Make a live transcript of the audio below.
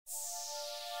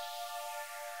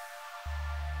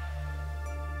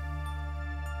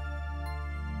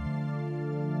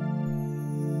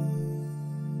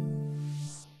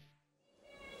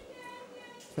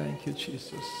Thank you,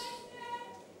 Jesus.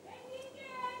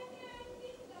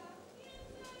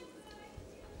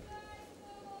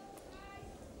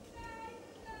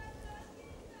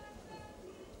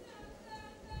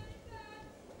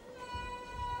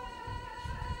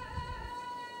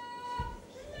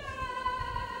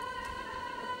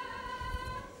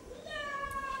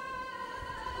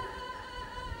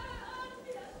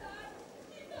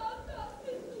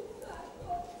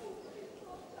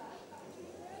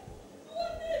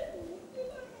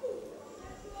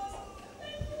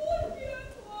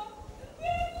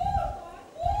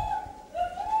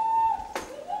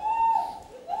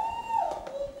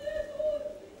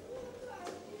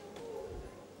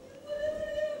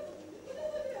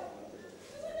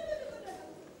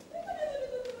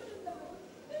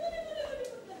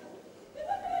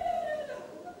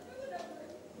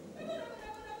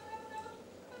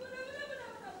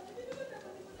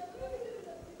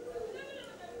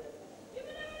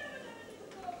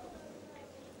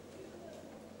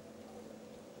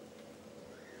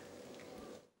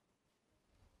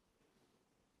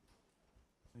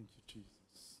 Thank you,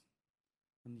 Jesus.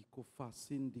 Niko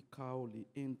fasindi kauli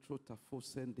intro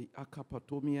tafosendi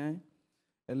akapatomia.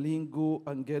 Elingo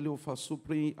angelo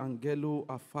fasupri angelo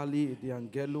afali di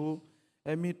angelo.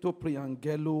 Emito pri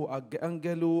angelo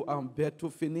angelo ambeto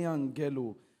fini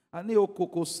angelo. Ani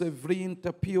okoko sevrin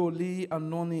tapioli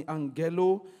anoni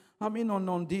angelo. Amino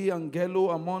nondi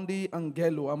angelo amondi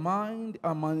angelo. Aman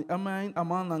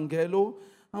angelo.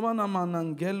 Aman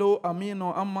angelo.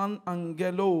 Amino aman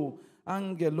angelo.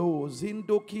 Angelo,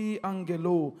 Zindoki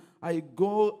Angelo, I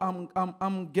go, I'm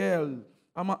girl,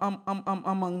 I'm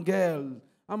angel,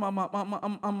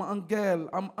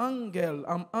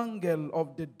 I'm angel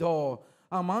of the door,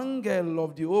 I'm angel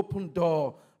of the open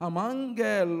door, I'm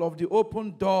angel of the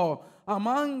open door, I'm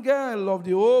angel of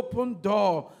the open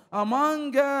door, I'm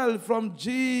angel from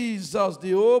Jesus,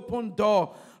 the open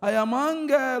door, I am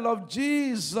angel of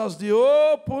Jesus, the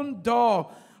open door,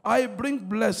 I bring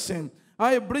blessing.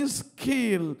 I bring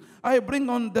skill. I bring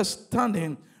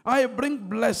understanding. I bring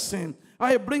blessing.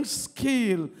 I bring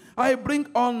skill. I bring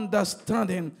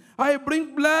understanding. I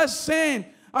bring blessing.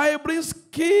 I bring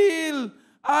skill.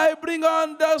 I bring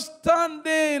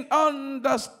understanding.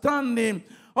 Understanding.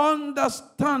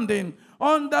 Understanding.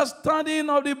 Understanding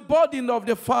of the burden of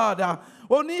the Father.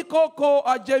 Onikoko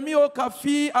ajemio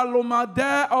kafi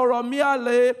alomade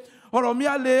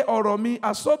oromi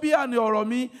asobia ni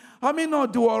oromi.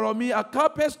 Amino do oromi, a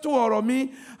carpes to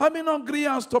oromi, amino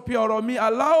grians to pi oromi,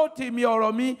 allow timi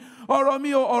oromi,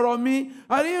 oromi,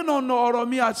 arino no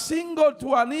oromi, a single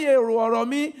to an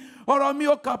oromi, oromi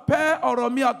o cape,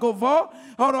 oromi a govo,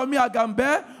 oromi a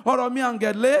gambe, oromi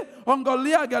angele,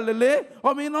 ongolia galile,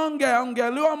 ominonge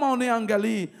angelu, amoni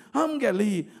angeli,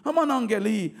 angeli,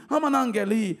 amanangeli,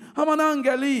 amanangeli,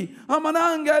 amanangeli,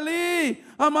 amanangeli,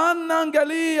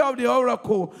 amanangeli of the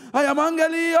oracle. I am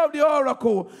angeli of the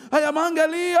oracle. I am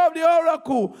angeli of the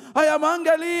oracle. I am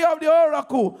angeli of the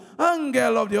oracle.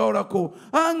 Angel of the oracle.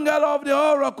 Angel of the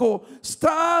oracle.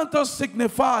 Stand to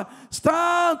signify.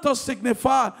 Stand to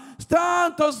signify.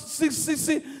 Stand to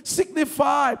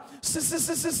signify.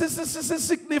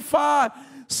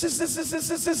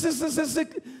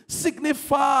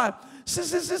 Signify.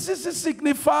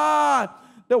 Signify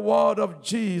the word of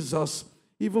Jesus,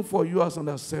 even for you as an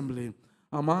assembly.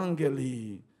 I'm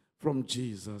angeli from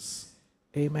Jesus.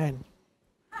 Amen.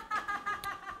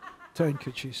 Thank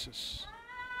you, Jesus.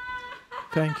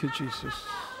 Thank you, Jesus.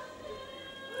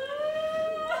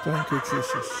 Thank you,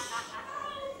 Jesus.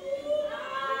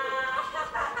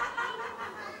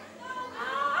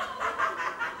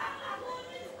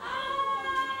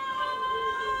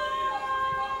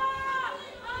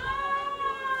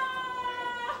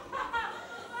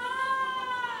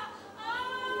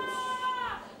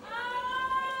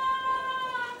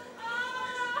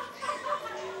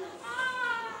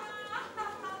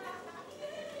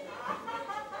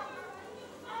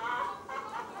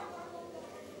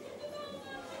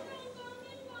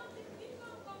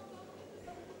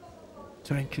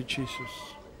 Thank you,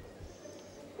 Jesus.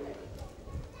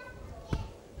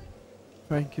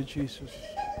 Thank you, Jesus.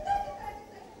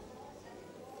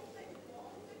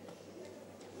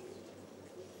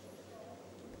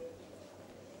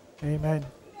 Amen.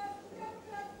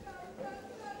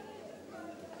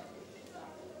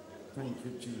 Thank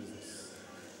you, Jesus.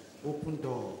 Open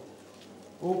door.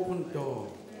 Open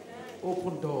door.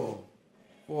 Open door.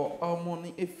 For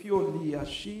harmony, if you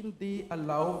shindi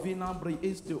allow vinabri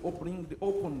is to opening the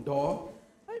open door.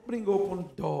 I bring open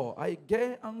door. I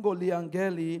get angoli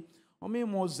angeli. Omi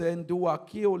mozendu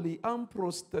akioli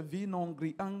amproste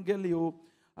vinongri angelio.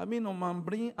 I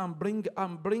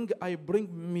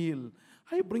bring meal.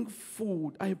 I bring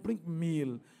food. I bring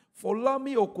meal.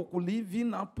 Folami okukulivi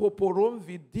na poporom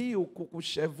vidi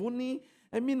okukushevuni.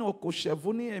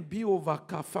 Okushevuni ebi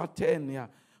ovakafatenia.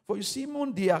 For you see,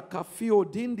 mundi akafio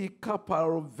dindi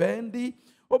kaparovendi.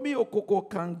 Omi okoko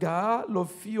kanga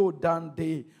lofio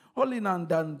dande.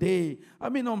 Holinandande.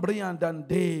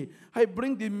 Ombriandande. I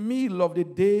bring the meal of the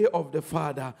day of the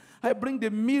Father. I bring the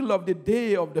meal of the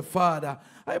day of the Father.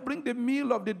 I bring the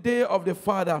meal of the day of the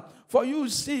Father. For you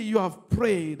see, you have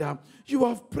prayed. You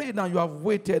have prayed and you have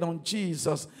waited on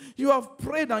Jesus. You have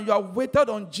prayed and you have waited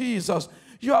on Jesus.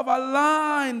 You have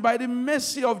aligned by the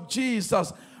mercy of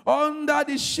Jesus under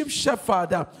the chief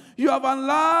shepherd. You have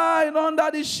aligned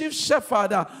under the chief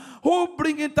shepherd who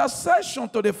bring intercession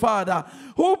to the Father,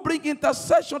 who bring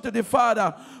intercession to the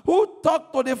Father, who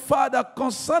talk to the Father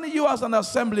concerning you as an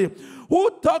assembly, who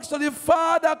talks to the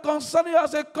Father concerning you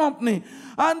as a company,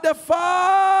 and the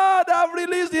Father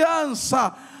released the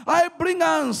answer. I bring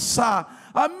answer.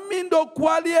 Amindo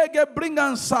Kwaliege bring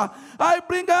answer. I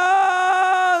bring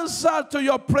answer to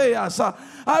your prayers.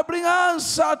 I bring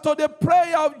answer to the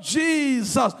prayer of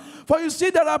Jesus. For you see,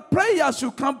 there are prayers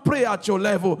you can't pray at your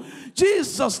level.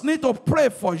 Jesus needs to pray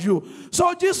for you.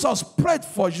 So Jesus prayed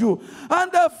for you. And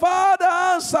the Father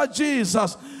answered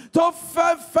Jesus to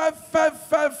fulfill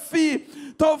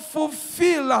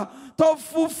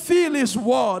his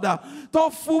word,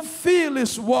 to fulfill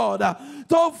his word,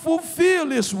 to fulfill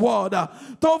his word,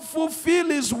 to fulfill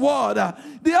his word.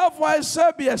 Therefore I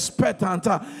say be expectant.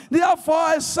 Therefore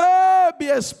I say be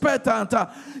expectant.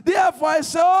 Therefore I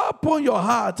say open your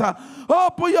heart.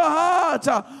 Open your heart.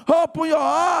 Open your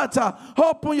heart.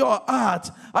 Open your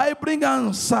heart. I bring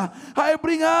answer. I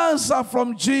bring answer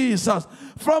from Jesus.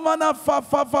 From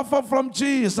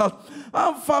Jesus.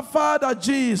 I'm Father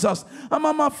Jesus.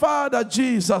 I'm my Father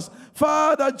Jesus.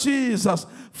 Father Jesus.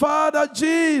 Father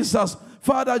Jesus.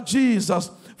 Father Jesus.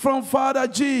 From Father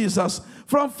Jesus.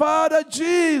 From Father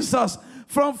Jesus.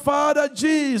 From Father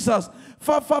Jesus.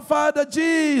 Father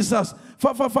Jesus.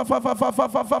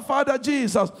 Father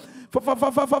Jesus.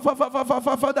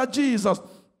 Father Jesus.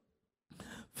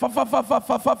 Father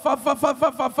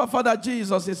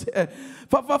Jesus is here.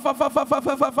 Father Jesus is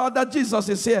here. Father Jesus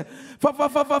is here.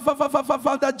 Father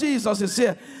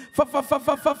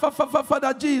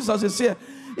Jesus is here.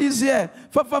 Is here.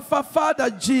 Father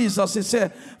Jesus is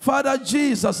here. Father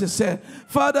Jesus is here.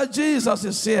 Father Jesus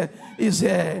is here. Is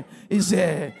here. Is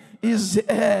here. Is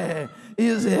here.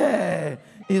 Is here.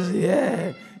 Is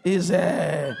here. Is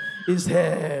here. Is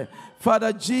here.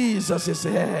 Father Jesus is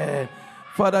here.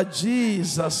 Father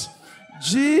Jesus.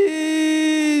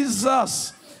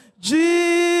 Jesus.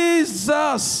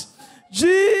 Jesus.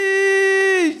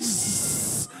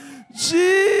 Jesus.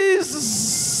 Jesus.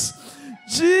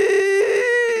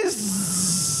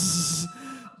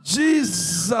 Jesus.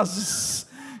 Jesus.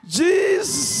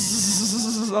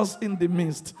 Jesus in the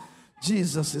midst.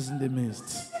 Jesus is in the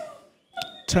midst.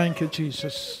 Thank you,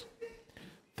 Jesus.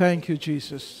 Thank you,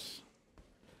 Jesus.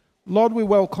 Lord, we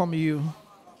welcome you.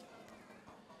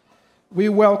 We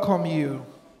welcome you.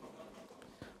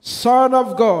 Son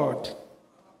of God,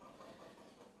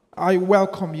 I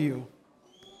welcome you.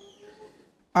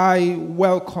 I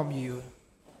welcome you.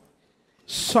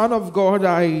 Son of God,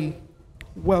 I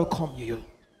welcome you.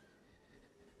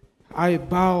 I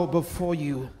bow before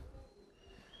you.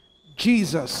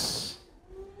 Jesus,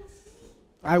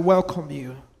 I welcome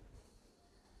you.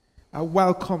 I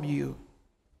welcome you.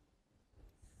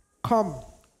 Come,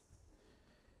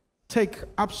 take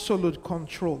absolute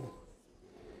control.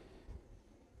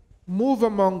 Move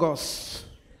among us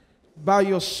by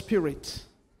your Spirit.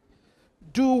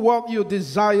 Do what you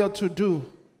desire to do,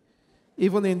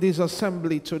 even in this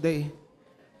assembly today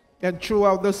and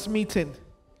throughout this meeting.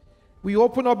 We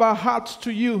open up our hearts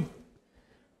to you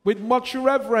with much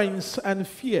reverence and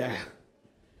fear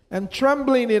and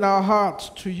trembling in our hearts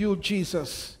to you,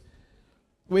 Jesus.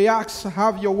 We ask,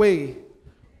 have your way,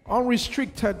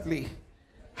 unrestrictedly.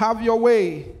 Have your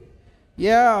way.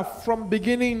 Yeah, from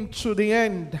beginning to the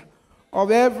end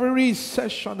of every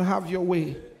session, have your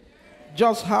way.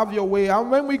 Just have your way.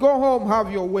 And when we go home,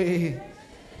 have your way.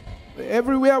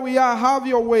 Everywhere we are, have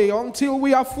your way until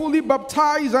we are fully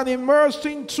baptized and immersed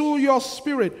into your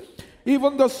Spirit,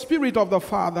 even the Spirit of the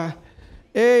Father.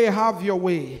 Hey, have your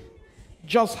way.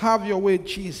 Just have your way,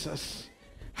 Jesus.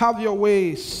 Have your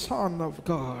way, Son of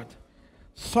God.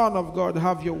 Son of God,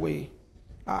 have your way.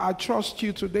 I trust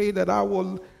you today that I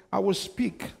will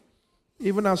speak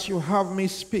even as you have me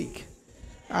speak.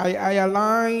 I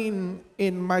align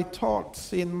in my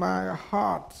thoughts, in my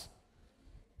heart,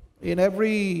 In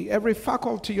every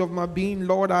faculty of my being,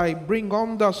 Lord, I bring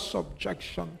under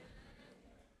subjection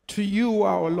to you,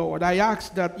 our Lord. I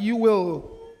ask that you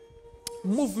will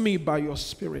move me by your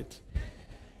Spirit.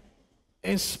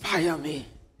 Inspire me.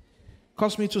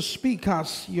 Cause me to speak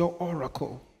as your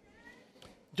oracle.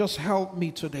 Just help me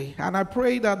today. And I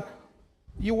pray that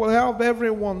you will help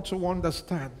everyone to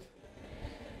understand.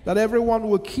 That everyone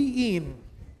will key in.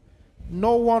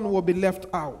 No one will be left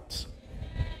out.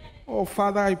 Oh,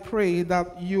 Father, I pray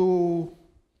that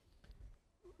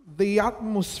the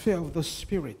atmosphere of the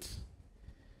Spirit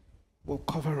will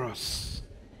cover us.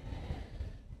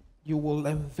 You will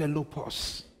envelop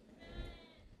us.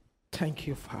 Thank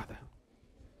you, Father.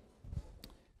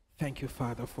 Thank you,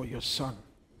 Father, for your Son.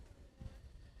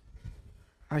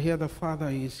 I hear the Father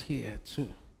is here too.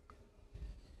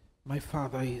 My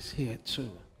Father is here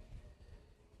too.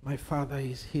 My Father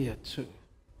is here too.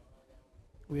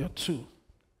 We are two.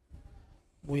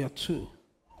 We are two.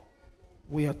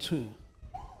 We are two.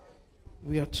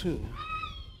 We are two.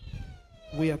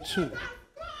 We are two.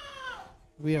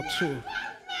 We are two.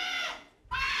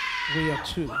 We are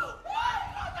two.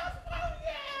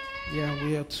 Yeah,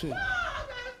 we are two.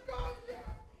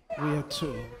 We are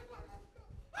two.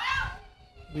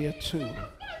 We are two.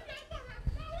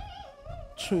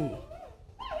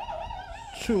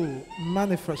 Two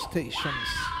manifestations.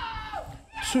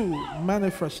 Two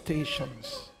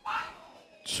manifestations.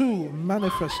 Two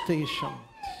manifestations.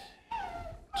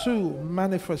 Two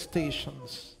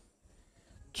manifestations.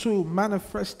 Two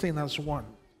manifesting as one.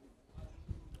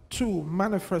 Two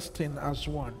manifesting as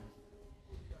one.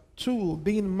 Two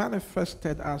being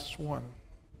manifested as one.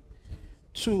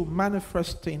 Two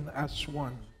manifesting as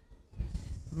one.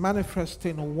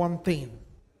 Manifesting one thing.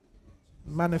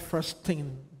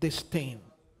 Manifesting this thing.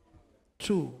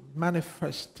 Two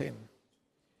manifesting.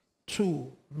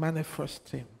 Two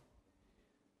manifesting.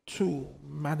 Two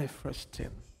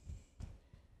manifesting.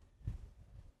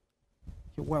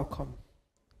 You're welcome.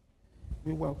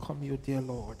 We welcome you, dear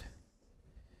Lord.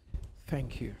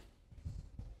 Thank you.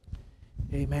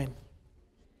 Amen.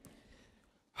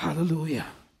 Hallelujah.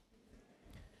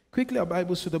 Quickly, our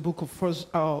Bibles to the book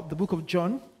of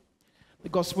John, the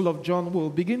Gospel of John. We'll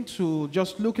begin to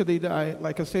just look at it.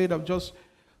 Like I said, I've just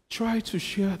tried to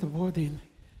share the word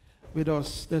with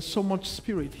us. There's so much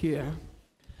spirit here.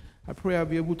 I pray I'll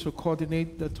be able to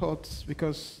coordinate the thoughts,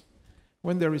 because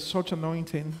when there is such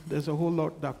anointing, there's a whole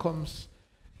lot that comes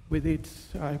with it.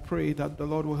 I pray that the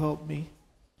Lord will help me.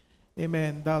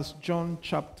 Amen. That's John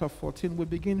chapter 14. We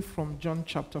begin from John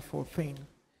chapter 14.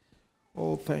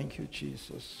 Oh, thank you,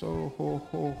 Jesus. Oh, ho,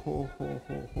 ho, ho, ho,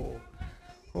 ho, ho.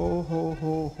 Oh, ho,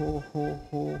 ho, ho, ho,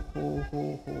 ho, ho,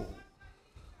 ho, ho.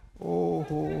 Oh,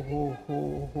 ho, ho,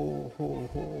 ho, ho, ho,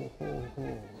 ho, ho,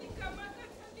 ho.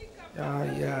 Yeah,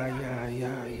 yeah, yeah,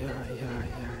 yeah, yeah, yeah,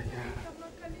 yeah.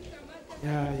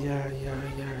 Yeah, yeah, yeah,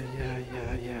 yeah, yeah,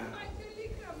 yeah, yeah.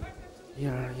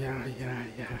 Yeah, yeah, yeah,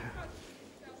 yeah.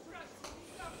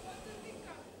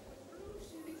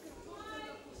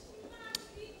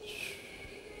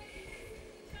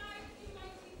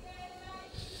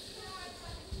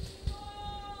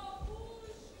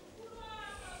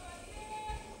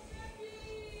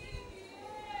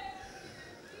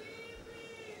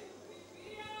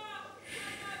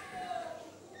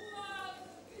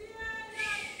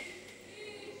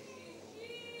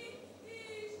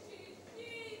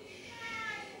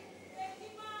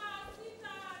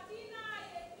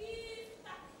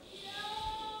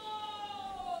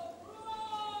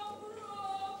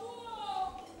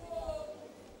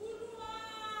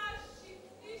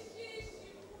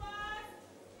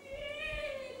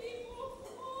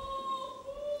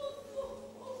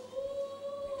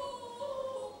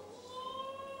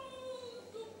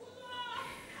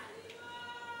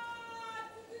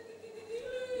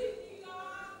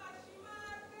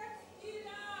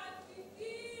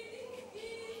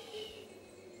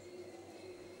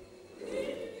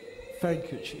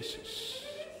 Thank you, Jesus.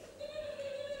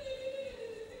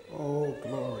 Oh,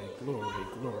 glory, glory,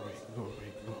 glory,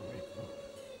 glory, glory, glory.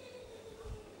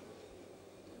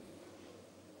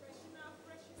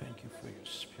 Thank you for your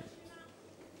spirit.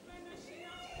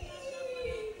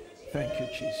 Thank you,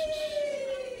 Jesus.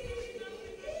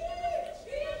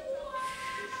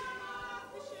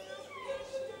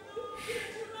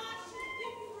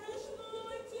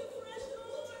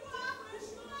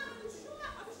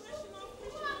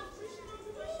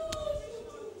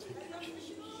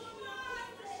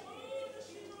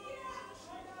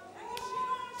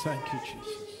 Thank you,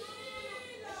 Jesus.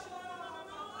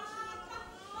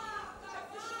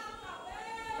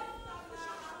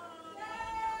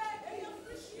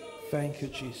 Thank you,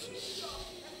 Jesus.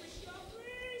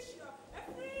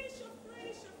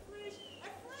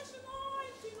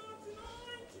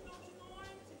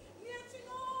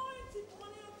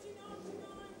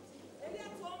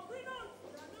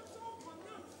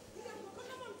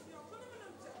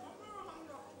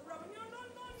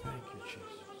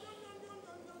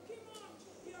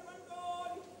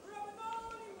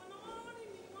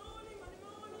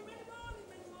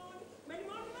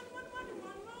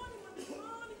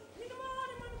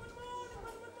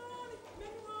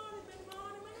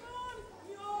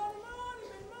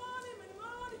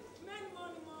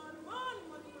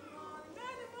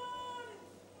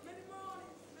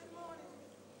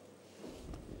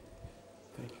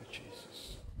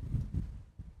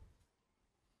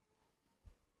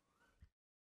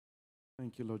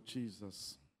 Thank you, Lord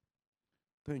Jesus.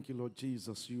 Thank you, Lord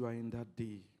Jesus. You are in that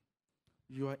day.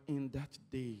 You are in that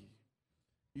day.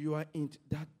 You are in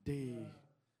that day.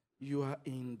 You are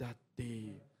in that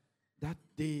day. That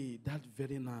day, that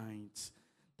very night,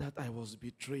 that I was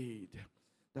betrayed,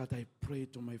 that I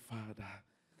prayed to my Father,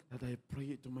 that I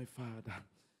prayed to my Father,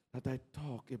 that I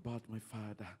talk about my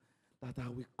Father, that I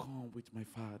will come with my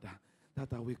Father, that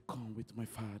I will come with my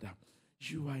Father.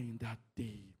 You are in that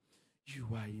day. You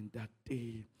are in that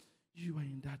day. You are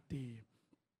in that day.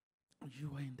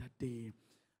 You are in that day.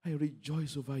 I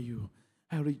rejoice over you.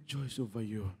 I rejoice over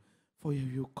you. For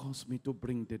you cause me to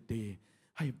bring the day.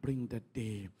 I bring the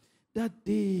day. That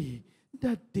day,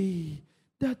 that day,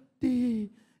 that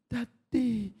day, that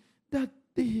day, that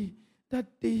day,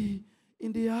 that day,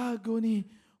 in the agony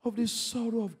of the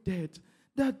sorrow of death.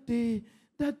 That day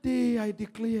I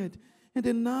declared. In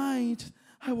the night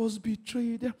I was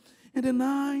betrayed. In the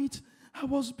night I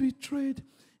was betrayed.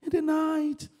 In the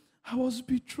night I was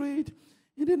betrayed.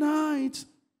 In the night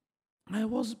I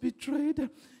was betrayed,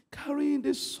 carrying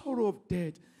the sorrow of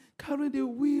death, carrying the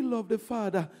will of the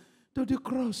Father to the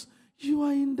cross. You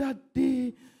are in that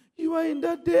day. You are in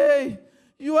that day.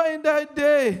 You are in that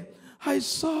day. I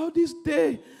saw this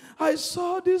day. I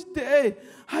saw this day.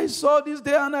 I saw this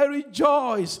day, and I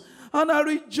rejoice. And I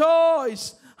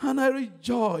rejoice. And I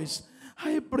rejoice.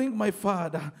 I bring my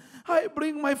Father. I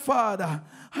bring my Father.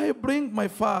 I bring my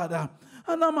Father.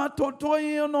 And I'm a toto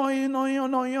no.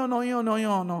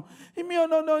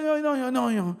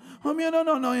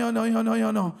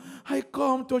 I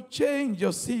come to change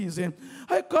your season.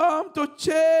 I come to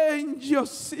change your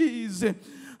season.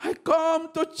 I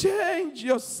come to change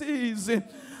your season.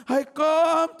 I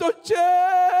come to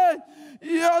change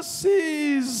your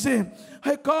season.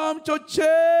 I come to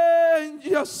change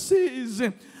your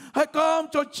season. I come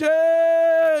to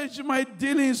change my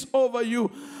dealings over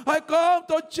you. I come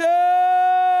to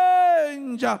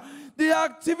change the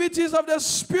activities of the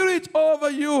Spirit over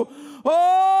you.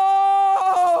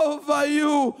 Over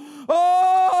you.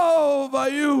 Over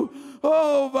you.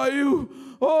 Over you.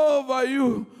 Over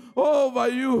you. Over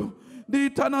you. The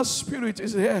eternal Spirit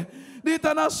is here. The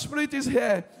eternal Spirit is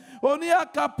here. Onia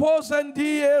kapos and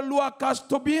die luakas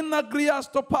tobina grias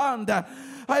topanda.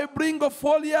 I bring a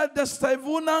folia de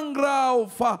Stevunan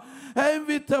Graufa.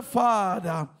 Invite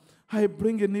Father. I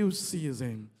bring a new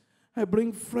season. I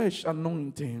bring fresh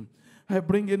anointing. I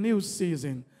bring a new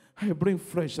season. I bring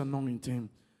fresh anointing.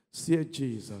 See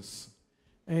Jesus.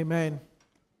 Amen.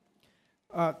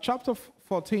 Chapter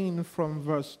 14 from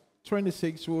verse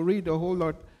 26. We'll read a whole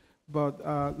lot, but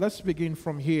let's begin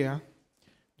from here.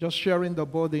 Just sharing the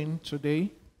burden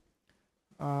today.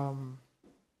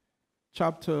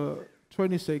 Chapter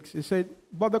 26. It said,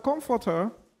 but the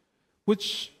Comforter,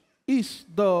 which is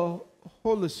the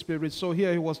Holy Spirit. So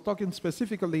here he was talking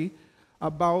specifically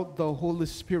about the Holy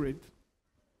Spirit.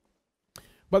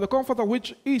 But the Comforter,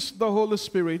 which is the Holy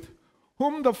Spirit,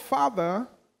 whom the Father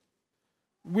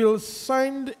will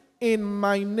send in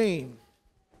my name.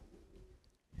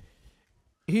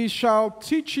 He shall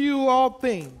teach you all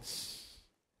things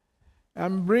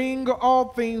and bring all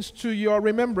things to your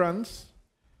remembrance,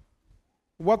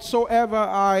 whatsoever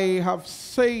I have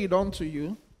said unto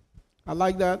you. I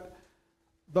like that.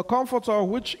 The Comforter,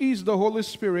 which is the Holy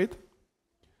Spirit,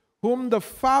 whom the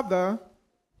Father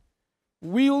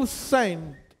will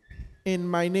send in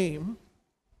my name.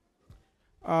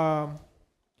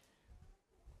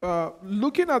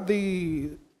 Looking at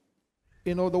the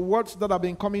words that have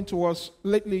been coming to us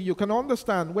lately, you can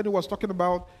understand when he was talking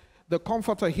about the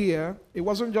Comforter here, it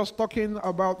wasn't just talking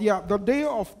about,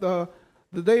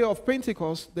 the day of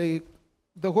Pentecost, the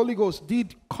Holy Ghost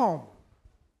did come.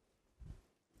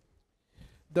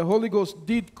 The Holy Ghost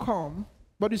did come.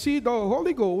 But you see, the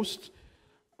Holy Ghost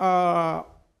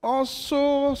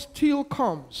also still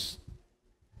comes.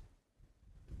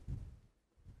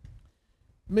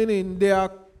 Meaning there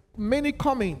are many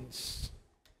comings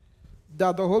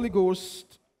that the Holy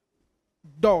Ghost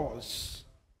does.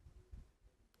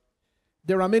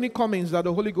 There are many comings that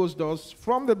the Holy Ghost does.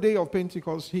 From the day of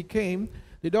Pentecost, he came.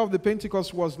 The day of the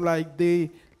Pentecost was like the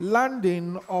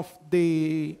landing of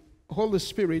the Holy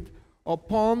Spirit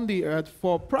upon the earth.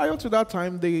 For prior to that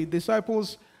time, the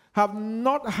disciples have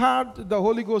not had the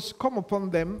Holy Ghost come upon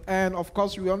them. And of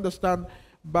course, we understand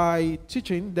by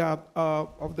teaching that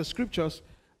of the scriptures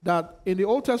that in the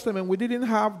Old Testament, we didn't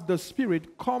have the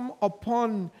Spirit come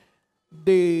upon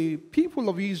the people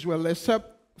of Israel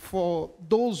except for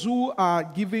those who are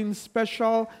given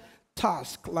special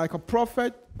tasks, like a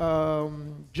prophet,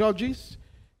 judges,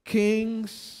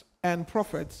 kings, and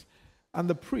prophets, and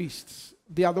the priests.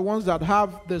 They are the ones that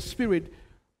have the Spirit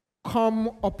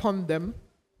come upon them.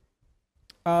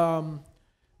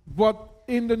 But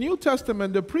in the New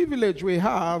Testament, the privilege we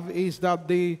have is that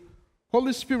the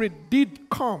Holy Spirit did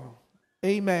come.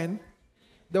 Amen.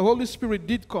 The Holy Spirit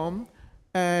did come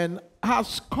and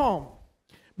has come.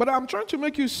 But I'm trying to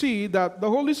make you see that the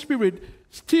Holy Spirit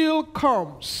still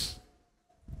comes.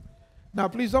 Now,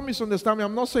 please don't misunderstand me.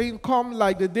 I'm not saying come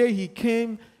like the day he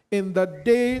came in the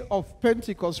day of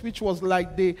Pentecost, which was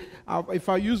like the, if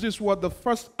I use this word, the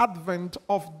first advent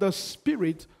of the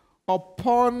Spirit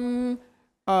upon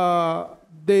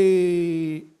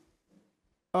the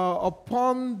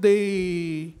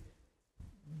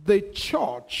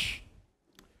church,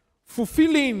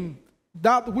 fulfilling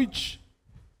that which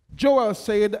Joel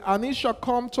said, and it shall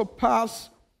come to pass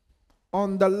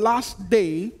on the last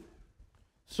day.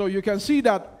 So you can see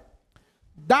that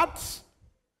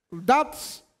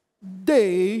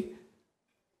day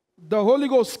the Holy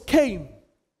Ghost came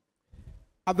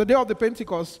at the day of the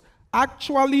Pentecost,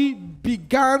 actually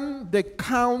began the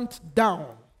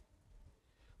countdown.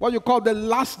 What you call the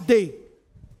last day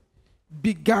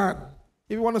began.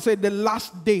 If you want to say the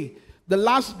last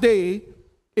day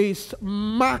is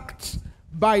marked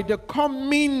by the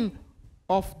coming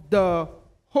of the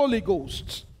Holy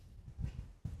Ghost.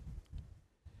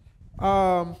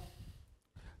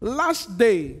 Last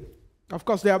day, of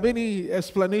course, there are many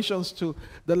explanations to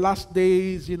the last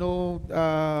days,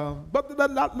 but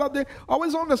they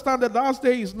always understand that the last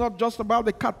day is not just about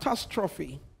the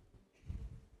catastrophe.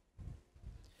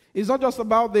 It's not just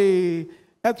about the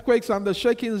earthquakes and the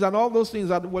shakings and all those things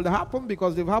that will happen,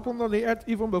 because they've happened on the earth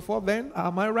even before then.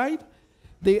 Am I right?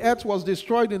 The earth was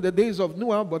destroyed in the days of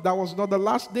Noah, but that was not the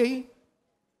last day.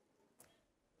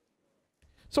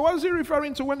 So what is he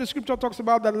referring to when the scripture talks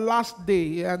about the last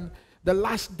day and the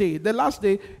last day? The last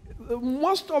day,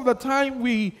 most of the time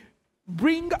we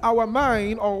bring our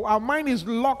mind, or our mind is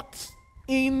locked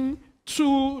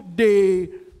into the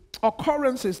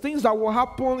occurrences, things that will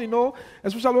happen,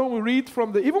 especially when we read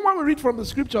from even when we read from the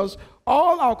scriptures,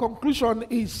 all our conclusion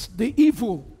is the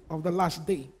evil of the last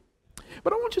day.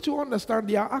 But I want you to understand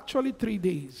there are actually 3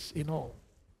 days in all.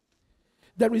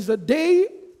 There is a day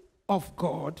of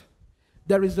God,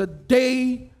 there is a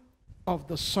day of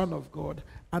the Son of God,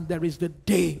 and there is the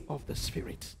day of the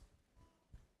Spirit.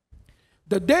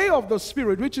 The day of the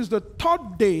Spirit, which is the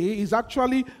third day, is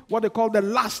actually what they call the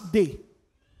last day.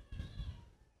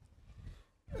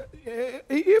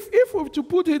 If we were to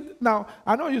put it now,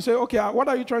 I know you say, okay, what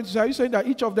are you trying to say? Are you saying that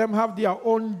each of them have their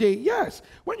own day? Yes.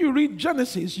 When you read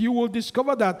Genesis, you will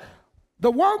discover that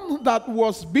the one that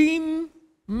was being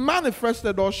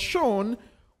manifested or shown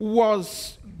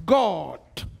was God.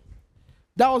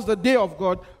 That was the day of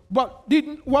God. But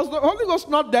was the Holy Ghost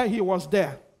not there? He was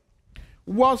there.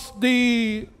 Was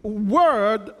the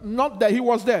Word not there? He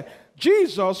was there.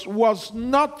 Jesus was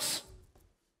not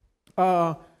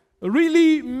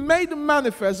really made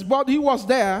manifest, but he was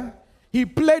there. He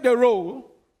played a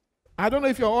role. I don't know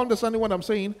if you're understanding what I'm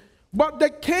saying. But there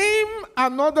came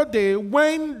another day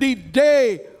when the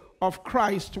day of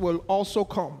Christ will also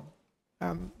come.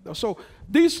 And so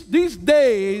these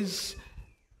days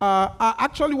are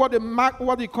actually what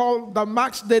they call the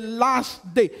marks the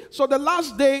last day. So the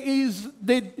last day is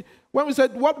when we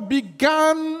said what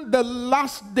began the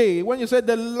last day, when you said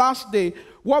the last day,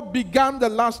 what began the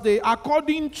last day,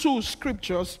 according to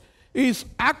scriptures, is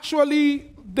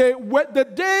actually the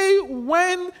day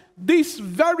when this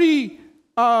very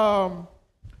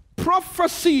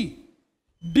prophecy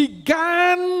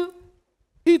began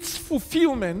its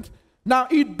fulfillment. Now,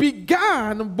 it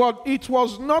began, but it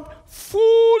was not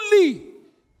fully.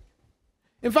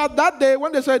 In fact, that day,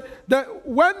 when they said that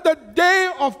when the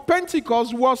day of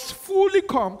Pentecost was fully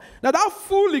come, now that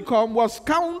fully come was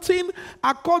counting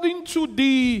according to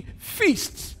the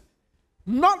feast.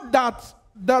 Not that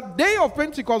the day of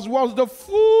Pentecost was the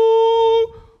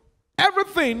full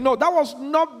everything. No, that was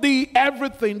not the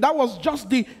everything. That was just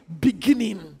the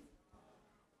beginning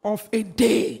of a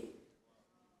day,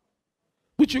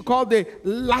 which you call the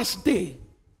last day.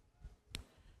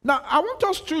 Now, I want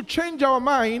us to change our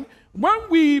mind. When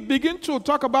we begin to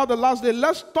talk about the last day,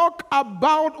 let's talk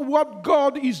about what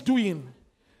God is doing,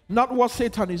 not what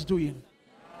Satan is doing.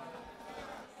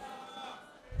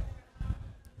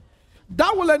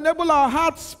 That will enable our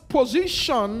heart's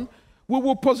position. We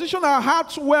will position our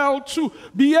hearts well to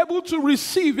be able to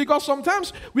receive, because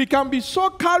sometimes we can be so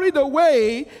carried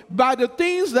away by the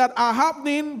things that are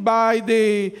happening, by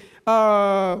the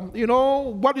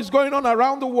what is going on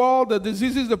around the world, the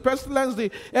diseases, the pestilence,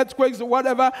 the earthquakes, the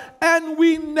whatever, and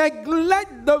we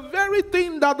neglect the very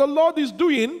thing that the Lord is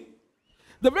doing,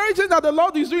 The very thing that the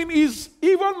Lord is doing is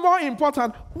even more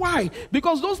important. Why?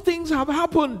 Because those things have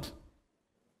happened.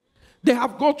 They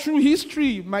have gone through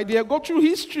history, my dear, go through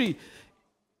history.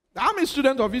 I'm a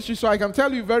student of history, so I can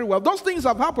tell you very well. Those things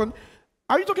have happened.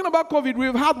 Are you talking about COVID?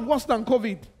 We've had worse than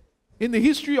COVID in the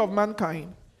history of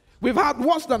mankind. We've had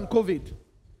worse than COVID.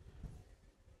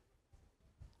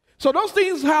 So those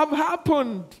things have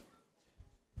happened.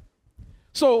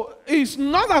 So it's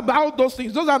not about those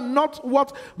things. Those are not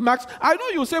what Max. I know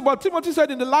you say, but Timothy said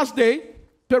in the last day,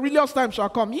 perilous times shall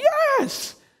come.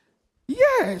 Yes.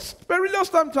 Yes. Perilous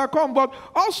times shall come. But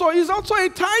also, it's also a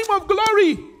time of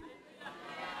glory.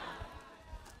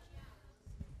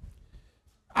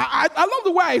 I love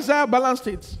the way Isaiah balanced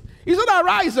it. He said,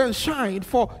 arise and shine,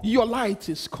 for your light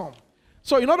is come.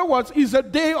 So in other words, it's a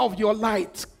day of your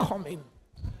light coming.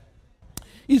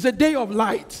 It's a day of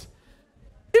light.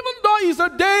 Even though it's a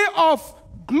day of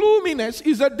gloominess,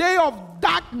 it's a day of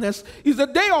darkness, it's a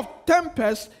day of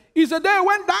tempest, it's a day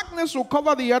when darkness will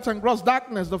cover the earth and gross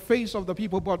darkness the face of the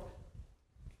people, but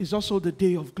it's also the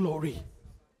day of glory.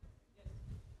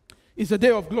 It's a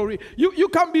day of glory. You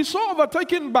can be so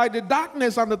overtaken by the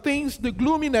darkness and the things, the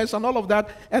gloominess and all of that,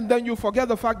 and then you forget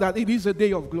the fact that it is a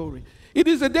day of glory. It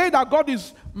is a day that God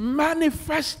is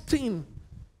manifesting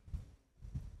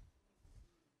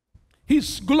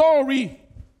His glory.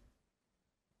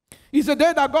 It's a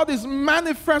day that God is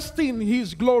manifesting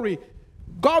His glory.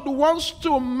 God wants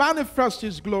to manifest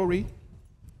His glory.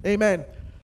 Amen.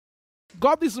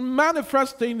 God is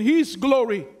manifesting His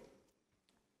glory.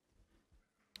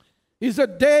 It's a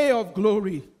day of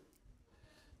glory.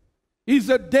 It's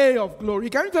a day of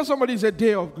glory. Can you tell somebody it's a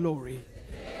day of glory?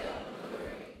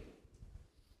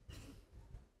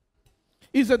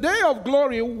 It's a day of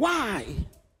glory. Why?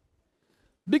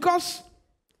 Because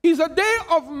it's a day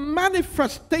of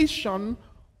manifestation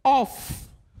of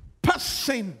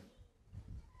person.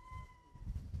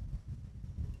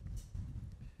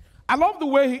 I love the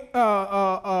way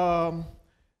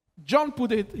John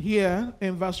put it here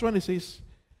in verse 26.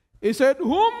 He said,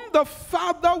 whom the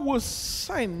Father will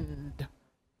send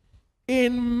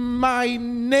in my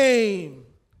name.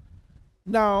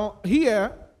 Now,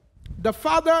 here, the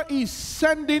Father is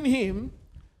sending him.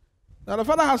 Now, the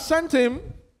Father has sent him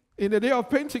in the day of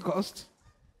Pentecost,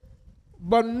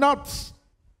 but not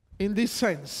in this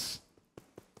sense.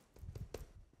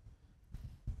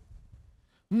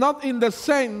 Not in the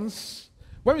sense,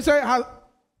 when we say,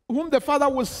 whom the Father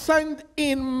will send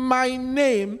in my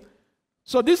name,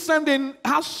 so this sending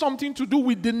has something to do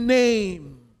with the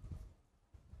name.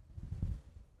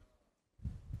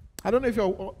 I don't know if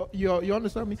you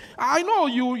understand me. I know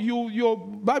you're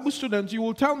Bible students. You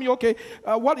will tell me, okay,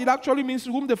 what it actually means,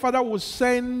 whom the Father will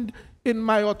send in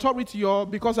my authority or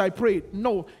because I prayed.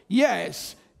 No.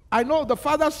 Yes. I know the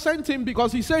Father sent him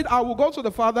because he said, I will go to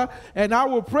the Father and I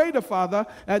will pray the Father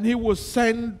and he will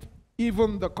send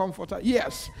even the Comforter.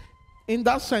 Yes. In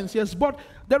that sense, yes. But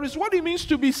there is what it means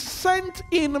to be sent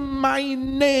in my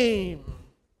name.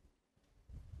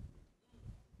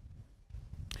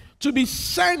 To be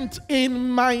sent in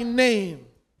my name.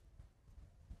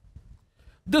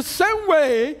 The same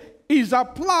way is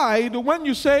applied when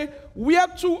you say, where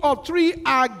 2 or 3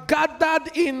 are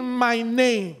gathered in my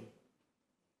name.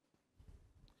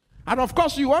 And of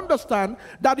course you understand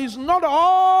that it's not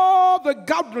all the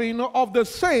gathering of the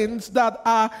saints that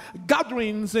are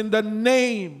gatherings in the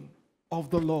name of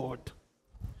the Lord.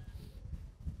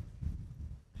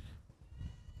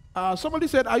 Somebody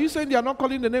said, are you saying they are not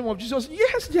calling the name of Jesus?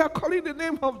 Yes, they are calling the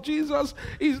name of Jesus.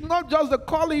 It's not just the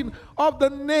calling of the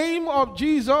name of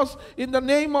Jesus. In the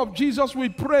name of Jesus we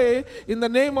pray. In the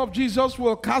name of Jesus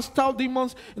we'll cast out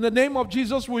demons. In the name of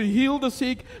Jesus we heal the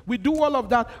sick. We do all of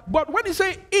that. But when you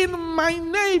say in my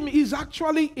name, is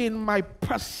actually in my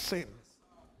person.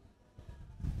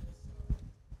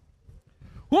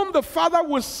 Whom the Father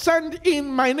will send in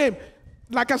my name.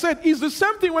 Like I said, it's the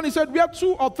same thing when he said, where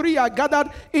 2 or 3 are gathered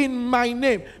in my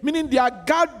name. Meaning they are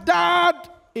gathered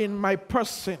in my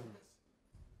person.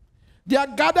 They are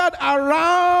gathered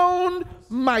around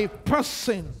my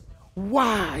person.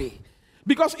 Why?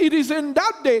 Because it is in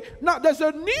that day. Now, there's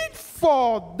a need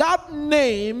for that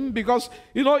name because,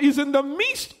 it's in the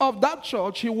midst of that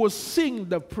church, he will sing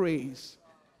the praise.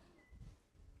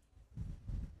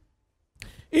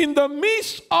 In the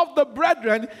midst of the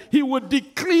brethren, he would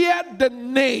declare the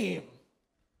name.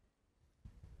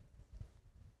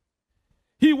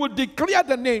 He would declare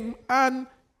the name, and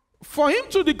for him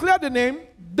to declare the name,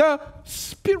 the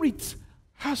Spirit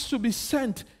has to be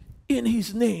sent in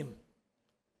his name.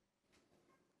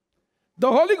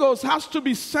 The Holy Ghost has to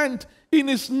be sent in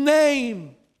his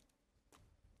name.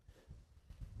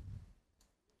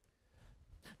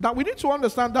 That we need to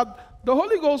understand that the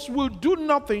Holy Ghost will do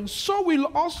nothing, so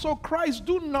will also Christ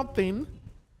do nothing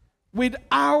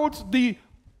without the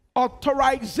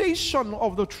authorization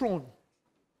of the throne.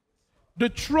 The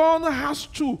throne has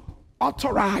to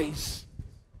authorize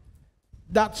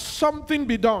that something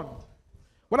be done.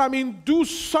 What I mean, do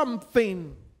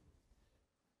something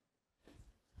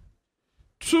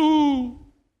to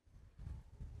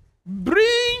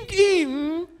bring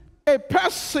in a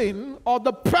person or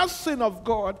the person of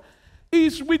God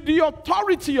is with the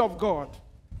authority of God.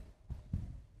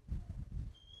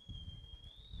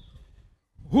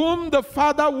 Whom the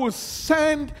Father will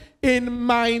send in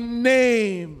my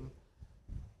name.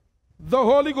 The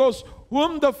Holy Ghost,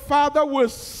 whom the Father will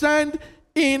send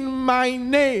in my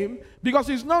name, because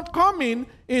he's not coming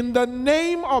in the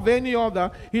name of any other,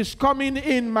 he's coming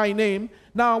in my name.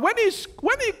 Now, when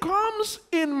he comes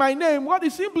in my name, what he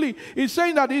simply is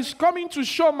saying that he's coming to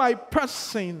show my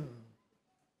person.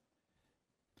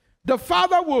 The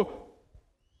Father will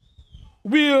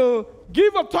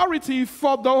give authority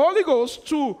for the Holy Ghost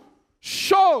to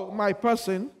show my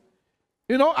person.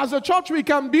 You know, as a church, we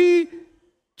can be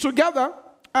together,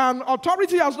 and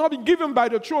authority has not been given by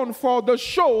the throne for the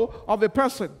show of a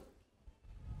person,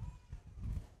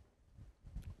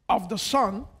 of the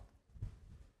Son,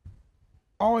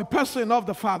 or a person of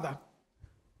the Father.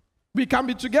 We can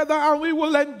be together and we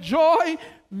will enjoy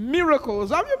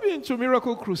miracles. Have you been to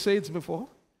miracle crusades before?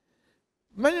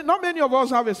 Not many of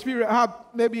us have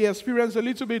maybe experienced a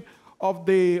little bit of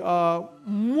the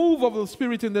move of the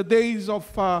Spirit in the days of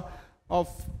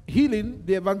healing,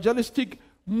 the evangelistic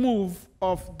move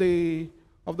of the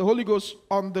Holy Ghost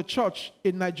on the church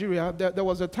in Nigeria. There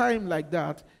was a time like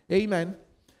that. Amen.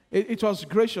 It was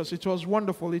gracious. It was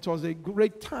wonderful. It was a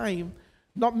great time.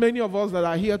 Not many of us that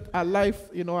are here alive,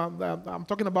 you know, I'm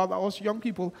talking about us young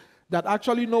people that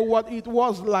actually know what it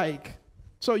was like.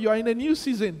 So you're in a new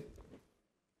season.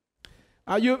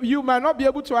 You might not be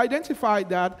able to identify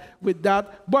that with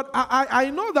that, but I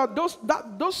know that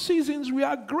those seasons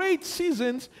were great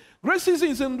seasons. Great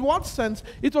seasons in what sense?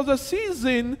 It was a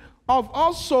season of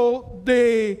also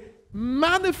the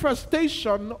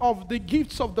manifestation of the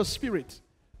gifts of the Spirit.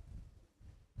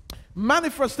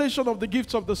 Manifestation of the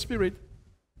gifts of the Spirit.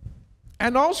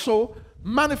 And also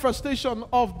manifestation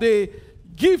of the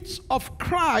gifts of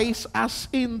Christ as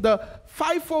in the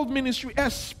fivefold ministry,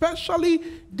 especially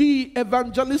the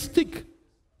evangelistic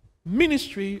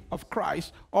ministry of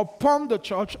Christ upon the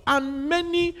church, and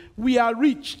many were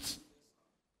reached.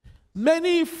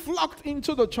 Many flocked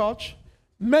into the church.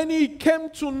 Many came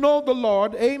to know the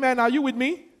Lord. Amen. Are you with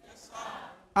me? Yes,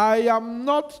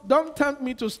 sir. Don't tempt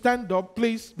me to stand up,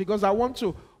 please, because I want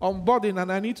to unburden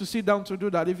and I need to sit down to do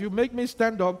that. If you make me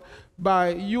stand up by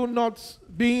you not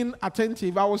being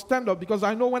attentive, I will stand up, because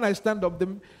I know when I stand up,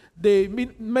 the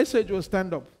message will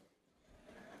stand up.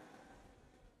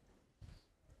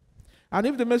 And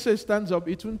if the message stands up,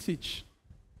 it won't teach.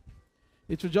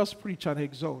 It will just preach and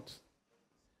exalt.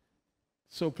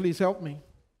 So please help me.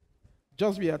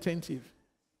 Just be attentive.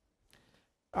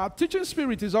 Our teaching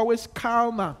spirit is always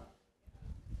calmer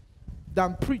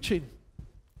than preaching.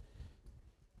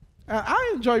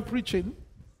 I enjoy preaching.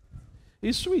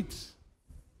 It's sweet.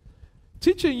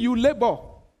 Teaching, you labor.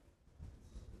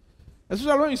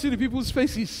 Especially when you see the people's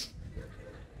faces.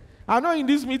 I know in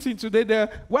this meeting today,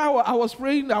 while I was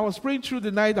praying through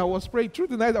the night, I was praying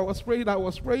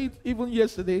even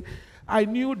yesterday. I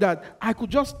knew that I could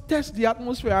just test the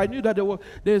atmosphere. I knew that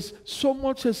there's so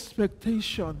much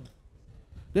expectation.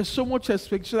 There's so much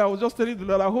expectation. I was just telling the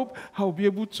Lord, I hope I'll be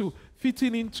able to fit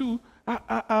into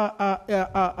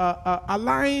a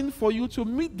line for you to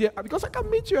meet there, because I can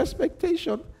meet your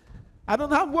expectation. I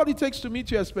don't have what it takes to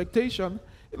meet your expectation.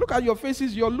 Look at your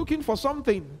faces. You're looking for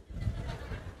something.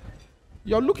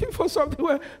 You're looking for something.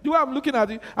 Where I'm looking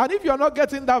at it. And if you're not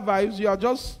getting that vibes, you are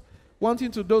just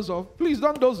wanting to doze off. Please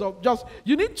don't doze off.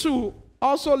 You need to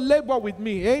also labor with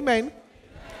me. Amen. Amen.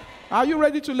 Are you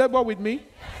ready to labor with me? Yes,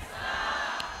 sir.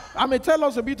 I may tell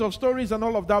us a bit of stories and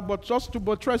all of that, but just to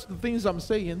buttress the things I'm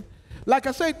saying. Like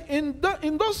I said, in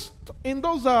those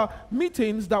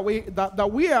meetings that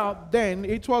we are then,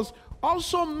 it was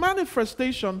also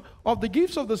manifestation of the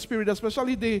gifts of the Spirit,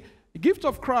 especially the gift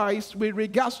of Christ with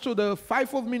regards to the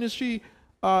fivefold ministry,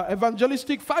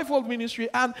 evangelistic fivefold ministry.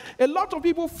 And a lot of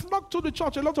people flocked to the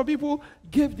church. A lot of people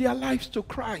gave their lives to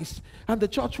Christ, and the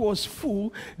church was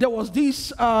full. There was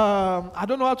this, I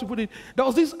don't know how to put it, there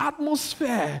was this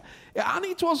atmosphere, and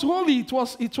it was holy. It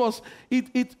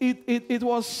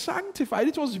was sanctified.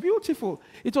 It was beautiful.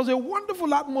 It was a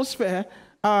wonderful atmosphere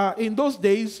in those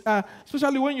days,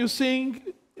 especially when you sing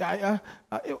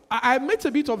I made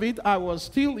a bit of it. I was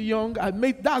still young.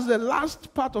 That's the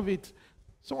last part of it.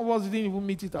 Some of us didn't even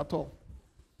meet it at all.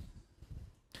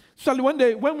 So when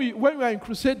we were in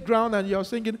crusade ground and you're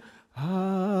singing,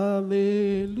 Hallelujah,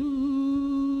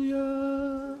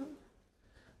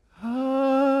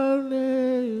 Hallelujah,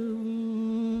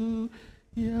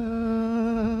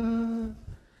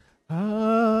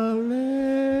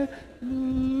 Hallelujah.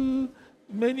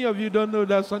 Many of you don't know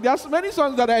that song. There's many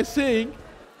songs that I sing.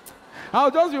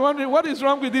 I'll just be wondering, what is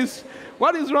wrong with this?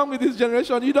 What is wrong with this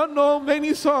generation? You don't know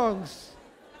many songs.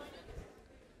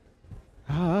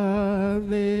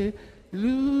 Hallelujah.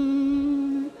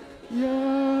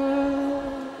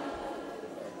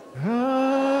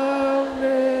 Hallelujah.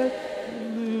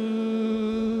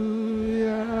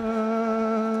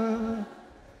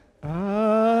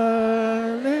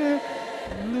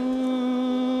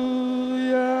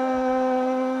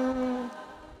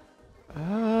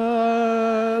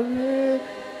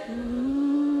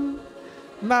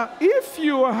 Now, if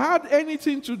you had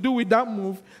anything to do with that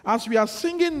move, as we are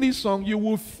singing this song, you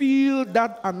will feel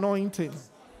that anointing.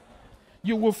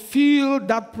 You will feel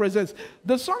that presence.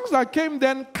 The songs that came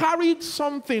then carried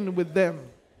something with them.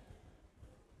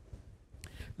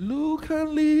 Look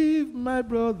and live, my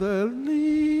brother,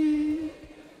 live.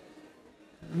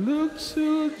 Look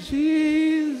to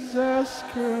Jesus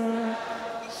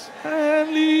Christ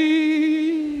and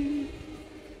live.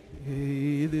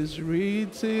 It is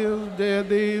written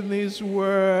that in His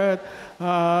word,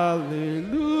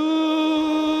 hallelujah.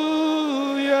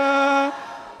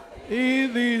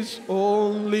 It is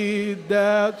only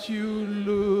that you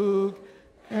look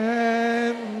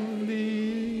and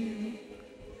live.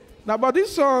 Now, but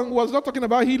this song was not talking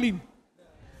about healing,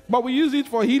 but we use it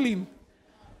for healing.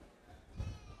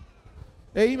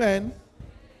 Amen.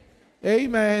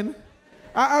 Amen.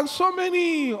 And so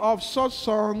many of such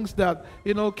songs that,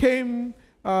 came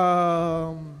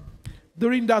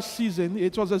during that season.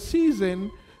 It was a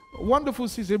season, wonderful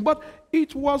season, but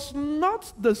it was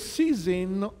not the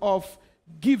season of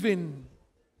giving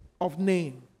of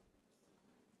name.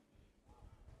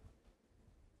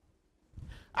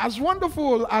 As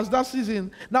wonderful as that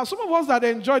season, now some of us that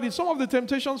enjoyed it, some of the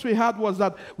temptations we had was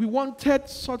that we wanted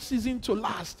such season to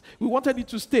last. We wanted it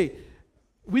to stay.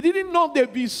 We didn't know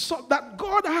there'd be that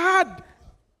God had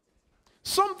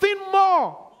something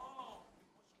more.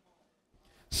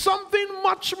 Something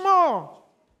much more.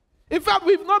 In fact,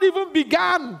 we've not even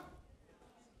begun.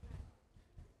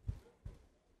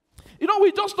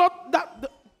 We just thought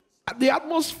that the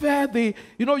atmosphere,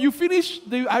 you finish,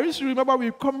 I used to remember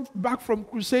we come back from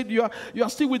crusade, you are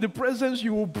still with the presence,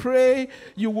 you will pray,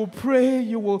 you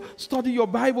will study your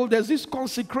Bible. There's this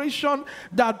consecration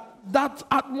that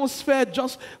atmosphere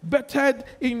just bettered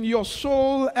in your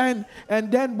soul, and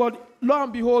then, but lo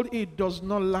and behold, it does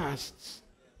not last.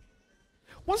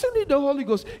 Wasn't it the Holy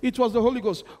Ghost? It was the Holy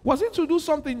Ghost. Was it to do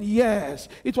something? Yes.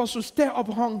 It was to stir up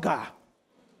hunger.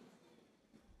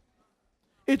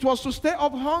 It was to stir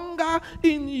up hunger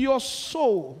in your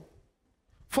soul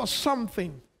for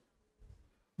something.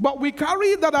 But we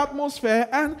carried that atmosphere,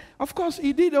 and of course,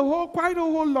 He did quite a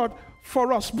whole lot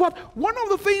for us. But one of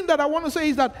the things that I want to say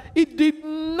is that it did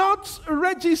not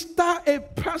register a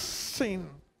person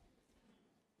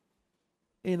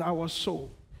in our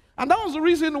soul. And that was the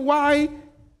reason why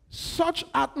such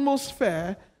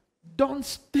atmosphere don't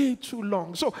stay too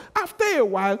long. So after a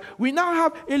while, we now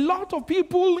have a lot of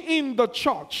people in the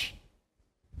church.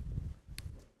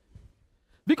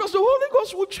 Because the Holy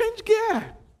Ghost will change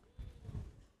gear.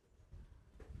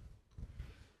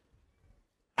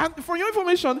 And for your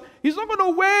information, He's not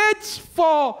going to wait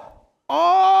for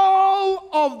all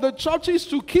of the churches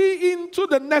to key into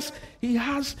the next. He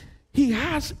has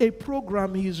a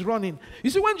program He's running. You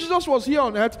see, when Jesus was here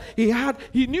on earth, he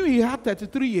knew He had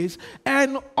 33 years,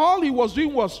 and all He was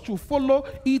doing was to follow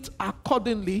it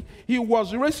accordingly. He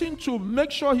was racing to make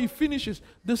sure He finishes.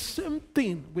 The same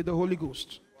thing with the Holy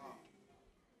Ghost.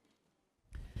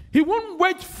 He won't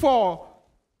wait for,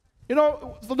 the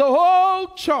whole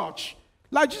church.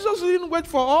 Like Jesus didn't wait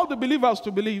for all the believers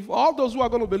to believe. All those who are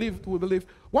going to believe will believe.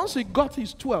 Once He got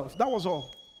His 12, that was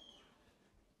all.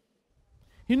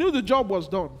 He knew the job was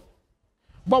done.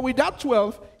 But with that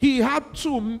 12, He had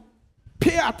to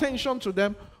pay attention to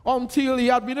them until He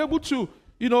had been able to,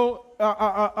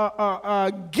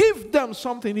 give them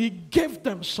something. He gave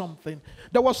them something.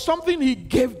 There was something He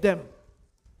gave them.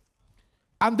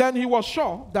 And then He was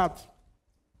sure that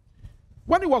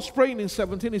when He was praying in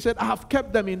 17, He said, I have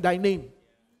kept them in Thy name.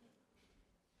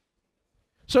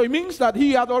 So it means that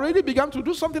he had already begun to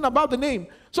do something about the name.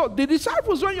 So the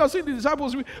disciples, when you're seeing the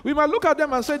disciples, we might look at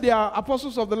them and say they are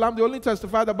apostles of the Lamb. They only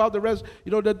testified about the rest,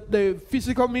 the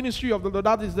physical ministry of the Lord.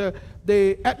 That is the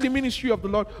earthly ministry of the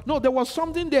Lord. No, there was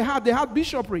something they had. They had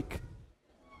bishopric.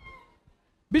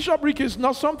 Bishopric is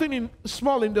not something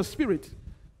small in the spirit.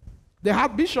 They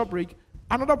had bishopric.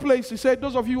 Another place, he said,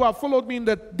 those of you who have followed me in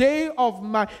the days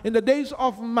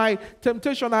of my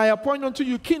temptation, I appoint unto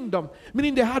you kingdom.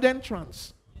 Meaning they had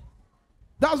entrance.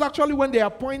 That was actually when they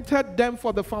appointed them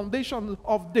for the foundation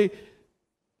of the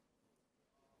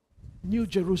New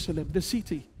Jerusalem, the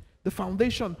city. The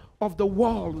foundation of the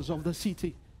walls of the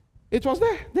city. It was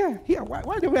here.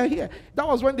 Why they were here? That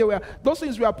was when those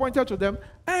things were appointed to them.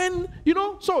 And,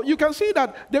 so you can see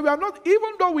that they were not,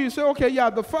 even though we say, okay, yeah,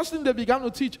 the first thing they began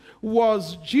to teach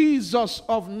was Jesus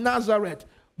of Nazareth.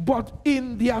 But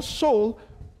in their soul,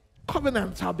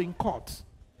 covenants have been cut.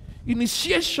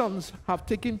 Initiations have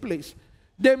taken place.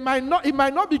 It might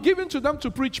not be given to them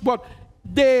to preach, but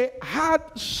they had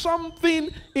something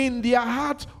in their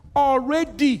heart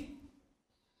already.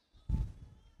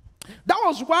 That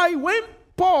was why when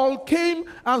Paul came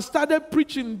and started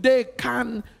preaching, they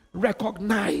can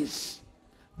recognize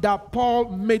that Paul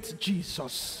met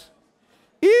Jesus.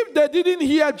 If they didn't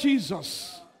hear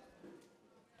Jesus,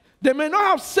 they may not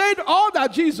have said all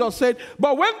that Jesus said,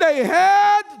 but when they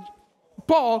heard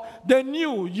Paul, they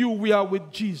knew you were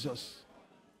with Jesus.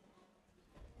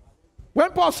 When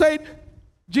Paul said,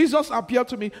 Jesus appeared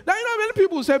to me. Now, many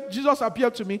people say, Jesus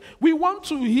appeared to me. We want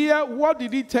to hear, what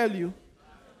did he tell you?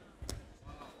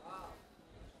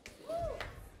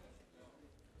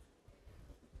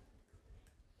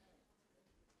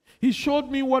 He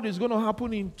showed me what is going to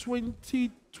happen in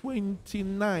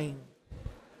 2029,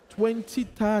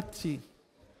 2030.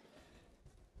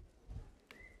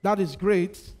 That is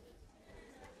great.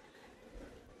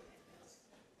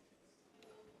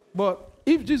 But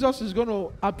if Jesus is going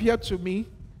to appear to me,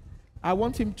 I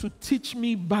want him to teach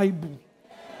me Bible.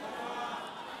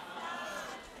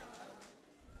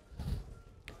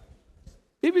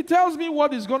 If he tells me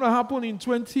what is going to happen in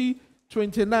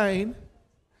 2029,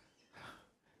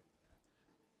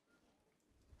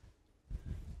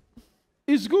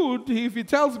 it's good if he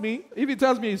tells me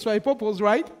it's for a purpose,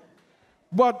 right?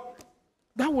 But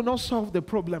that will not solve the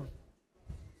problem.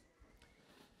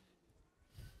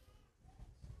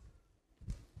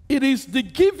 It is the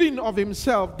giving of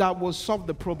himself that will solve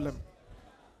the problem.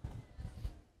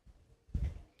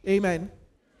 Amen.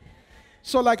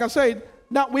 So like I said,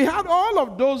 now we had all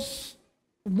of those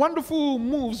wonderful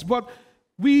moves, but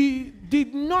we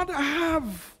did not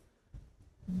have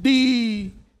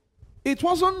it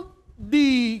wasn't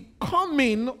the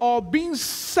coming or being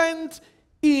sent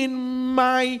in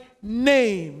my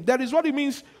name. That is what it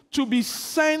means to be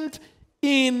sent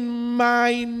in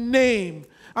my name.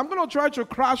 I'm going to try to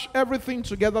crash everything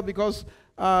together because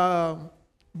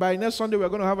by next Sunday we're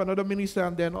going to have another minister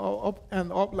and then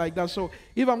up like that. So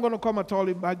if I'm going to come at all,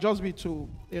 it might just be to,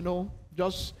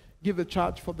 just give a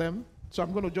charge for them. So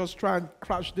I'm going to just try and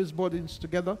crash these burdens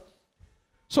together.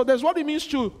 So there's what it means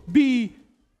to be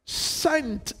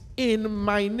sent in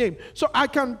my name. So I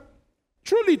can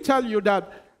truly tell you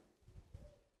that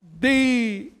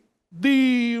the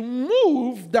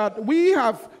move that we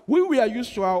were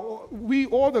used to,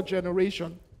 all the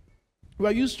generation we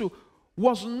are used to,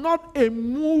 was not a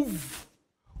move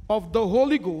of the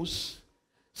Holy Ghost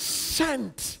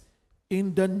sent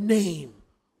in the name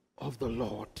of the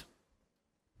Lord.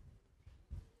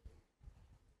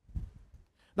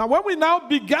 Now, when we now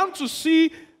began to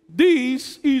see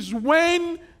this is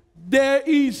when there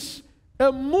is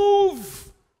a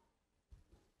move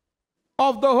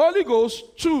of the Holy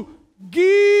Ghost to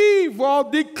give or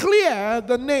declare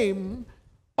the name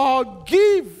or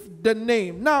give the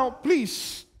name. Now,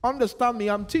 please understand me.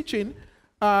 I'm teaching.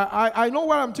 I know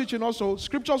what I'm teaching also.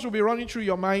 Scriptures will be running through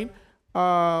your mind.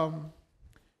 Even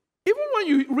when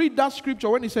you read that scripture,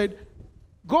 when he said,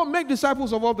 go make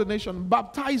disciples of all the nations,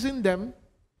 baptizing them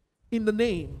in the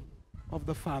name of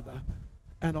the Father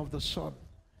and of the Son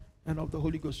and of the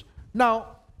Holy Ghost.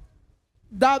 Now,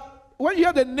 that when you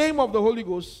hear the name of the Holy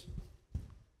Ghost,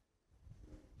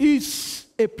 is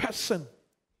a person.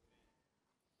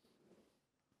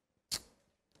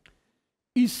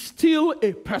 Is still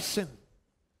a person.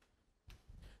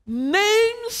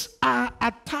 Names are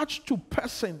attached to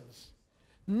persons.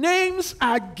 Names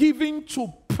are given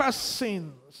to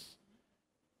persons.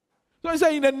 So he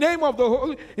said, in the name of the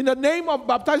Holy, in the name of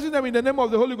baptizing them in the name of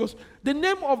the Holy Ghost. The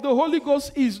name of the Holy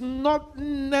Ghost is not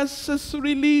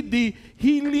necessarily the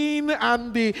healing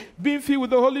and the being filled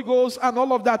with the Holy Ghost and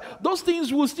all of that. Those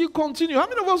things will still continue. How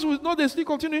many of us will know they still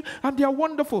continue and they are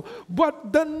wonderful?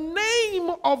 But the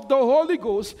name of the Holy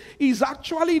Ghost is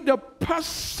actually the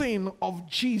person of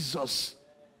Jesus.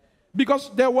 Because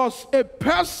there was a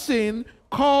person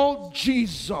called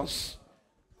Jesus.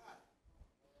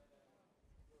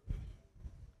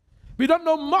 We don't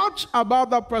know much about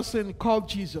that person called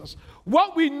Jesus.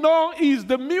 What we know is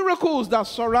the miracles that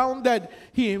surrounded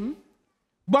him,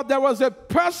 but there was a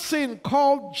person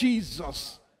called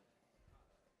Jesus.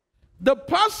 The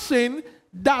person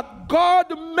that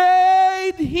God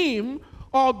made him,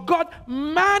 or God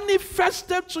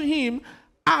manifested to him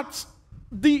at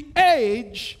the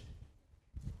age,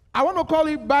 I want to call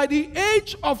it by the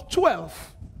age of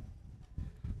 12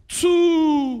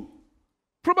 to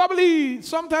probably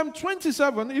sometime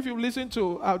 27, if you listen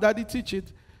to our daddy teach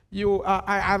it,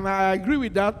 I agree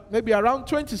with that, maybe around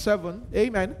 27,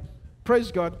 amen,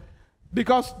 praise God,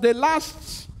 because the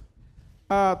last,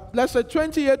 let's say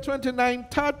 28, 29,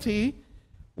 30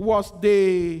 was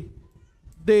because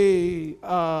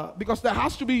there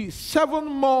has to be 7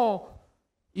 more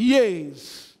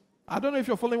years. I don't know if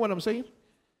you're following what I'm saying.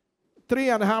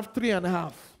 3.5,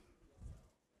 3.5.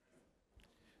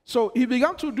 So he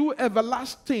began to do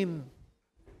everlasting.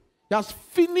 He has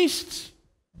finished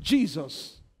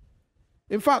Jesus.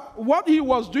 In fact, what he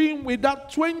was doing with that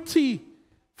 20,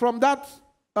 from that,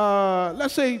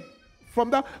 let's say, from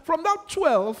that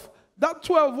 12,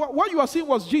 what you are seeing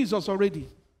was Jesus already.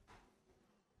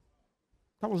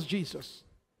 That was Jesus.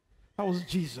 That was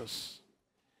Jesus.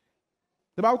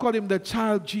 The Bible called him the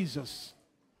child Jesus.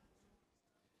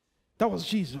 That was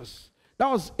Jesus. That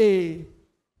was a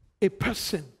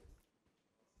person.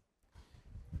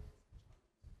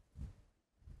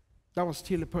 That was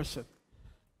still a person.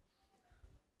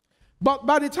 But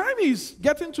by the time he's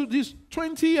getting to this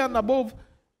 20 and above,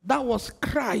 that was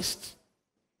Christ.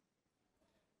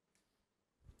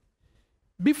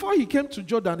 Before he came to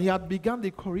Jordan, he had begun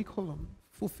the curriculum,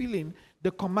 fulfilling the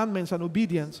commandments and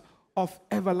obedience of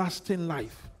everlasting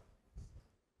life.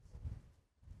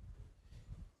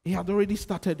 He had already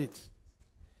started it.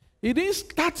 He didn't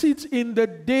start it in the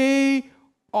day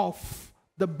of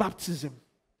the baptism.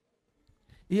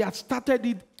 He had started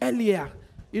it earlier.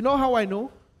 You know how I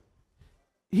know?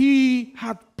 He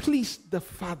had pleased the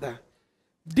Father.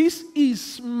 This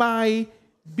is my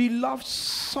beloved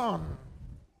Son.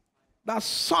 That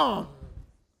Son.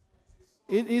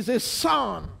 It is a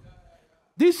Son.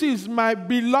 This is my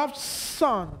beloved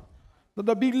Son.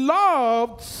 The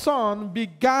beloved Son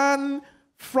began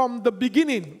from the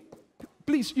beginning.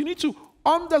 Please, you need to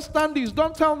understand this.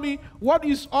 Don't tell me, what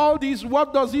is all this?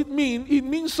 What does it mean? It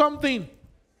means something.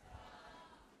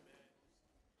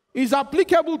 It's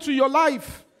applicable to your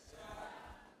life.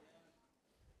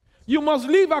 You must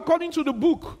live according to the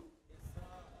book.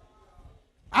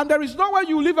 And there is no way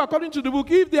you live according to the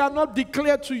book if they are not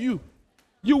declared to you.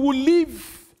 You will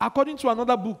live according to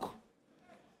another book.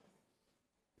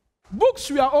 Books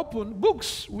we are open.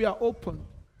 Books we are open.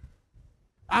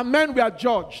 And men we are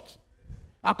judged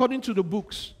according to the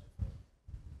books.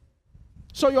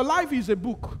 So your life is a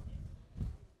book.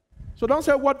 So don't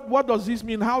say, what does this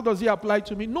mean? How does it apply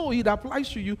to me? No, it applies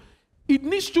to you. It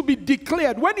needs to be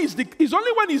declared. When it's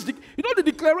only when it's, you know, the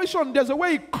declaration, there's a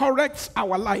way it corrects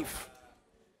our life.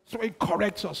 So it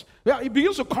corrects us. Yeah, it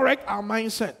begins to correct our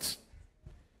mindset.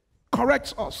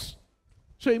 Corrects us.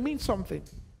 So it means something.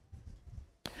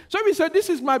 So if we say, this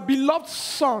is my beloved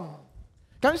Son.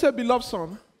 Can you say beloved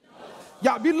Son?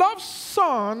 Yeah, beloved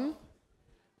Son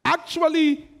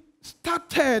actually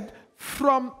started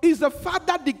from, is the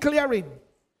Father declaring,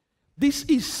 this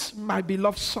is my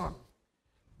beloved Son.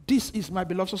 This is my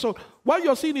beloved Son. So what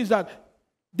you're seeing is that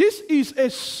this is a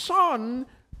Son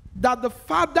that the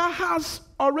Father has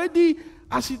already,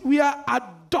 as we are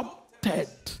adopted.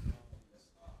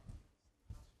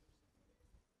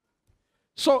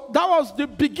 So that was the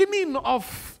beginning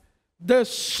of the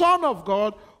Son of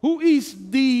God, who is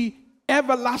the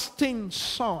everlasting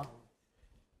Son.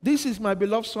 This is my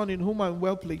beloved Son in whom I am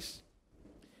well pleased.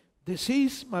 This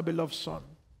is my beloved Son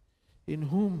in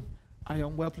whom I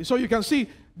am well pleased. So you can see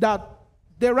that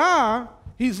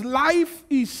his life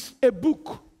is a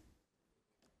book.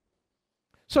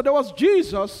 So there was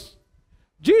Jesus.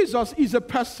 Jesus is a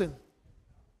person.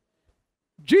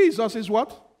 Jesus is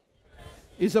what?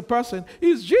 Is a person.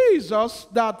 It's Jesus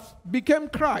that became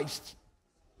Christ.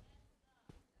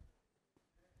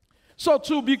 So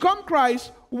to become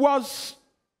Christ was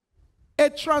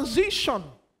a transition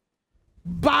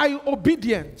by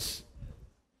obedience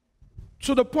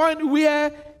to the point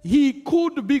where he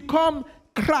could become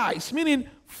Christ, meaning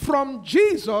from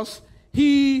Jesus,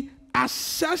 he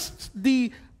accessed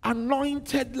the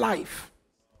anointed life.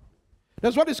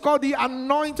 That's what is called the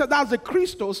anointed. That's the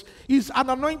Christos. Is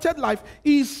an anointed life.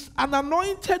 Is an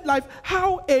anointed life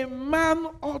how a man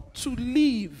ought to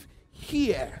live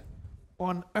here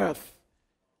on earth.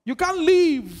 You can't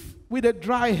live with a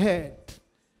dry head.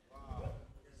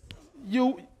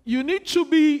 You need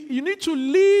to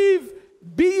live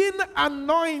being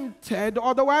anointed,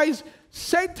 otherwise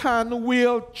Satan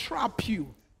will trap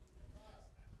you.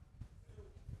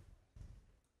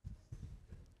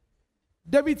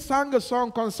 David sang a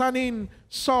song concerning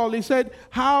Saul. He said,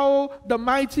 how the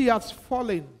mighty has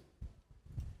fallen.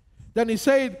 Then he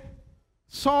said,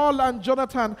 Saul and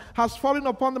Jonathan has fallen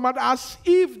upon the matter as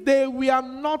if they were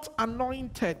not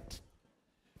anointed.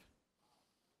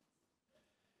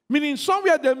 Meaning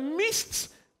somewhere they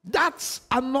missed that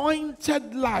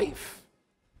anointed life.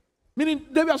 Meaning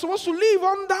they were supposed to live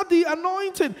under the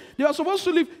anointing. They were supposed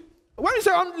to live. When you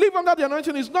say live under the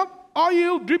anointing, it's not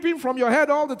oil dripping from your head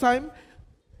all the time.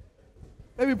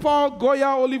 Maybe pour Goya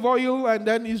olive oil and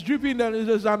then it's dripping and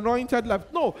it's anointed life.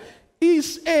 No,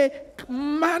 it's a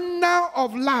manner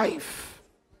of life.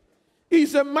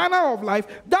 It's a manner of life.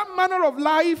 That manner of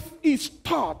life is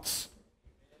taught.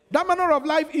 That manner of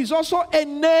life is also a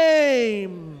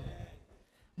name.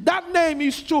 That name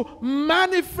is to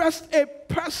manifest a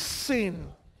person.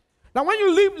 Now, when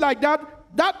you live like that,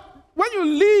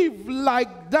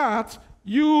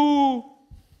 you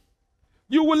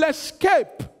will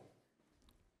escape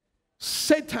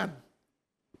Satan.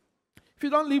 If you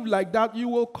don't live like that, you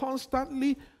will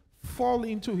constantly fall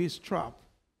into his trap.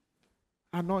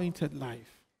 Anointed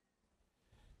life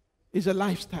is a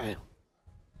lifestyle.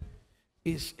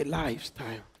 Is a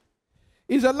lifestyle.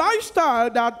 Is a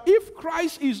lifestyle that if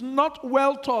Christ is not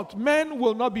well taught, men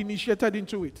will not be initiated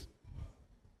into it.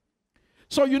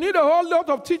 So you need a whole lot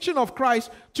of teaching of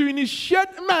Christ to initiate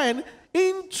men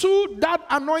into that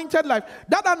anointed life.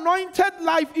 That anointed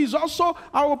life is also,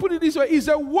 I will put it this way, is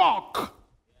a walk.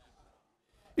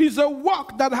 Is a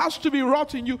walk that has to be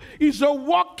wrought in you. Is a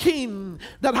walking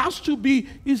that has to be,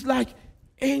 is like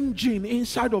engine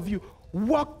inside of you.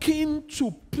 Walking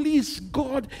to please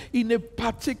God in a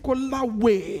particular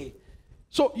way.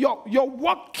 So you're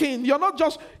walking. You're not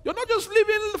just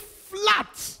living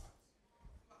flat.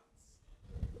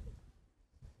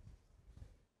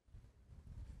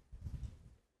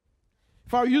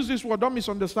 If I use this word, don't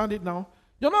misunderstand it now.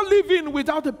 You're not living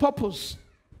without a purpose.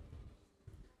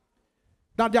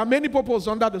 Now, there are many purposes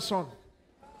under the sun.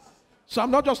 So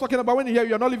I'm not just talking about when you hear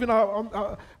you're not living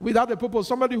without a purpose.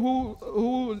 Somebody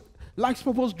who likes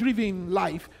purpose-driven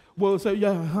life will say,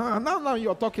 yeah, now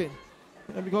you're talking.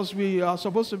 Because we are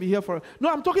supposed to be here for...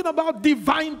 No, I'm talking about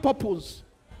divine purpose.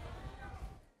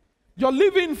 You're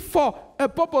living for a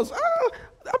purpose.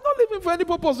 I'm not living for any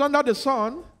purpose under the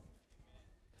sun.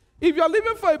 If you're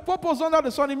living for a purpose under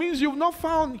the sun, it means you've not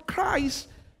found Christ.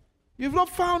 You've not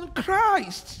found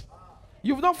Christ.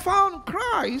 You've not found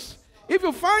Christ. If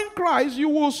you find Christ,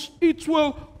 it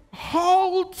will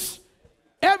halt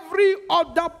every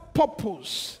other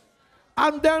purpose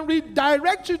and then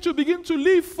redirect you to begin to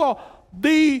live for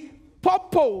the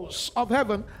purpose of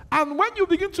heaven. And when you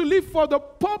begin to live for the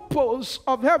purpose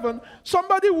of heaven,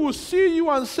 somebody will see you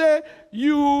and say,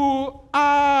 you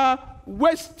are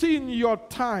wasting your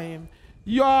time.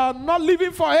 You are not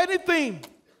living for anything.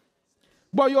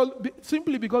 But you're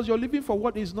simply because you're living for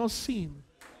what is not seen.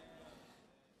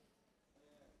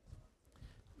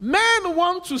 Men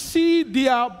want to see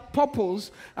their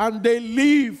purpose and they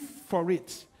live for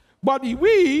it. But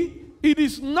we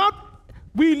live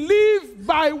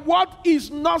by what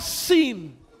is not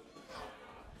seen.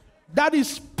 That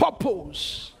is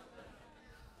purpose.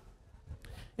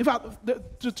 In fact,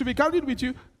 to be candid with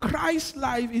you, Christ's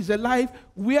life is a life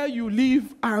where you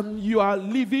live and you are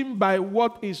living by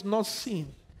what is not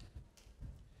seen.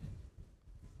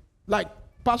 Like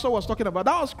Pastor was talking about,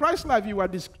 that was Christ's life you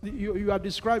are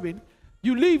describing.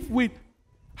 You live with,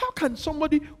 how can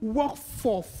somebody work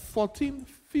for 14,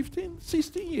 15,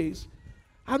 16 years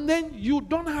and then you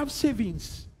don't have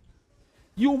savings?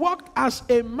 You work as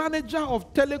a manager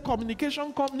of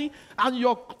telecommunication company and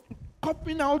you're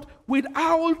coming out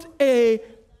without a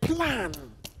plan.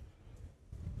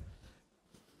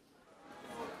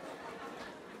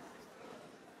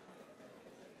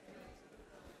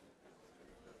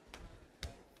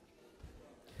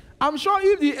 I'm sure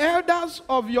if the elders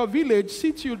of your village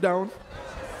sit you down,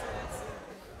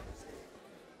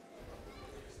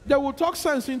 they will talk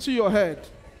sense into your head.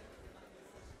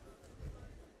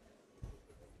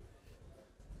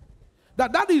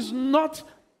 That is not.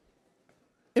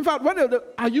 In fact, when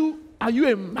are you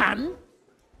a man?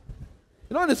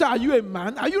 You know when they say, are you a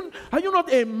man? Are you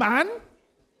not a man?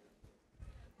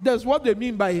 That's what they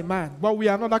mean by a man. But we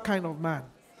are not that kind of man.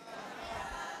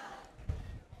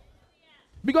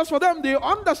 Because for them, the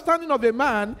understanding of a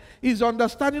man is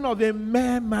understanding of a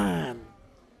mere man.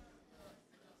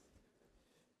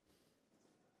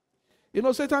 You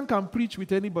know, Satan can preach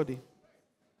with anybody.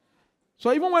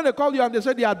 So even when they call you and they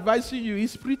say they're advising you,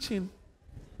 he's preaching.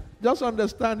 Just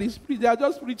understand, they are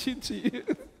just preaching to you.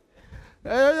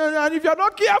 And if you're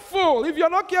not careful, if you're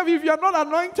not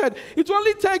anointed, it will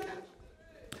only take,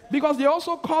 because they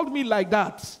also called me like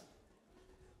that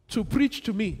to preach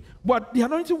to me. But the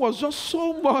anointing was just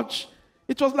so much.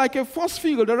 It was like a force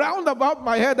field around about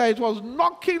my head that it was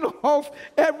knocking off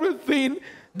everything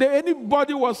that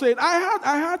anybody was saying. I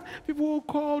had people who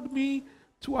called me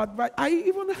to advise. I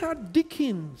even had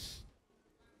deacons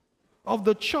of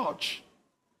the church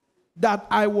that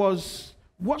I was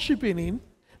worshiping in.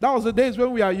 That was the days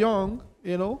when we are young,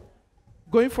 you know,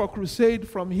 going for crusade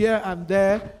from here and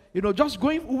there, you know,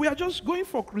 we are just going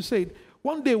for crusade.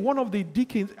 One day, one of the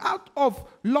deacons, out of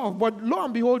love, but lo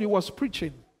and behold, he was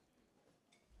preaching.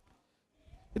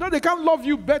 You know, they can't love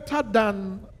you better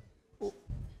than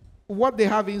what they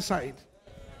have inside.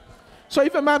 So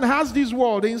if a man has this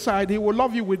world inside, he will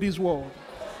love you with this world.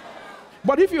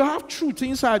 But if you have truth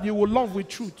inside, you will love with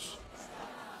truth.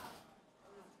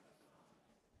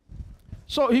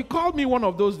 So he called me one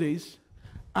of those days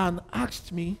and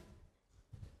asked me.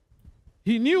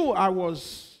 He knew I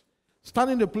was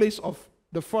standing in the place of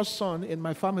the first son in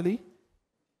my family.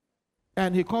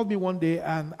 And he called me one day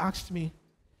and asked me,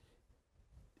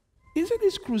 is it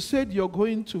this crusade you're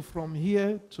going to from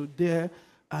here to there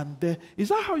and there? Is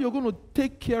that how you're going to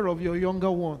take care of your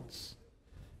younger ones?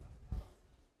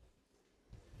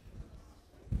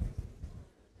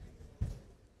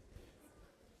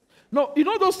 No, you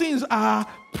know those things are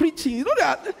preaching. You know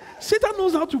that Satan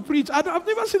knows how to preach. I've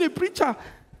never seen a preacher.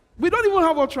 We don't even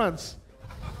have utterance.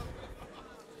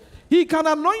 He can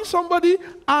anoint somebody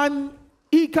and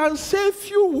he can say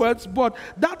few words, but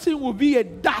that thing will be a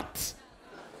dart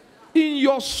in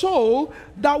your soul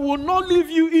that will not leave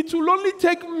you. It will only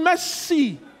take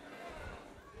mercy.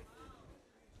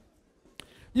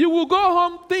 You will go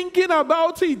home thinking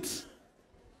about it.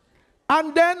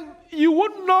 And then you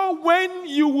won't know when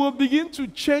you will begin to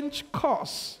change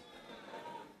course,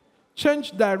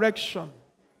 change direction.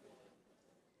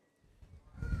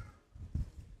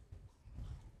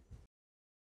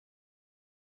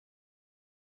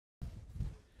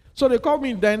 So they called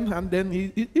me then, and then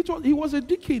he was a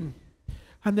deacon,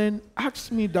 and then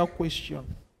asked me that question.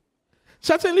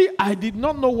 Certainly, I did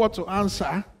not know what to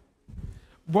answer,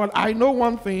 but I know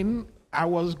one thing: I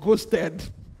was ghosted.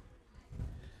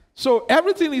 So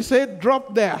everything he said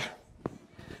dropped there.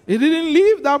 He didn't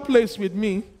leave that place with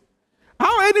me.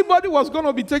 How anybody was going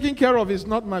to be taken care of is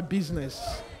not my business.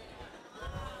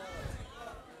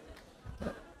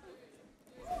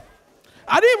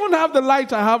 I didn't even have the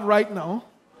light I have right now,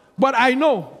 but I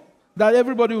know that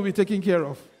everybody will be taken care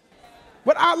of.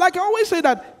 But like I always say,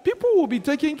 that people will be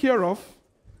taken care of.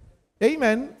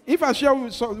 Amen. If I share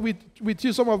with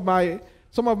you some of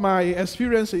my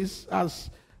experiences as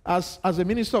a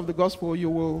minister of the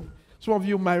gospel, some of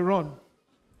you might run.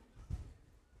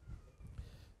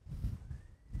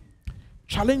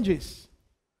 Challenges,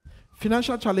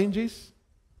 financial challenges,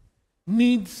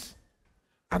 needs,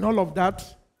 and all of that.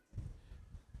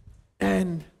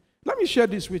 And let me share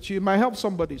this with you. It might help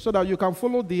somebody so that you can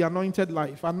follow the anointed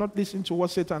life and not listen to what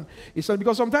Satan is saying.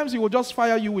 Because sometimes he will just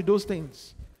fire you with those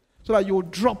things so that you will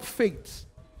drop faith.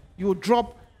 You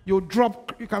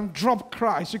can drop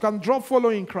Christ. You can drop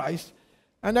following Christ.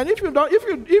 And then if you're not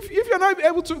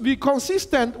able to be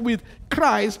consistent with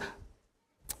Christ,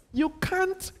 you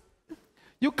can't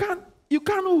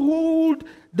hold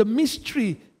the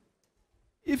mystery.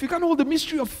 If you can't hold the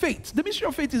mystery of faith, the mystery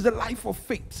of faith is the life of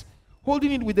faith.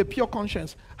 Holding it with a pure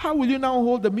conscience. How will you now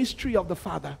hold the mystery of the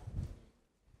Father?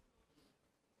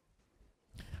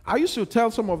 I used to tell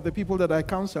some of the people that I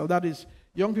counsel, that is,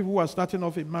 young people who are starting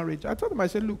off in marriage, I told them, I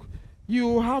said, look,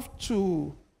 you have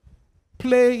to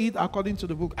play it according to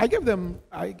the book. I gave them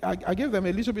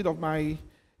a little bit of my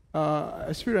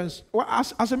experience. Well,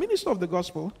 as a minister of the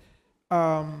gospel,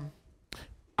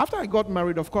 after I got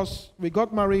married, of course, we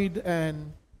got married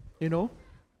and, you know,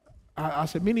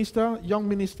 as a minister, young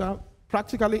minister,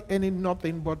 practically earning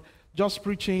nothing but just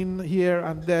preaching here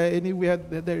and there, anywhere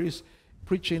that there is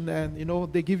preaching, and, you know,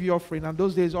 they give you offering. And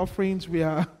those days, offerings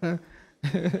were...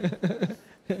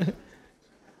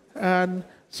 and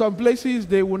some places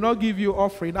they will not give you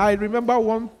offering. I remember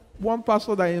one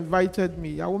pastor that invited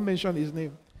me. I won't mention his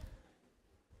name.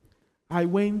 I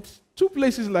went 2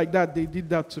 places like that. They did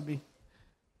that to me.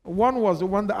 One was the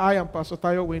one that I and Pastor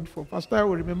Tayo went for. Pastor Tayo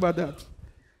will remember that.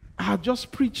 I had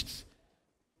just preached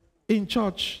in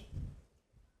church,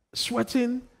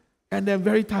 sweating, and then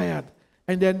very tired.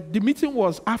 And then the meeting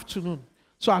was afternoon.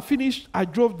 So I finished, I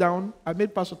drove down, I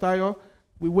met Pastor Tayo,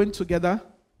 we went together,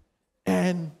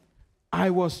 and I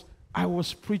was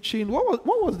preaching. What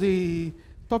was the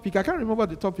topic? I can't remember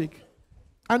the topic.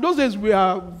 And those days we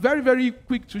are very, very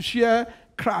quick to share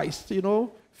Christ,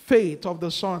 faith of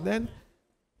the Son. Then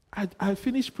I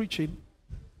finished preaching,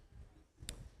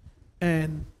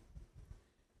 and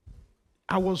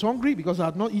I was hungry because I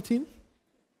had not eaten.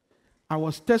 I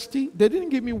was thirsty. They didn't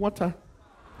give me water.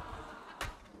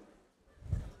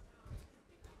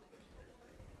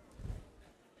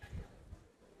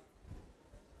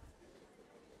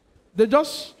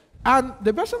 And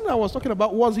the person I was talking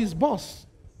about was his boss,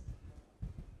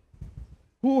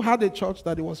 who had a church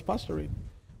that he was pastoring,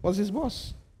 was his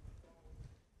boss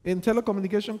in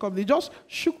telecommunication company. He just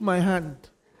shook my hand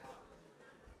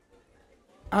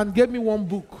and gave me one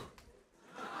book.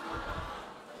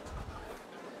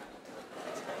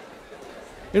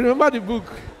 You remember the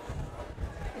book?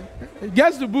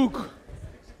 Guess the book.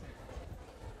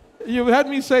 You've heard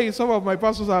me say, some of my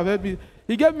pastors have heard me.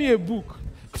 He gave me a book.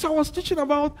 Because I was teaching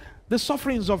about the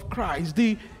sufferings of Christ,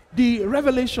 the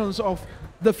revelations of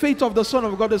the faith of the Son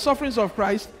of God, the sufferings of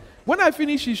Christ. When I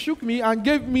finished, he shook me and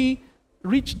gave me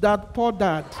Rich Dad, Poor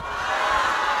Dad.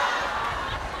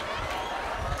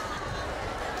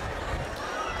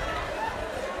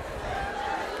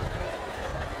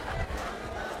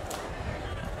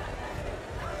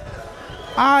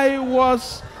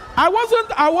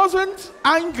 I wasn't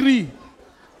angry.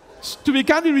 To be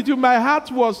candid with you, my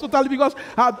heart was totally, because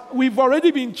we've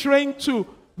already been trained to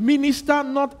minister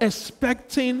not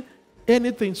expecting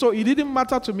anything. So it didn't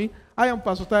matter to me. I and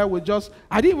Pastor Tayo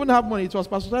I didn't even have money. It was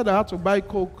Pastor Tayo that had to buy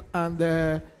Coke and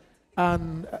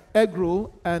egg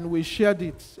roll, and we shared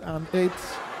it and ate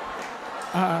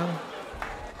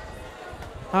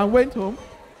and went home.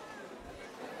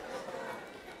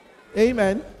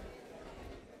 Amen.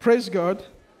 Praise God.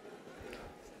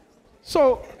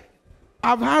 So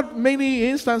I've had many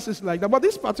instances like that, but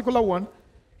this particular one,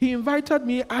 he invited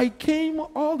me. I came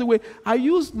all the way. I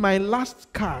used my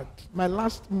last card, my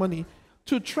last money,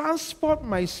 to transport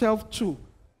myself to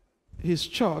his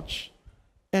church,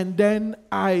 and then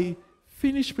I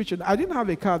finished preaching. I didn't have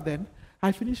a car then.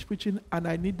 I finished preaching, and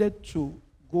I needed to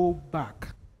go back.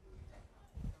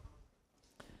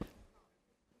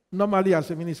 Normally, as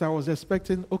a minister, I was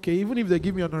expecting, okay, even if they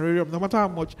give me an honorarium, no matter how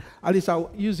much, at least I'll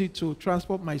use it to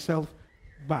transport myself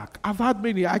back. I've had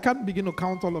many. I can't begin to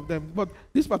count all of them. But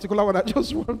this particular one, I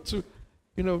just want to,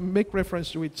 make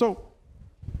reference to it. So,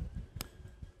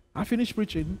 I finished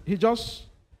preaching. He just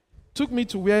took me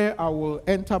to where I will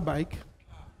enter bike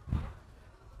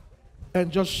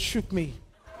and just shook me.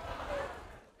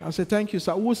 I said, thank you,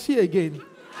 sir. We'll see you again.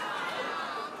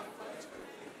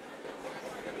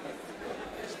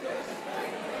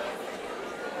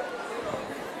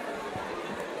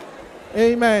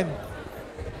 Amen.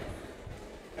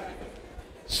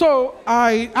 So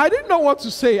I didn't know what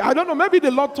to say. I don't know. Maybe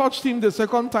the Lord touched him the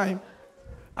second time.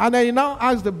 And I now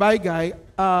asked the bike guy,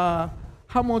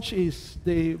 how much is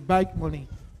the bike money?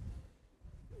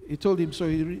 He told him, so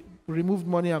he removed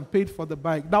money and paid for the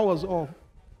bike. That was all.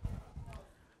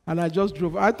 And I just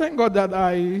drove. I thank God that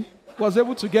I was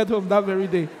able to get home that very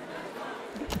day.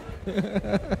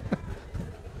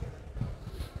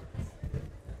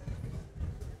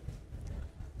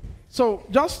 So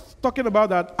just talking about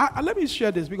that, let me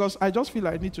share this because I just feel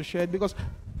I need to share it, because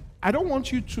I don't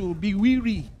want you to be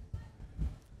weary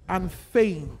and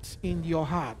faint in your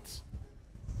heart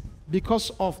because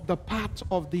of the part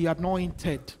of the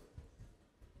anointed,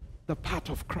 the part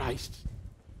of Christ,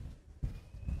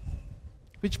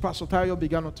 which Pastor Tayo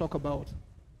began to talk about.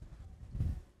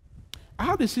 I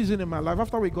had a season in my life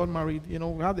after we got married,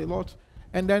 we had a lot.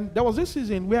 And then there was this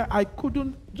season where I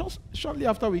couldn't, just shortly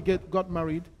after we got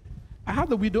married, I had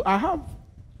the widow.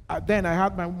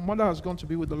 My mother has gone to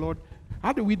be with the Lord. I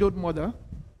had a widowed mother,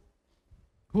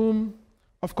 whom,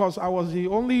 of course, I was the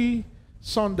only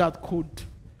son that could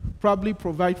probably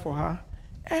provide for her.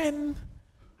 And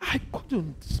I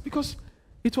couldn't, because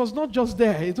it was not just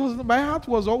there. My heart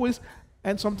was always,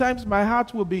 and sometimes my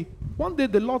heart will be, one day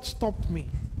the Lord stopped me.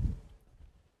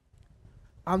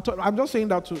 I'm just saying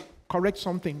that to correct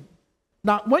something.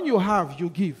 Now, when you have, you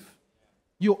give.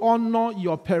 You honor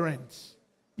your parents.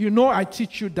 I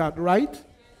teach you that, right?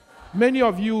 Many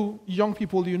of you young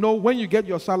people, when you get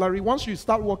your salary, once you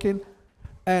start working,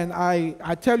 And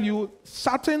I tell you,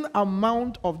 certain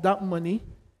amount of that money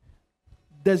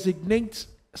designates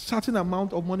certain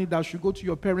amount of money that should go to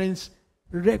your parents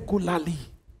regularly,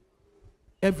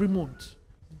 every month.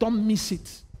 Don't miss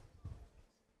it.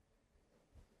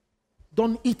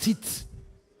 Don't eat it.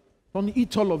 Don't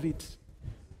eat all of it.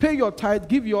 Pay your tithe,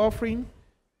 give your offering,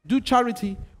 do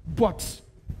charity, but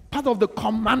part of the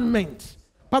commandment,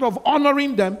 part of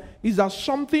honoring them is that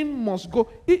something must go.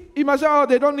 You must say, oh,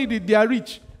 they don't need it, they are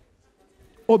rich.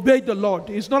 Obey the Lord.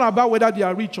 It's not about whether they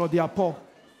are rich or they are poor.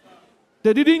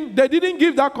 They didn't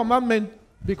give that commandment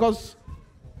because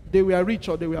they were rich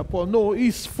or they were poor. No,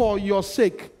 it's for your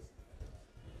sake.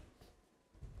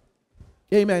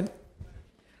 Amen.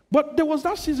 But there was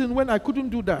that season when I couldn't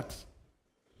do that,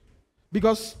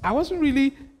 because I wasn't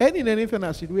really earning anything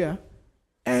as it were.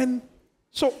 And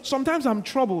so sometimes I'm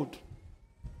troubled.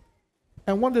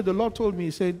 And one day the Lord told me,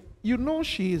 He said, you know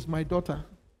she is my daughter.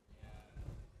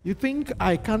 You think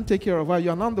I can't take care of her?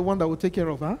 You're not the one that will take care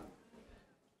of her.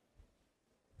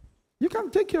 You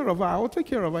can take care of her. I will take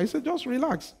care of her. He said, just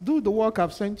relax. Do the work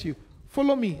I've sent you.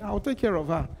 Follow me. I will take care of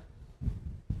her.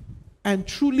 And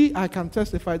truly I can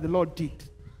testify the Lord did.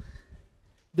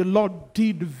 The Lord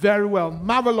did very well,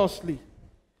 marvelously.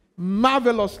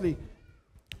 Marvelously.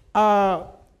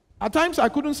 At times I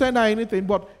couldn't send her anything,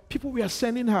 but people were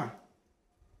sending her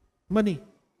money,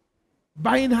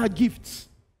 buying her gifts.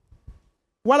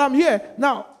 While I'm here,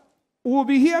 now, we'll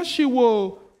be here, she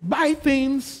will buy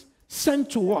things sent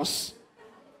to us.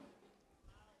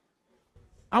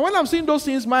 And when I'm seeing those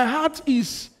things, my heart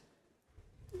is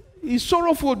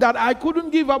sorrowful that I couldn't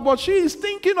give her, but she is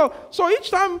thinking of, so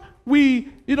each time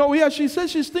she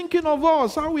says she's thinking of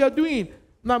us, how we are doing.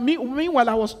 Now, meanwhile,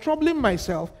 I was troubling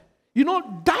myself.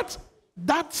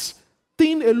 That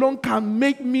thing alone can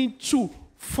make me to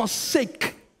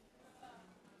forsake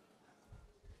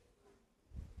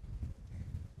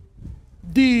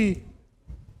the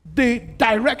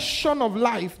direction of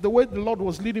life, the way the Lord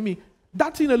was leading me.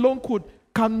 That thing alone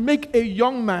can make a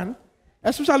young man,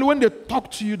 especially when they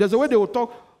talk to you, there's a way they will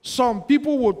talk. Some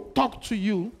people will talk to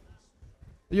you.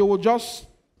 You will just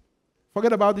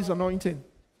forget about this anointing.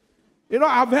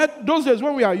 I've heard those days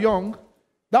when we are young,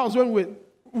 that was when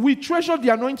we treasured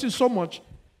the anointing so much.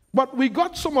 But we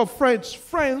got some of friends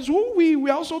who we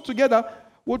were also together,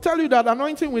 will tell you that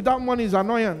anointing without money is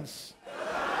annoyance.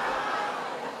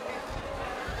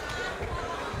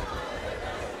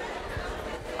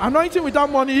 Anointing without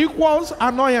money equals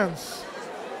annoyance.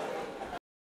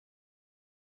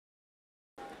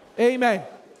 Amen.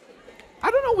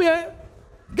 I don't know where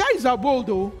guys are bold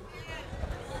though.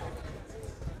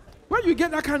 Where you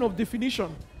get that kind of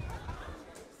definition?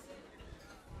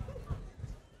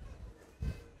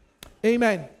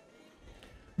 Amen.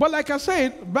 But like I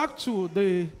said, back to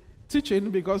the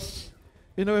teaching, because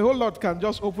a whole lot can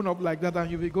just open up like that and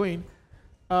you'll be going.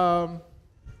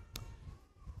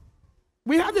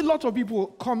 We had a lot of people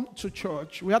come to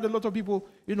church. We had a lot of people,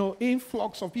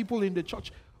 influx of people in the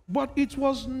church. But it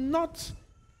was not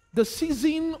the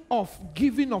season of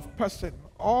giving of person.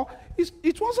 Or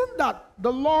it wasn't that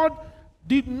the Lord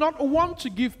did not want to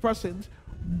give persons,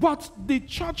 but the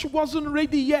church wasn't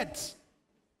ready yet.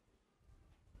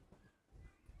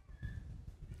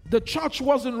 The church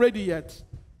wasn't ready yet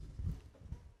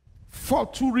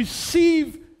to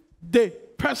receive the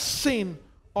person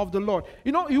of the Lord.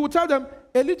 He would tell them,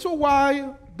 a little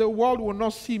while the world will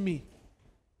not see me.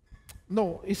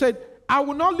 No, he said, I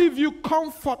will not leave you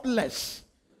comfortless.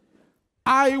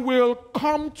 I will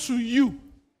come to you.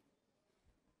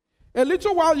 A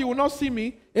little while you will not see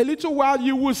me. A little while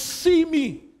you will see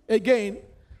me again.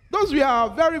 Those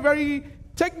were very, very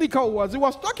technical words. He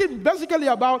was talking basically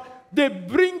about the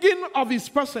bringing of his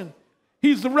person.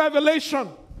 His revelation.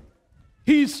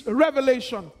 His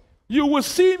revelation. You will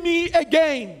see me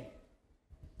again.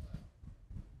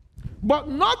 But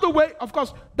not the way, of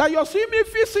course, that you're seeing me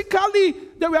physically.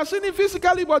 They were seeing him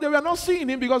physically, but they were not seeing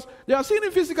him, because they are seeing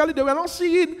him physically, they were not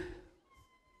seeing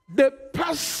the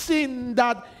person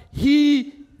that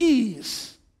he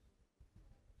is.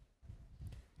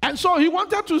 And so he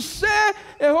wanted to say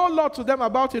a whole lot to them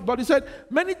about it, but he said,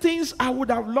 many things I would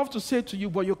have loved to say to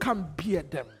you, but you can't bear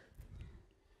them.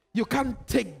 You can't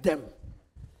take them.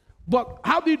 But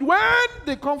when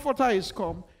the Comforter is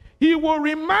come, he will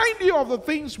remind you of the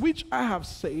things which I have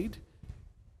said.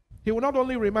 He will not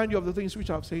only remind you of the things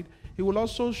which I have said, he will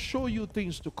also show you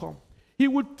things to come. He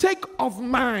would take of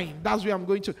mine. That's where I'm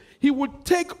going to. He would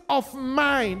take of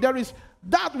mine. There is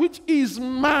that which is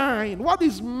mine. What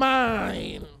is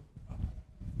mine?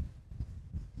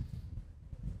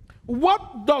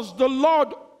 What does the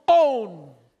Lord own?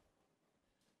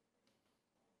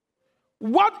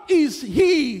 what is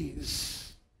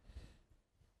his?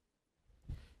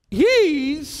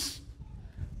 His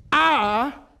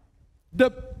are the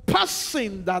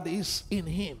person that is in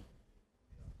him.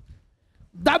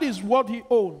 That is what he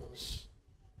owns.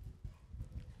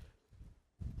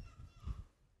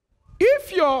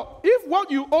 If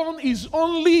what you own is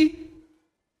only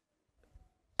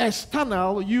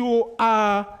external, you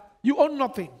own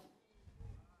nothing.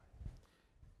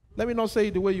 Let me not say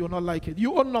it the way you will not like it.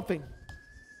 You own nothing.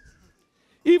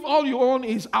 If all you own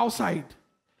is outside,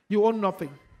 you own nothing.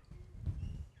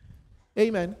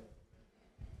 Amen.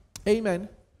 Amen.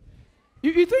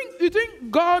 You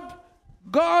think God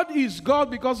is God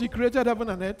because he created heaven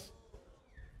and earth?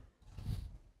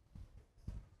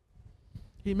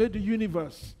 He made the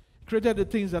universe, created the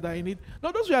things that are in it.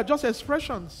 No, those are just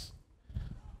expressions.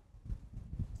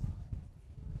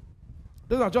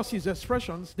 Those are just his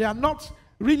expressions. They are not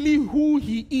really who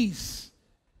he is.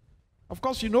 Of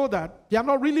course, you know that. They are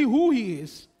not really who he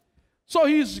is. So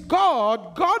he's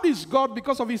God. God is God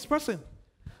because of his person.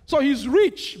 So he's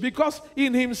rich because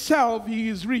in himself he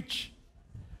is rich.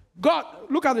 God,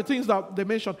 look at the things that they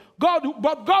mentioned.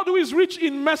 But God who is rich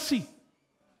in mercy.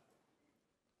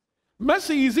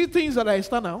 Mercy, is it things that are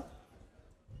external?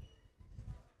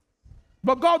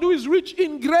 But God who is rich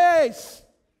in grace.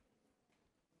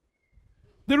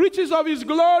 The riches of his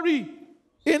glory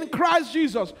in Christ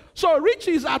Jesus. So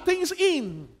riches are things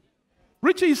in.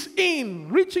 Riches in.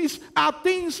 Riches are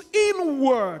things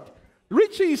inward.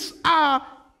 Riches are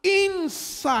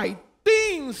inside.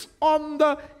 Things on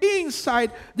the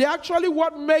inside. They're actually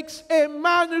what makes a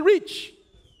man rich.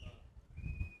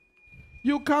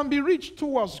 You can be rich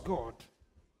towards God,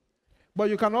 but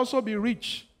you can also be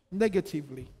rich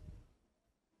negatively.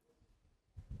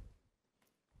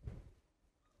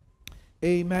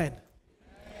 Amen.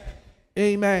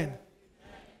 Amen.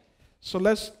 So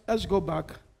let's go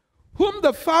back. Whom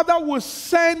the Father will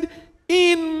send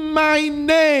in my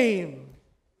name.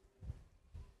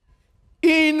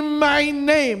 In my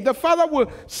name. The Father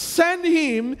will send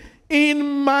him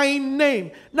in my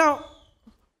name. Now,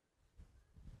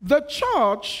 the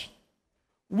church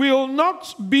will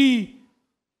not be,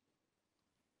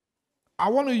 I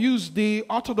want to use the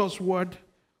Orthodox word,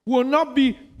 will not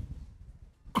be,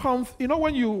 you know,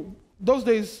 when those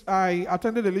days I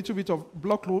attended a little bit of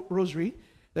block rosary,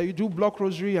 that you do block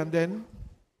rosary, and then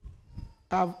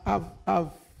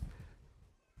I've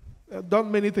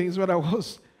done many things when I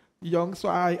was young. So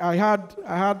I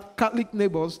had Catholic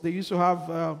neighbors. They used to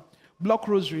have block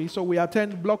rosary, so we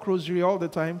attend block rosary all the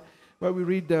time, where we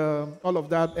read all of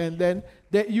that, and then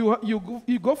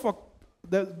you go for,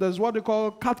 there's what they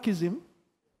call catechism.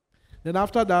 Then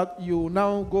after that, you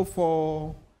now go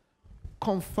for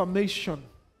confirmation.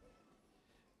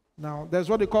 Now, there's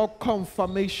what they call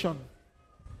confirmation.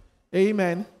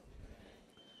 Amen.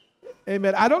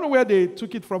 Amen. I don't know where they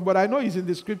took it from, but I know it's in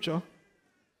the scripture.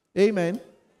 Amen.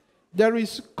 There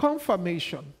is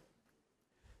confirmation.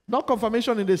 Not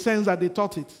confirmation in the sense that they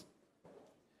taught it.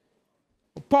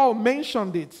 Paul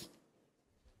mentioned it.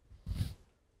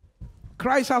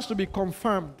 Christ has to be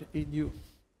confirmed in you.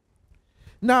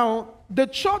 Now, the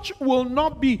church will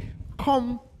not be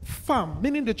confirmed,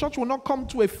 meaning the church will not come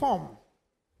to a form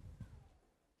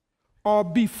or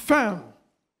be firm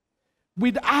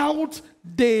without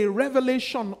the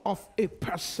revelation of a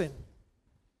person.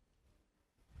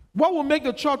 What will make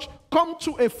the church come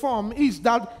to a form is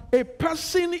that a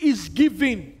person is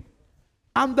given.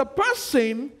 And the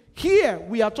person here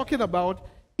we are talking about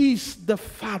is the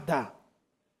Father.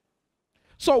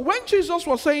 So when Jesus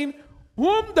was saying,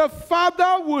 whom the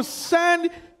Father will send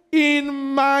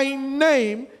in my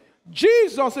name,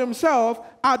 Jesus himself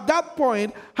at that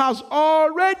point has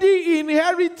already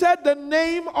inherited the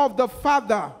name of the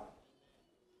Father.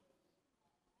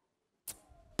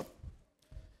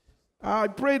 I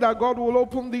pray that God will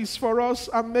open this for us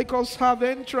and make us have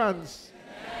entrance.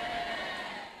 Amen.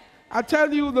 I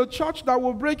tell you, the church that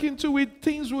will break into it,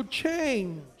 things will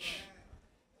change.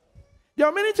 There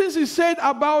are many things he said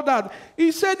about that.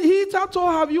 He said, hitherto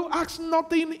have you asked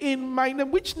nothing in my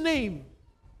name. Which name?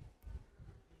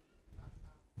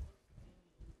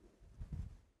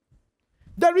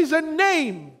 There is a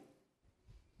name.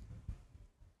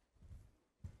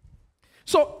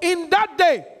 So in that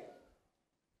day,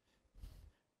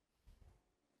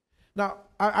 now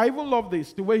I even love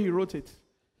this, the way he wrote it.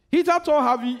 Hitherto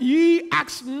have ye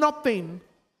asked nothing.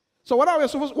 So what are we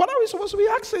supposed to be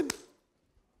asking?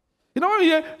 You know what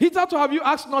here? Hitherto have you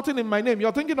asked nothing in my name.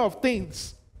 You're thinking of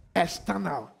things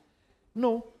external.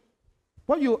 No.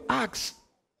 What you ask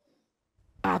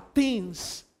are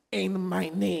things in my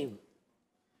name.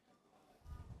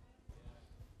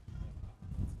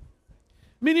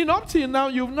 Meaning up till now,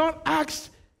 you've not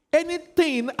asked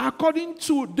anything according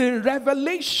to the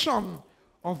revelation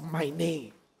of my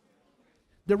name.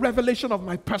 The revelation of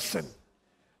my person.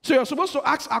 So you're supposed to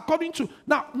ask according to,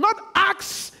 now, not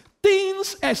ask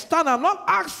things external, not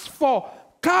ask for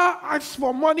car, ask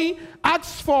for money,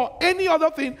 ask for any other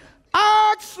thing.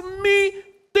 Ask me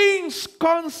things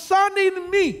concerning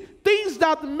me, things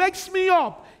that makes me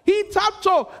up.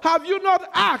 Hitherto have you not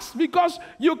asked, because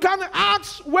you can't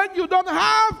ask when you don't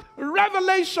have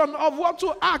revelation of what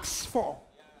to ask for.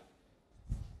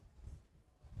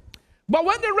 But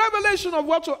when the revelation of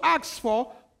what to ask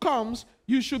for comes,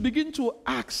 you should begin to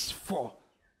ask for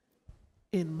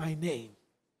in my name.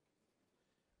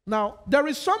 Now, there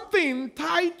is something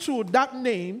tied to that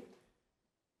name.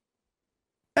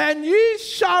 And ye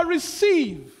shall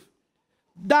receive,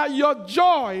 that your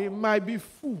joy might be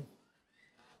full.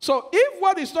 So if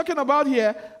what he's talking about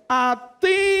here are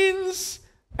things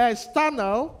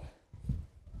external,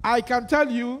 I can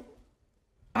tell you,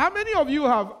 how many of you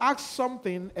have asked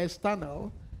something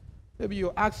external? Maybe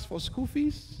you asked for school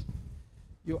fees,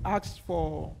 you asked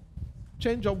for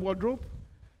change of wardrobe,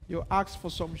 you asked for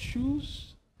some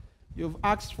shoes, you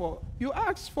asked for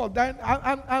that,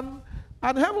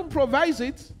 and heaven provides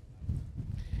it.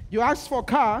 You ask for a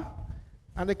car,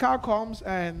 and the car comes,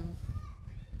 and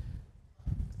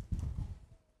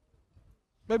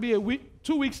maybe a week,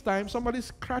 2 weeks' time, somebody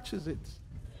scratches it.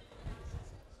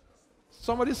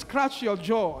 Somebody scratch your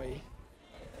joy.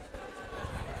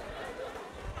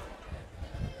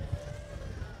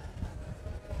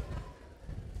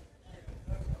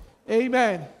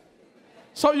 Amen.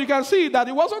 So you can see that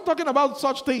he wasn't talking about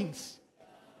such things.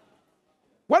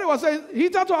 What he was saying,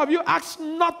 hitherto have you asked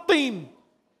nothing.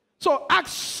 So ask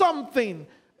something.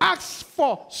 Ask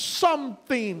for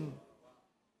something.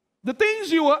 The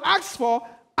things you will ask for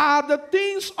are the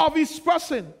things of his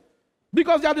person,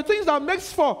 because they are the things that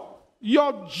makes for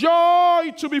your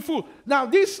joy to be full. Now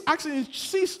this actually is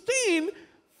 16,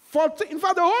 14. In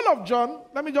fact, the whole of John,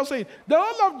 let me just say, the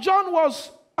whole of John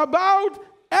was about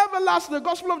everlasting. The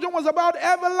Gospel of John was about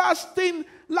everlasting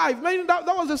life. Meaning that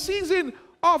was the season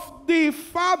of the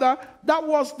Father. That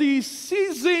was the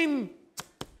season.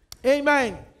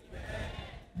 Amen.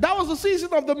 That was the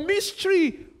season of the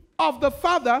mystery of the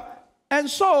Father. And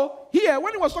so here,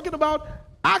 when he was talking about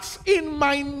acts in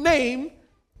my name,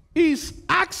 is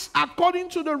acts according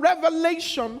to the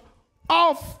revelation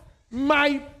of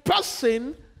my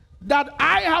person that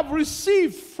I have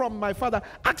received from my Father.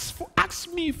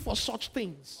 Ask me for such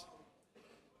things.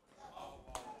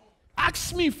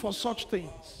 Ask me for such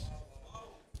things.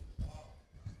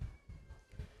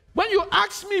 When you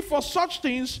ask me for such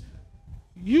things,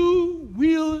 you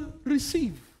will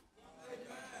receive.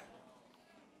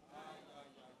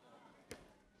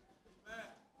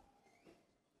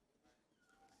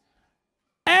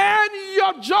 And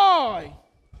your joy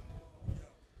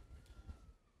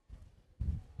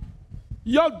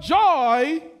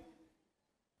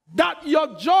that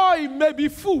your joy may be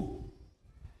full.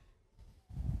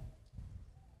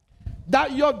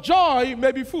 That your joy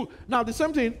may be full. Now the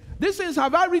same thing, these things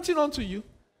have I written unto you,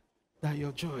 that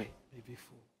your joy may be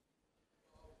full.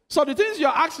 So the things you're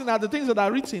asking are the things that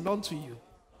are written unto you.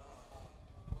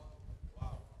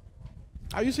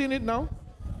 Are you seeing it now?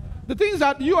 The things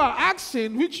that you are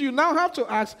asking, which you now have to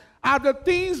ask, are the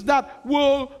things that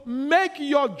will make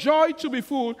your joy to be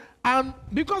full. And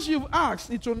because you've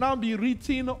asked, it will now be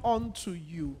written unto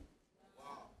you.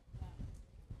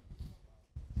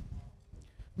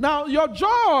 Now, your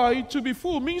joy to be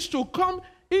full means to come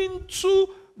into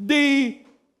the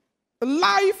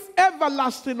life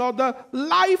everlasting, or the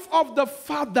life of the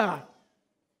Father.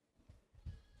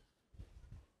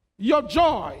 Your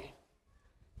joy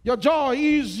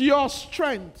is your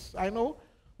strength, I know,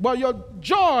 but your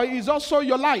joy is also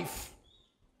your life.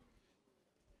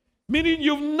 Meaning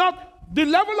the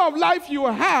level of life you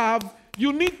have,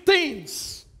 you need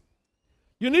things.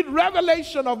 You need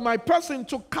revelation of my person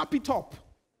to cap it up,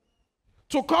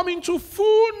 to come into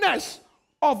fullness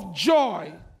of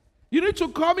joy. You need to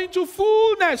come into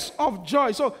fullness of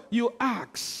joy. So you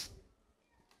ask.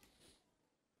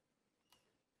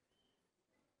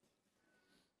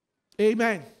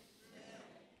 Amen.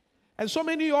 And so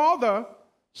many other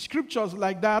scriptures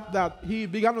like that he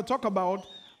began to talk about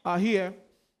here,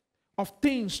 of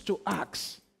things to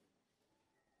ask.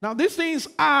 Now these things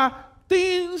are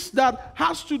things that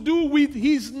has to do with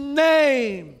his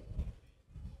name.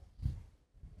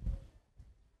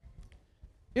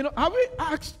 You know, have we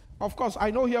asked, of course, I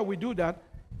know here we do that,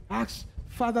 ask,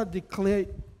 Father, declare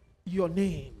your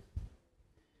name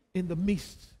in the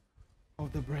midst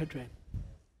of the brethren.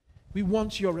 We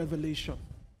want your revelation.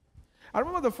 I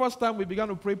remember the first time we began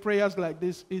to pray prayers like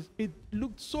this, it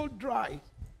looked so dry.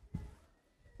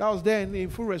 That was then in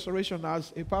full restoration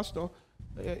as a pastor.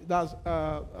 That's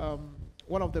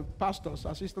one of the pastors,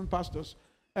 assistant pastors.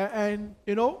 And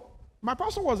you know, my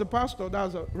pastor was a pastor. That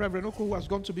was a Reverend Oko, who has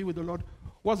gone to be with the Lord,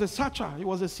 was a searcher. He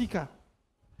was a seeker.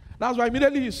 That's why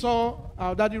immediately he saw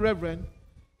our daddy Reverend,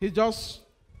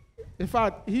 in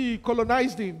fact, he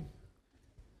colonized him.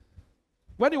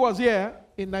 When he was here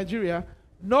in Nigeria,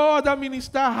 no other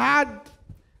minister had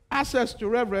access to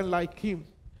Reverend like him.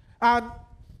 And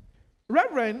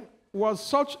Reverend was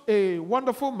such a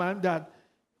wonderful man that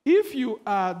if you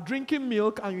are drinking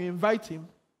milk and you invite him,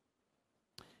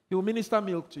 he will minister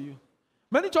milk to you.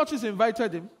 Many churches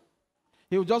invited him.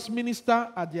 He will just minister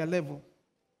at their level.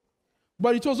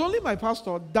 But it was only my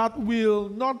pastor that will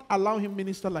not allow him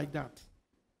minister like that.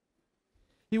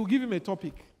 He will give him a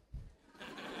topic.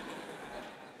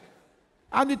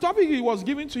 And the topic he was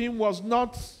giving to him was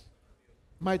not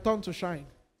my turn to shine.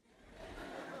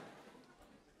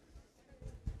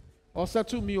 Or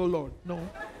settle me, O Lord. No.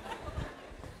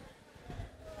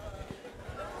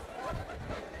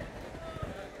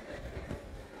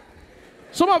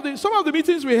 Some of the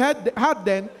meetings we had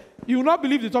then, you will not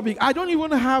believe the topic. I don't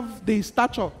even have the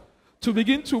stature to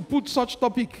begin to put such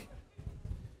topic.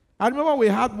 I remember we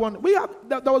had one.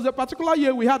 There was a particular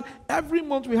year we had, every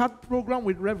month we had program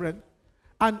with Reverend,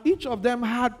 and each of them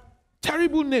had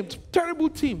terrible names, terrible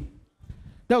theme.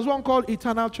 There was one called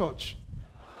Eternal Church.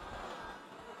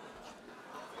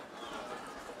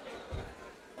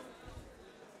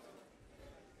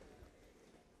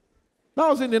 That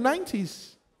was in the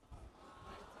 90s.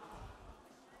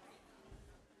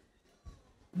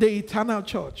 The Eternal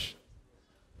Church.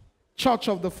 Church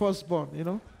of the Firstborn, you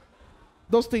know.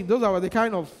 Those things, those are the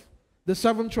kind of, the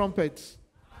 7 trumpets,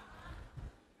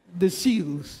 the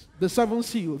seals, the 7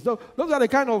 seals. Those are the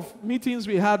kind of meetings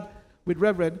we had with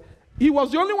Reverend. He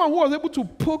was the only one who was able to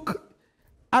poke.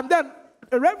 And then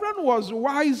Reverend was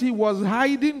wise. He was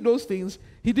hiding those things.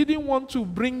 He didn't want to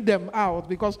bring them out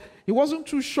because he wasn't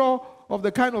too sure of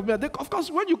the kind of, of course,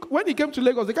 when he came to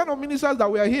Lagos, the kind of ministers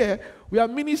that we are here, we are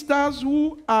ministers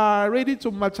who are ready to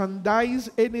merchandise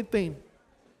anything.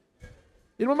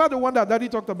 You remember the one that Daddy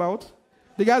talked about?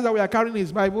 The guys that we are carrying his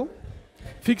Bible,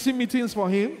 fixing meetings for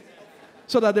him,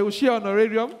 so that they will share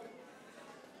honorarium.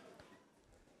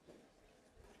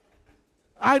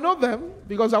 I know them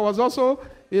because I was also,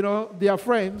 you know, their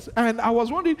friends, and I was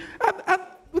wondering, and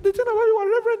the thing about it,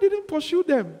 Reverend didn't pursue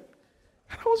them.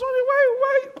 And I was wondering,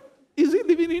 why is he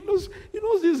living? He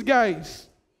knows these guys.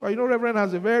 But you know, Reverend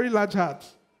has a very large heart.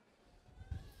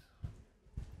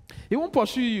 He won't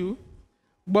pursue you,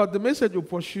 but the message will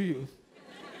pursue you.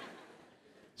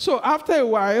 So after a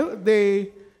while,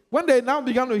 when they now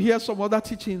began to hear some other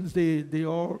teachings, they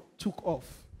all took off.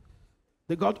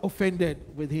 They got offended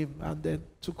with him and then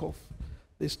took off.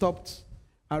 They stopped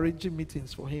arranging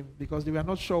meetings for him because they were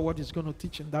not sure what he's going to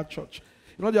teach in that church.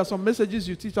 You know, there are some messages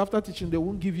you teach after teaching, they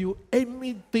won't give you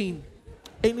anything.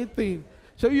 Anything.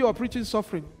 So you are preaching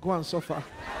suffering, go and suffer.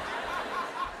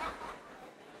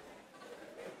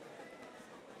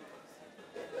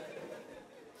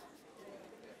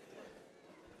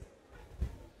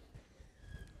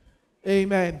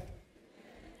 Amen.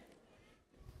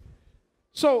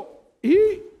 So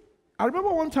I remember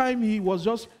one time he was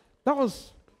that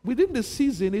was within the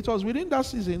season, it was within that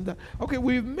season that, okay,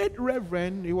 we've met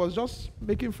Reverend, he was just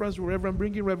making friends with Reverend,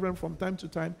 bringing Reverend from time to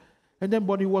time, and then,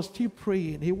 but he was still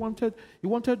praying. He wanted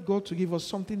God to give us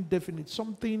something definite,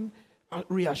 something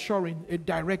reassuring, a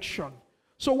direction.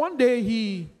 So one day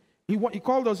he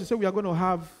called us, he said, we are going to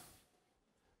have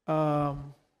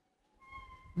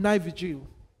night vigil,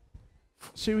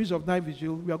 series of night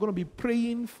vigil. We are going to be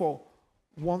praying for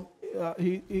one,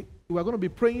 we are going to be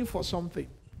praying for something.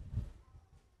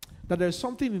 That there's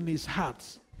something in his heart.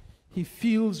 He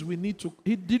feels we need to,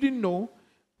 he didn't know,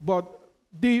 but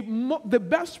the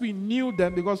best we knew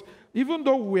them, because even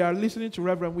though we are listening to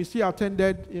Reverend, we still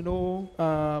attended, you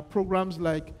know, programs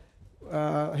like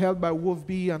held by Wolf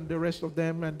B and the rest of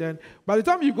them. And then by the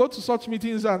time you go to such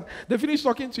meetings and they finish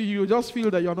talking to you, you just feel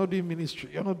that you're not doing ministry.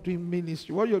 You're not doing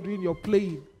ministry. What you're doing, you're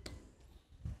playing.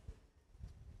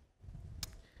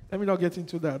 Let me not get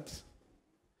into that.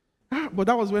 But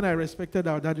that was when I respected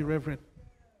our daddy Reverend.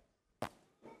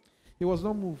 He was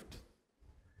not moved.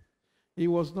 He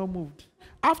was not moved.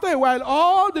 After a while,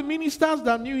 all the ministers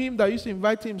that knew him, that used to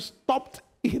invite him, stopped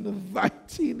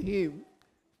inviting him.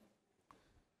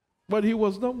 But he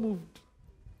was not moved.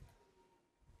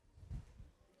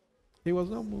 He was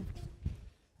not moved.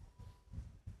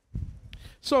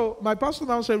 So my pastor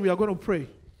now said we are going to pray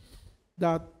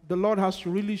that the Lord has to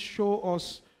really show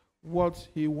us what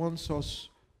he wants us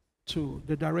to,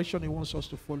 the direction he wants us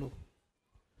to follow.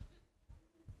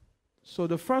 So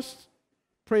the first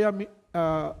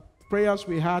prayers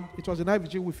we had, it was in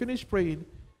IVG, we finished praying.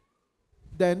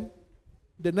 Then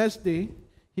the next day,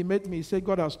 he met me, he said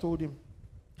God has told him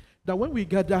that when we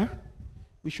gather,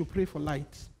 we should pray for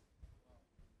light.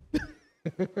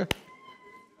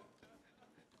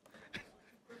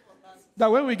 That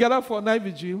when we gather for night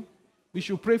vigil, we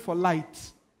should pray for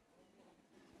light.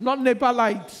 Not NEPA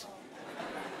light.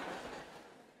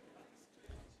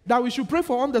 That we should pray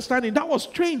for understanding. That was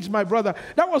strange, my brother.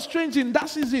 That was strange in that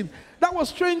season. That was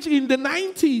strange in the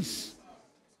 90s.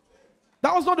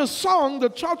 That was not a song the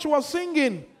church was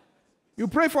singing. You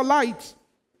pray for light.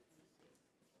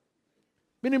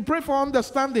 Meaning pray for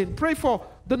understanding. Pray for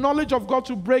the knowledge of God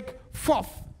to break forth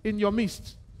in your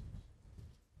midst.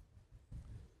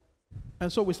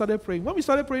 And so we started praying. When we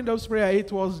started praying those prayers,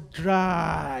 it was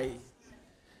dry.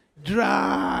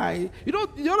 Dry. You know,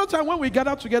 the other time when we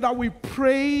gather together, we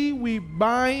pray, we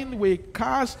bind, we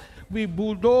cast, we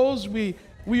bulldoze, we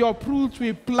uproot,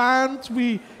 we plant,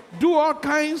 we do all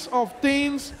kinds of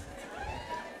things.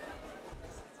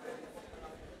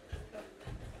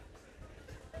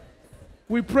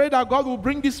 We pray that God will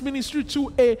bring this ministry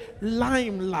to a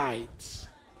limelight.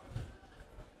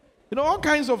 You know, all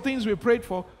kinds of things we prayed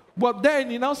for. But then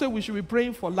he now said we should be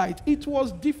praying for light. It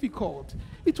was difficult.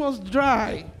 It was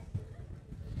dry.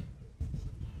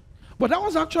 But I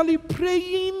was actually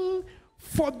praying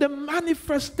for the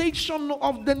manifestation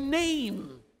of the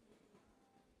name.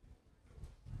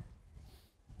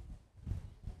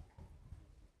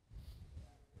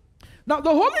 Now,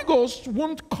 the Holy Ghost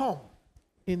won't come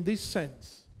in this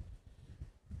sense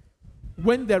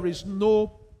when there is no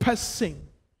person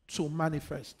to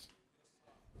manifest.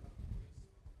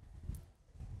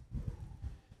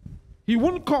 He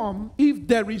won't come if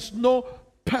there is no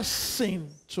person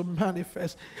to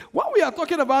manifest. What we are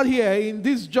talking about here in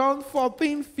this John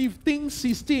 14, 15,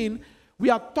 16, we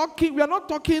are not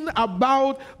talking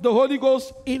about the Holy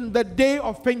Ghost in the day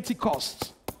of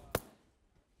Pentecost.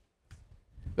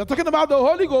 We are talking about the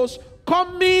Holy Ghost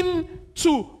coming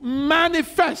to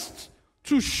manifest,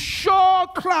 to show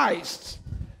Christ.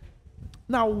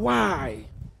 Now, why?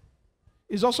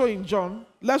 It's also in John.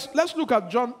 Let's look at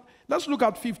John. Let's look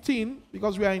at 15,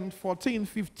 because we are in 14,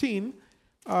 15.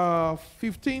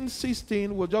 15,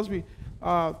 16, we'll just be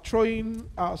throwing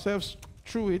ourselves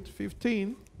through it.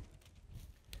 15.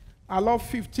 I love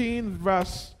 15,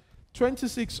 verse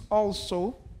 26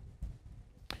 also.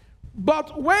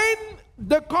 But when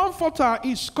the Comforter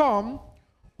is come,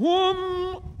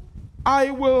 whom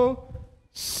I will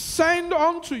send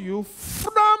unto you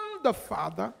from the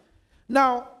Father.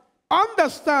 Now,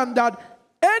 understand that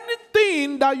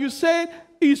anything that you say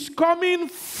is coming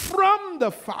from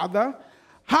the Father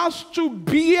has to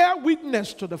bear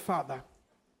witness to the Father.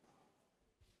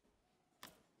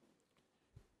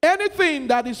 Anything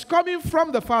that is coming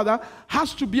from the Father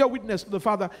has to bear witness to the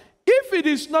Father. If it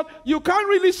is not, you can't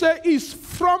really say it's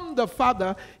from the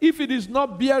Father if it is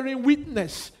not bearing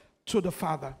witness to the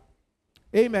Father.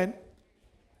 Amen.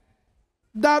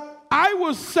 That I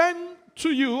will send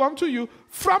unto you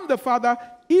from the Father,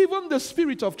 even the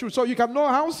Spirit of truth. So you can know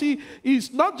how he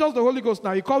is not just the Holy Ghost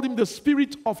now. He called him the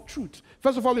Spirit of truth.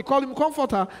 First of all, he called him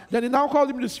Comforter. Then he now called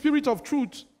him the Spirit of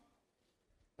truth.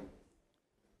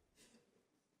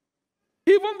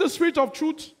 Even the Spirit of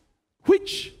truth,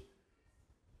 which,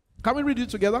 can we read it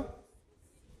together?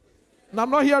 And I'm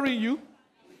not hearing you.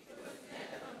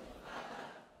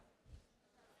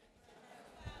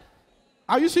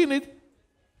 Are you seeing it?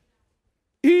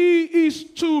 He is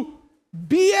to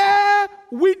bear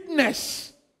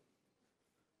witness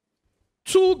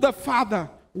to the Father.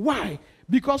 Why?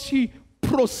 Because he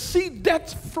proceeded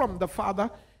from the Father.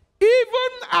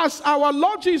 Even as our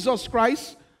Lord Jesus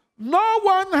Christ, no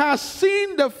one has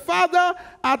seen the Father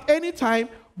at any time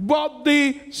but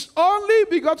the only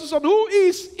begotten Son who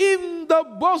is in the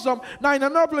bosom. Now in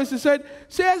another place he said,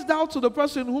 sayest thou to the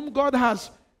person whom God has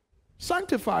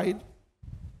sanctified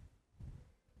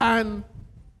and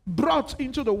brought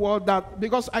into the world, that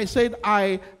because I said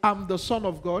I am the Son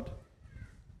of God,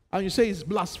 and you say it's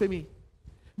blasphemy.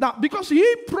 Now, because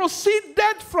he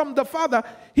proceeded from the Father,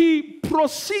 he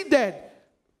proceeded.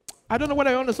 I don't know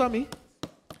whether you understand me.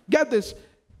 Get this.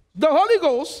 The Holy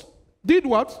Ghost did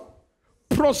what?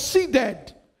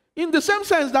 Proceeded. In the same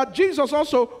sense that Jesus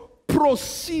also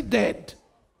proceeded.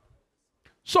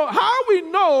 So how we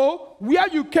know where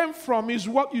you came from is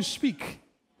what you speak.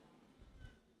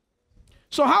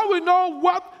 So how we know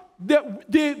what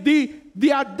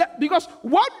because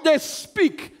what they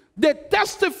speak, they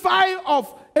testify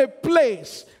of a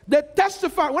place. They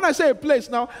testify. When I say a place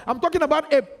now, I'm talking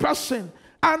about a person.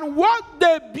 And what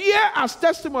they bear as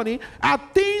testimony are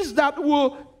things that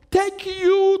will take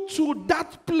you to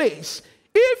that place.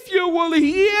 If you will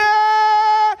hear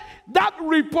that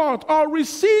report or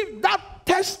receive that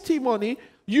testimony,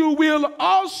 you will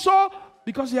also,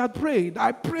 because he had prayed,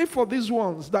 I pray for these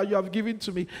ones that you have given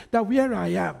to me, that where I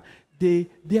am, they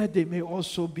may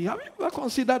also be. Have you ever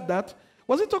considered that?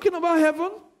 Was he talking about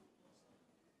heaven?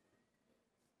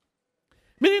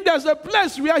 Meaning there's a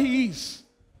place where he is.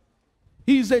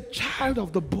 He is a child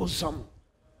of the bosom.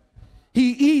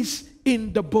 He is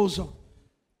in the bosom.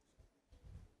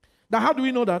 Now, how do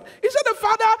we know that? He said, the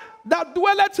Father that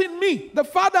dwelleth in me. The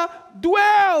Father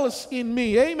dwells in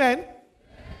me. Amen.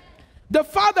 The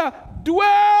Father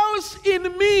dwells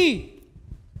in me.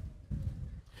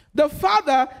 The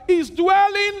Father is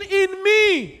dwelling in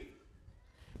me.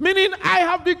 Meaning I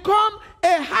have become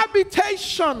a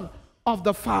habitation of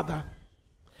the Father.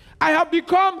 I have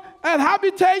become a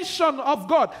habitation of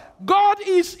God. God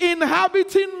is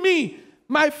inhabiting me.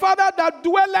 My Father that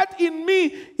dwelleth in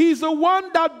me is the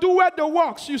one that doeth the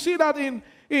works. You see that in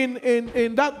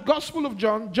that Gospel of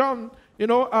John. John,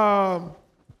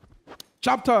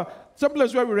 chapter, some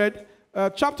place where we read,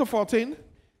 chapter 14,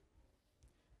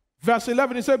 verse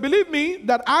 11. He said, believe me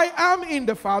that I am in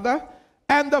the Father,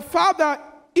 and the Father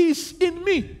is in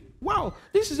me. Wow,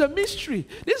 this is a mystery.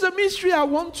 This is a mystery I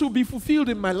want to be fulfilled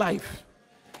in my life.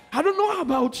 I don't know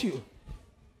about you.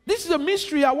 This is a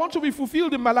mystery I want to be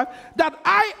fulfilled in my life, that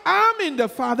I am in the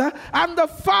Father and the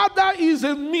Father is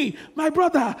in me. My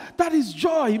brother, that is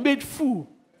joy made full.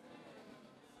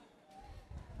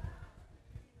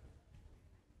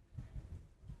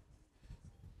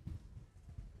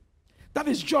 That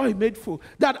is joy made full.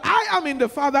 That I am in the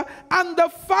Father and the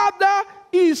Father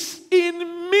is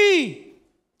in me.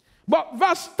 But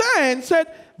verse 10 said,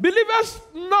 believest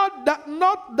thou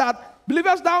not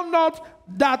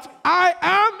that I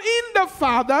am in the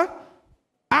Father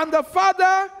and the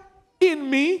Father in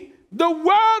me? The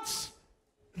words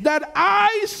that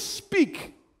I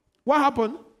speak. What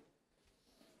happened?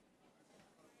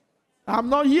 I'm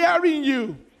not hearing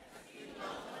you.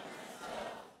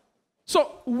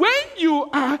 So when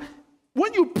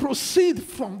you proceed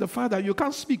from the Father, you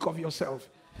can't speak of yourself.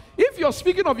 If you're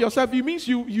speaking of yourself, it means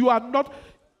you are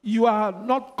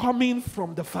not coming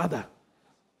from the Father.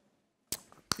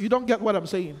 You don't get what I'm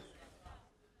saying.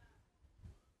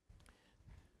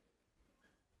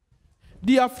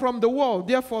 They are from the world,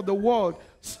 therefore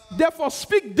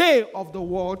speak they of the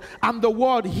world, and the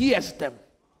world hears them.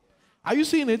 Are you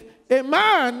seeing it? A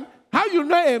man, how you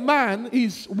know a man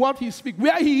is what he speaks,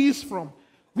 where he is from.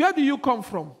 Where do you come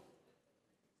from?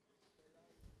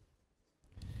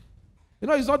 You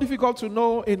know, it's not difficult to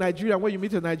know a Nigerian when you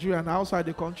meet a Nigerian outside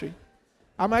the country.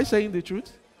 Am I saying the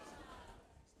truth?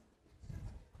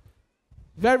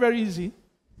 Very, very easy.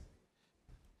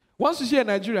 Once you see a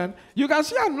Nigerian, you can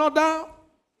see another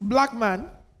black man,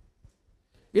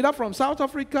 either from South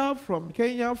Africa, from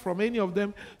Kenya, from any of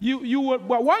them.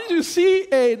 But once you see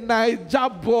a Niger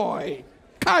boy,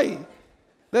 Kai,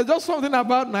 there's just something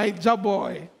about Niger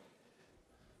boy.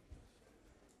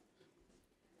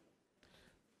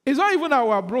 It's not even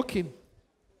our broken.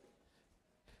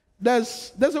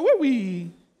 There's a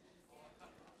way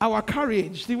our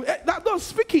courage.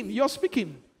 You're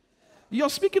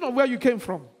speaking of where you came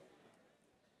from.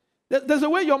 There's a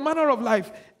way your manner of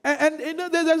life. And you know,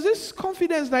 there's this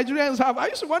confidence Nigerians have. I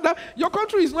used to wonder, your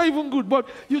country is not even good, but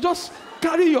you just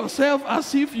carry yourself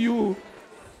as if you...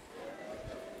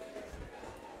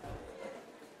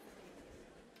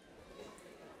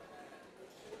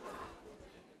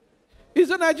 He's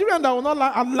a Nigerian that will not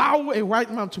allow a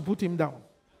white man to put him down.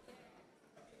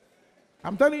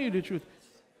 I'm telling you the truth.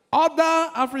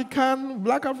 Other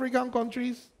black African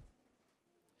countries,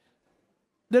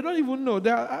 they don't even know.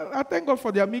 I thank God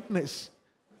for their meekness.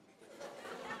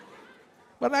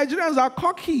 But Nigerians are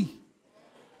cocky.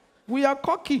 We are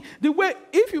cocky. The way,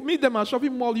 if you meet them at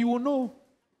shopping mall, you will know.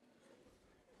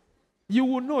 You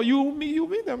will know. You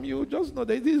meet them, you just know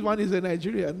that this one is a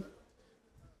Nigerian.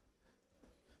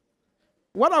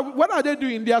 What are they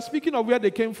doing? They are speaking of where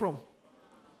they came from.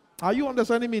 Are you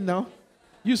understanding me now?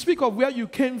 You speak of where you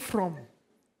came from.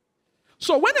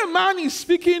 So when a man is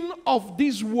speaking of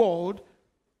this world,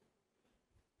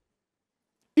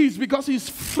 it's because he's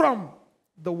from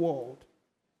the world.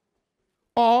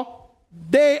 Or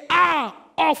they are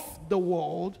of the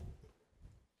world,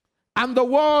 and the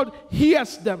world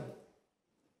hears them.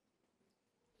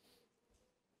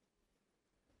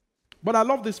 But I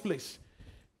love this place.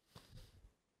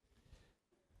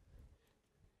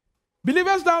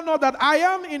 Believest thou not that I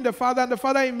am in the Father and the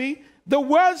Father in me? The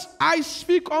words I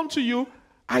speak unto you,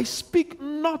 I speak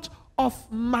not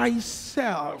of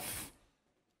myself.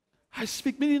 I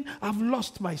speak, meaning I've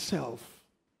lost myself.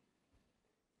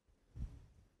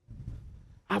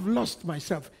 I've lost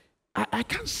myself. I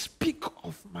can't speak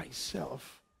of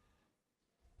myself.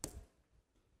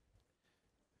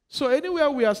 So anywhere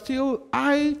we are still,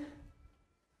 I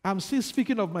am still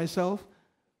speaking of myself,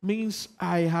 means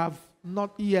I'm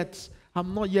not yet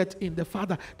in the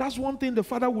Father. That's one thing the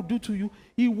Father will do to you.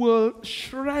 He will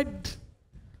shred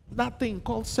that thing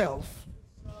called self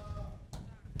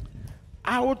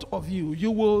out of you.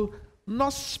 You will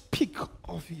not speak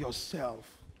of yourself.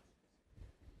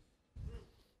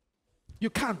 You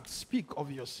can't speak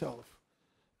of yourself.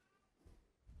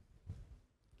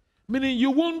 Meaning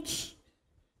you won't.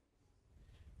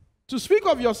 To speak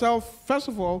of yourself, first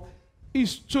of all,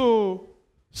 is to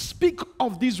speak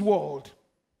of this world.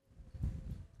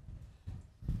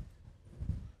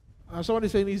 And somebody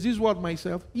saying, is this world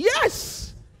myself?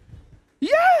 Yes!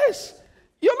 Yes!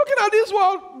 You're looking at this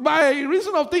world by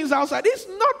reason of things outside. It's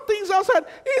not things outside.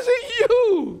 It's in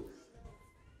you.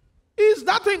 Is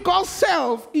that thing called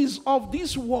self is of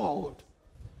this world.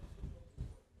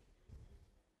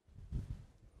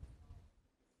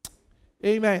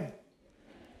 Amen.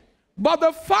 But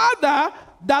the Father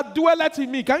that dwelleth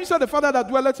in me. Can you say the Father that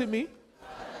dwelleth in me?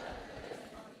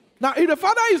 Now, if the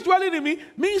Father is dwelling in me,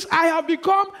 means I have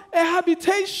become a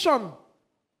habitation.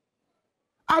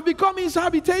 I've become his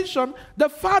habitation. The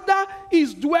Father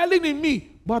is dwelling in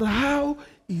me. But how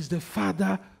is the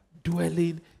Father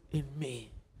dwelling in me?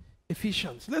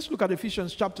 Ephesians. Let's look at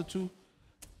Ephesians chapter 2.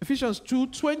 Ephesians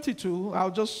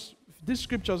 2:22. These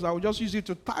scriptures, I will just use it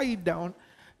to tie it down.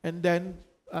 And then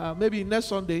maybe next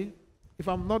Sunday, if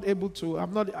I'm not able to,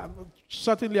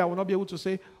 certainly I will not be able to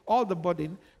say all the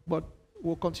burden, but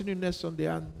we'll continue next Sunday,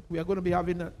 and we are going to be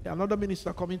having another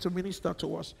minister coming to minister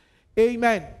to us.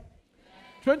 Amen.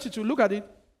 22, look at it.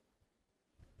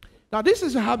 Now this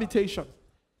is a habitation.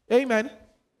 Amen.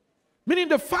 Meaning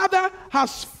the Father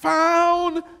has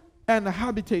found an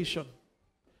habitation.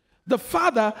 The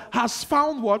Father has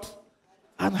found what?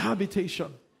 An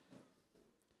habitation.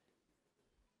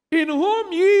 In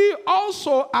whom ye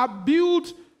also are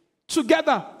built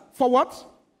together. For what?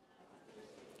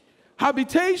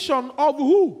 Habitation of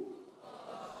who?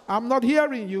 I'm not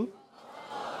hearing you.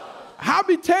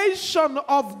 Habitation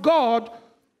of God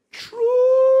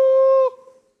through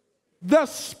the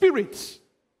Spirit.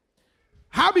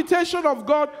 Habitation of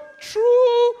God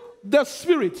through the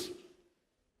Spirit.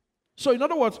 So in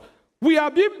other words, we are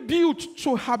being built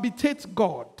to habitate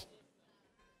God.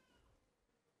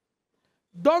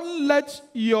 Don't let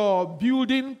your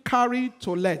building carry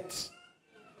to let.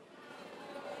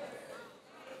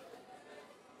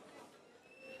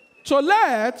 To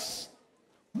let,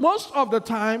 most of the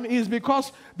time, is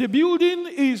because the building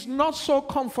is not so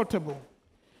comfortable.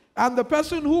 And the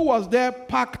person who was there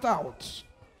packed out.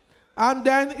 And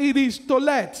then it is to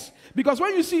let. Because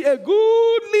when you see a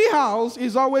goodly house,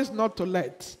 it's always not to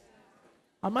let.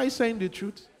 Am I saying the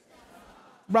truth?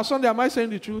 Brother Sunday, am I saying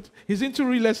the truth? He's into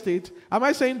real estate. Am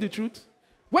I saying the truth?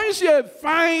 When you see a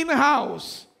fine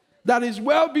house that is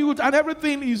well built and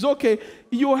everything is okay,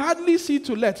 you hardly see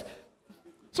to let.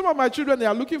 Some of my children, they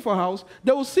are looking for a house.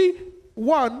 They will see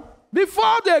one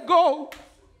before they go.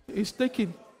 It's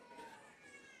taken.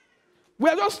 We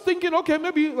are just thinking, okay,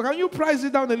 maybe can you price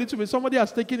it down a little bit? Somebody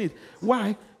has taken it.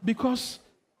 Why? Because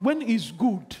when it's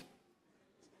good.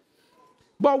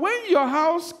 But when your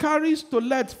house carries to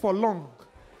let for long,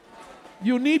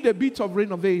 you need a bit of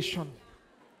renovation.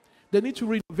 They need to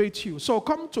renovate you. So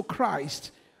come to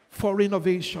Christ for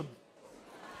renovation.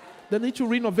 They need to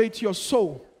renovate your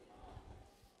soul.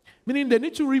 Meaning they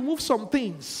need to remove some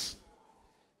things.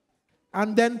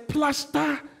 And then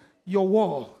plaster your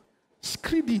wall.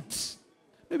 Screed it.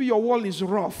 Maybe your wall is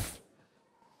rough.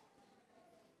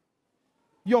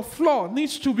 Your floor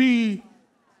needs to be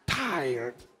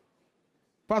tired.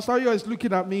 Pastor Yo is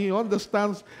looking at me. He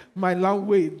understands my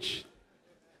language.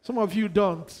 Some of you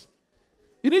don't.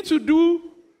 You need to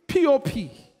do POP.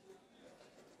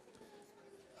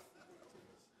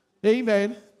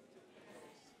 Amen.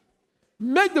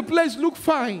 Make the place look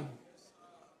fine.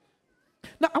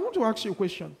 Now, I want to ask you a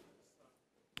question.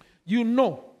 You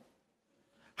know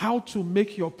how to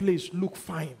make your place look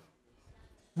fine,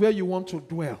 where you want to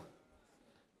dwell,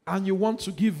 and you want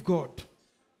to give God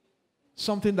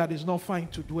something that is not fine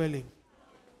to dwell in.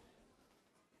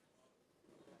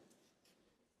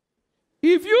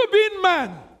 If you, being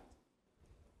man,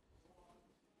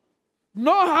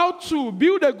 know how to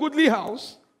build a goodly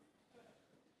house,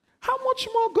 how much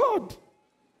more God?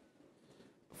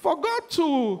 For God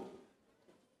to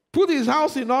put his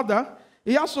house in order,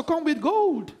 he has to come with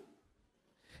gold.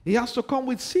 He has to come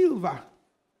with silver.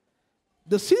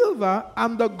 The silver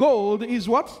and the gold is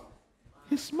what?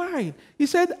 It's mine. He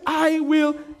said,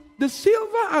 the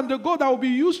silver and the gold that will be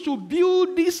used to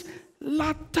build this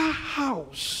latter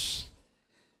house.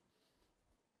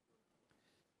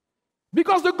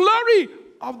 Because the glory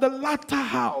of the latter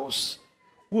house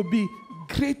will be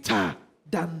greater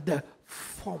than the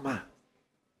former.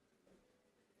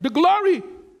 The glory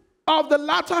of the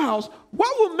latter house.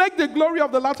 What will make the glory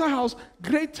of the latter house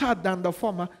greater than the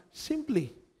former?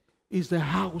 Simply is the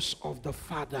house of the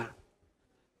Father.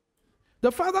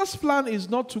 The Father's plan is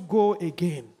not to go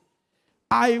again.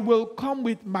 I will come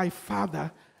with my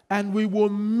Father and we will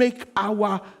make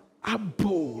our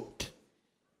abode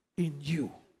in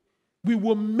you. We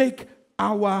will make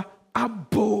our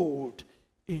abode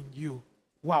in you.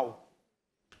 Wow.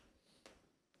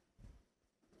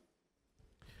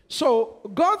 So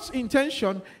God's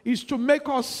intention is to make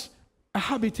us a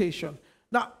habitation.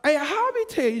 Now, a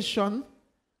habitation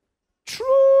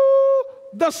through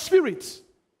the Spirit.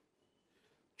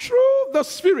 Through the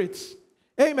Spirit.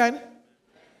 Amen.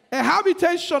 A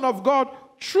habitation of God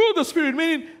through the Spirit,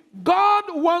 meaning God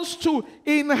wants to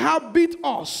inhabit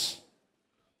us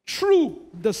through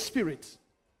the Spirit.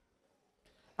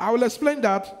 I will explain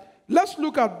that. Let's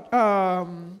look at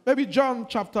maybe John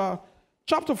chapter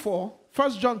 4.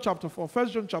 1 John chapter 4. 1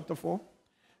 John chapter 4.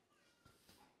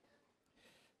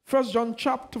 1 John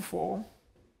chapter 4.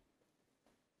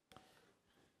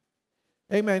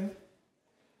 Amen.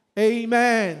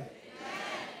 Amen.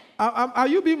 Are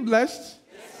you being blessed?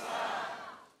 Yes, sir.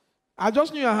 I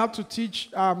just knew I had to teach.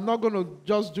 I'm not going to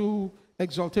just do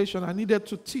exaltation. I needed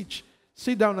to teach.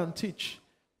 Sit down and teach.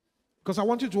 Because I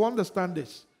want you to understand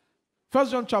this. 1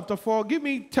 John chapter 4. Give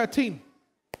me 13.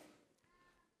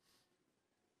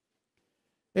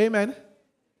 Amen.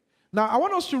 Now, I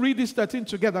want us to read this 13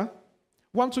 together.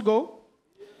 Want to go?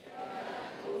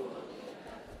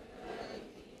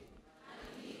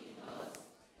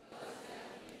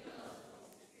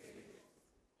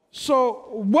 So,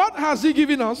 what has he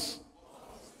given us?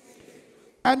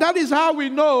 And that is how we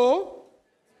know.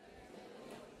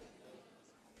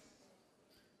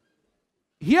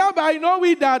 Hereby know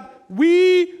we that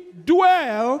we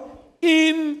dwell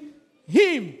in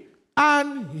him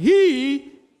and he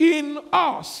in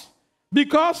us,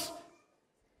 because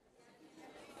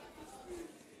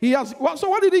he has. So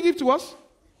what did he give to us?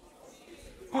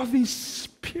 Of his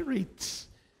Spirit.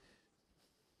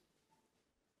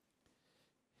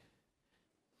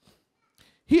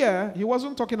 Here, he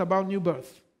wasn't talking about new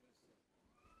birth.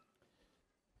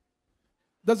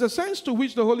 There's a sense to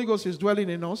which the Holy Ghost is dwelling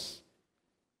in us,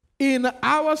 in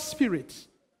our spirit,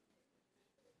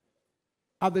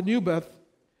 at the new birth,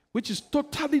 which is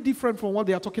totally different from what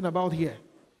they are talking about here.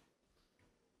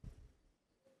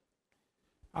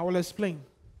 I will explain.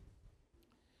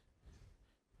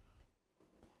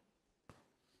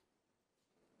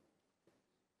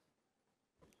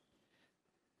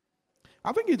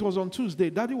 I think it was on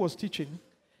Tuesday. Daddy was teaching.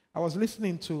 I was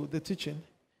listening to the teaching.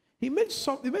 He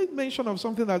made mention of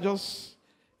something that just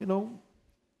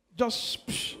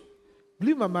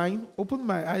blew my mind, opened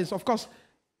my eyes. Of course,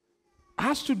 it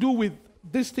has to do with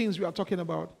these things we are talking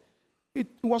about. It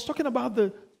was talking about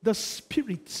the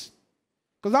Spirit.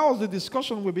 Because that was the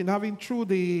discussion we've been having through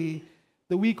the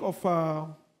week of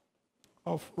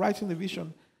writing the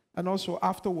vision and also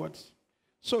afterwards.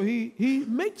 So he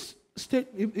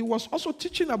was also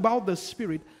teaching about the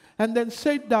Spirit and then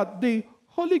said that the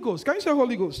Holy Ghost. Can you say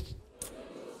Holy Ghost?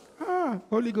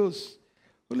 Holy Ghost.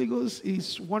 Holy Ghost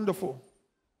is wonderful.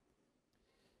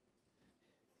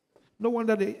 No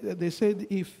wonder they said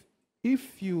if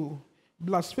you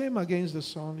blaspheme against the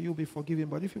Son, you'll be forgiven.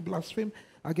 But if you blaspheme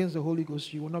against the Holy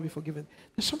Ghost, you will not be forgiven.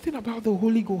 There's something about the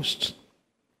Holy Ghost.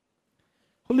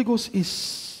 Holy Ghost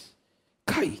is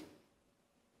Kai.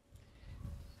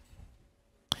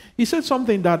 He said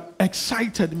something that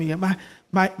excited me.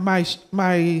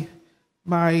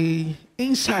 My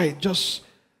inside just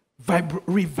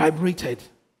revibrated.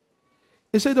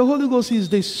 He said the Holy Ghost is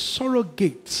the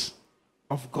surrogate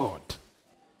of God.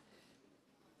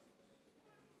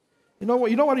 You know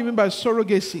what I mean by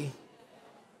surrogacy?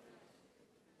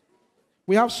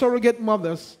 We have surrogate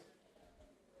mothers.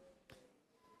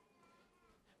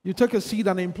 You take a seed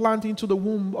and implant into the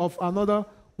womb of another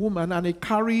woman and it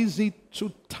carries it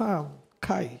to town.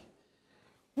 Kai.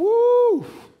 Woo!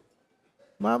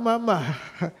 Mama.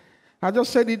 I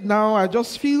just said it now. I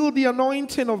just feel the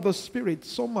anointing of the Spirit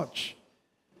so much.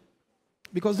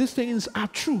 Because these things are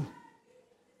true.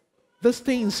 These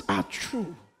things are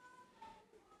true.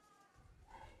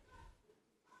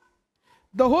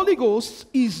 The Holy Ghost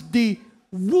is the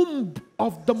womb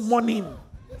of the morning.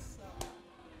 Yes, sir.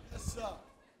 Yes, sir.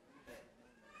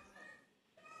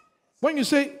 When you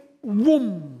say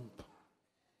womb,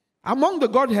 among the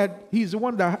Godhead, he is the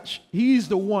one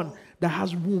that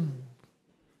has womb.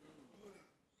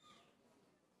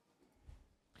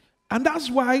 And that's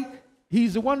why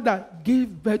he's the one that gave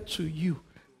birth to you.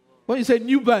 When you say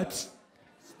new birth,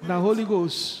 the Holy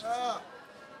Ghost.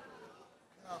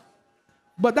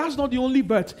 But that's not the only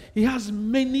birth. He has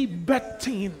many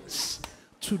birthings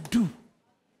to do.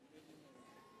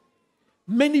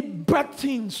 Many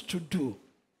birthings to do.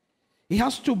 He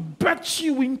has to birth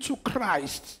you into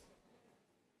Christ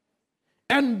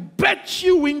and birth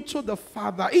you into the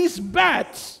Father. His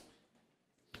birth.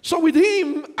 So with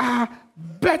him are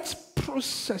birth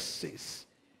processes,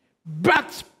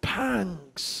 birth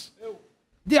pangs.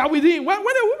 They are with him. When a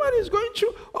woman is going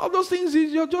through all those things,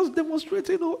 you're just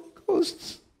demonstrating the Holy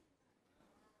Ghost.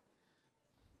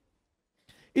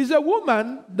 Is a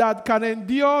woman that can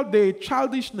endure the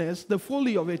childishness, the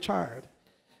folly of a child.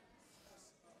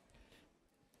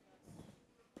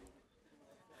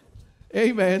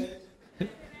 Amen.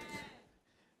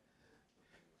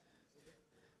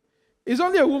 It's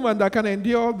only a woman that can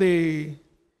endure the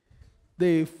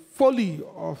folly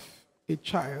of a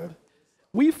child.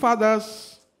 We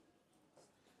fathers,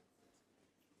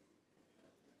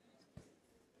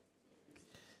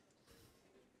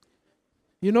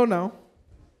 you know now.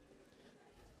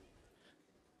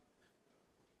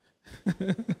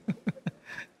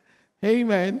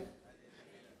 Amen.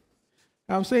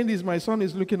 I'm saying this, my son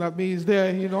is looking at me, he's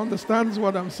there, he understands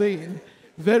what I'm saying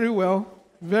very well,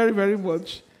 very, very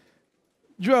much.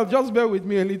 Joel, just bear with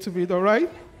me a little bit, all right?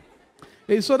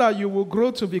 It's so that you will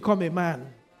grow to become a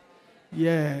man.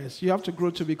 Yes, you have to grow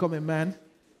to become a man.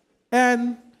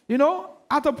 And,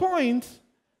 at a point,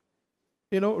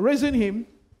 raising him,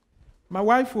 my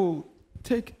wife will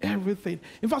take everything.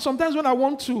 In fact, sometimes when I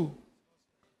want to,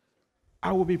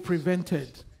 I will be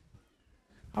prevented.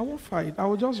 I won't fight. I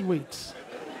will just wait.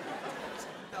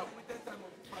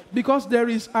 Because there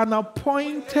is an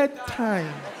appointed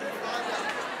time.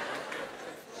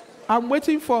 I'm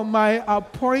waiting for my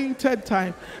appointed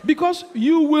time. Because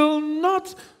you will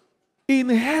not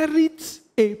inherit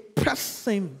a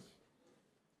person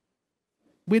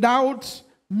without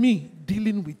me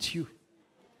dealing with you.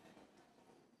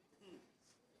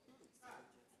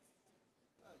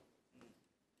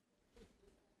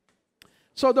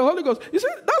 So the Holy Ghost, you see,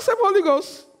 that same Holy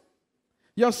Ghost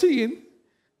you're seeing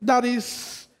that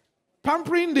is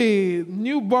pampering the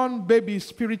newborn baby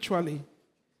spiritually.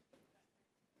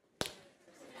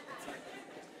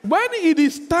 When it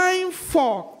is time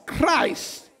for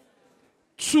Christ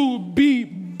to be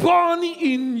born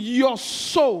in your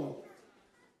soul,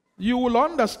 you will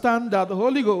understand that the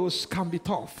Holy Ghost can be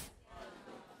tough.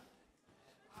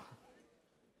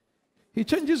 He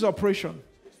changes operation.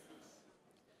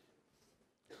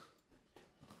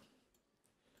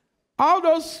 All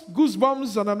those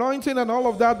goosebumps and anointing and all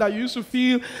of that you used to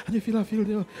feel, and you feel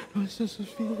the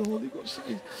Holy Ghost.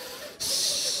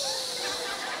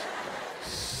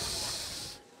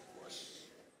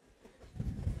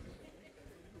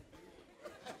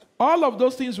 All of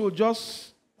those things will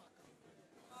just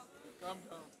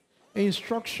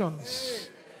instructions.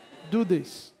 Do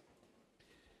this.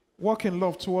 Walk in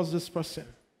love towards this person.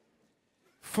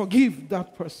 Forgive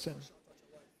that person.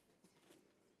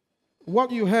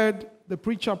 What you heard the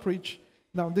preacher preach,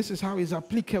 now this is how it's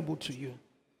applicable to you.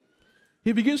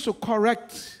 He begins to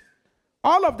correct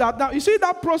all of that. Now, you see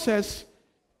that process,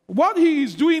 what he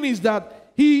is doing is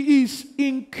that he is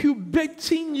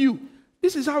incubating you.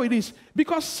 This is how it is.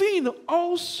 Because sin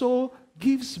also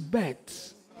gives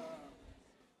birth.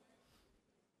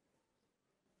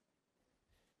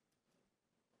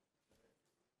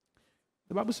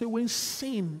 The Bible says when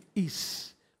sin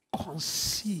is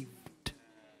conceived.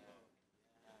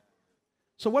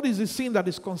 So what is the sin that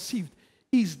is conceived?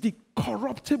 Is the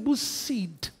corruptible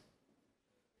seed.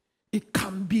 It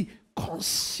can be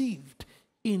conceived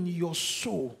in your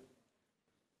soul.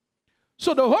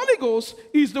 So the Holy Ghost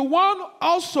is the one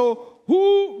also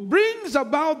who brings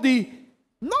about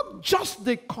not just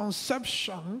the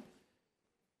conception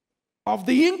of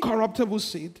the incorruptible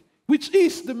seed, which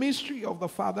is the mystery of the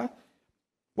Father.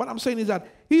 What I'm saying is that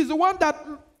he's the one that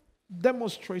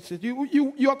demonstrates it.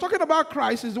 You are talking about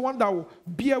Christ is the one that will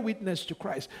bear witness to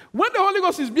Christ. When the Holy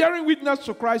Ghost is bearing witness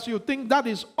to Christ, you think that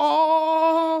is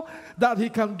all that he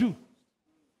can do.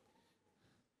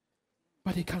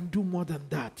 But he can do more than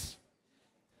that.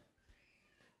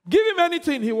 Give him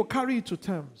anything, he will carry it to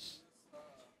terms.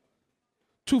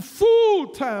 To full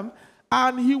term,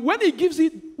 And when he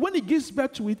gives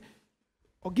birth to it,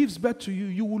 or gives birth to you,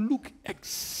 you will look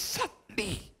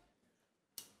exactly.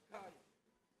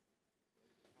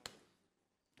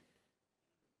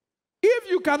 If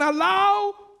you can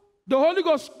allow the Holy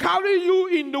Ghost carry you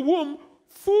in the womb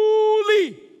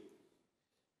fully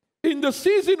in the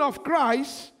season of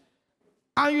Christ,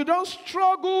 and you don't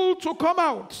struggle to come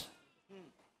out.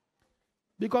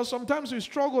 Because sometimes we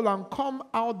struggle and come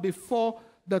out before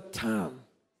the time.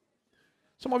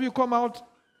 Some of you come out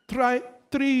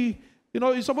three,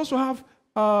 you're supposed to have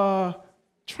a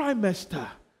trimester.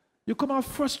 You come out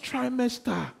first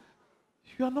trimester.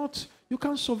 You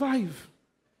can't survive.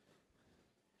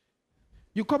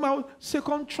 You come out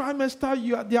second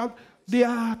trimester, they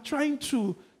are trying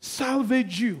to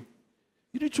salvage you.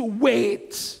 You need to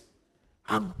wait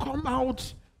and come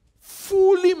out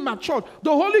fully matured.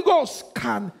 The Holy Ghost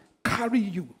can carry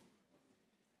you.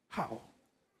 How?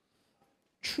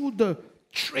 Through the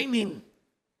training.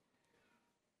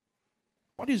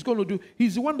 What he's going to do,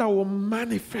 he's the one that will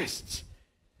manifest.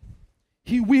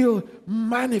 He will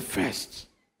manifest.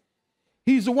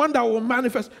 He's the one that will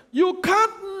manifest. You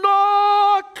can't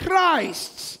know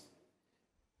Christ.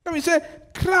 Let me say,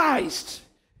 Christ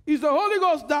is the Holy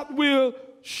Ghost that will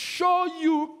show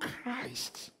you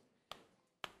Christ.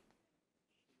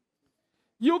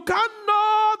 You can't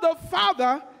know the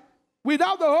Father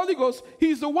without the Holy Ghost.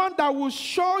 He's the one that will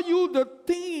show you the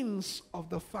things of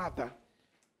the Father.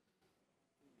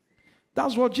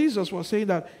 That's what Jesus was saying,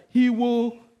 that he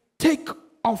will take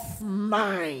of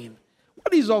mine.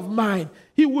 What is of mine?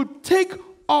 He will take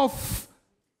of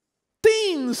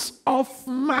things of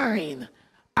mine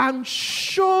and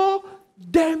show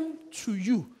them to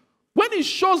you. When he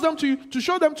shows them to you, to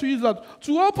show them to you, that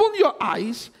to open your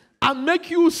eyes and make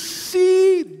you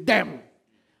see them.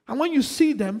 And when you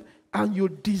see them and you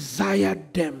desire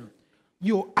them,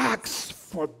 you ask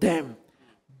for them,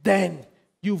 then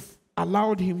you've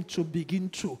allowed him to begin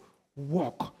to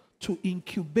work, to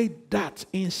incubate that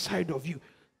inside of you.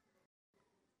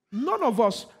 None of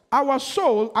us, our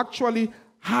soul actually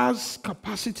has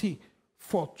capacity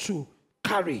to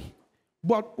carry.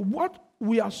 But what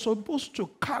we are supposed to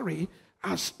carry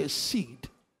as a seed,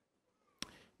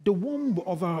 the womb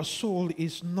of our soul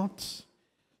is not,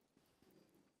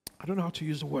 I don't know how to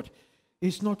use the word,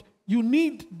 it's not, you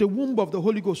need the womb of the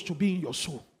Holy Ghost to be in your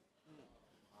soul.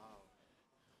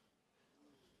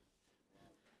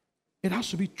 It has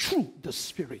to be through the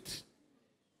Spirit.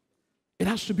 It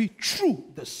has to be through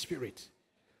the Spirit.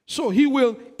 So he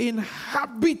will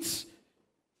inhabit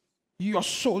your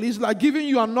soul. It's like giving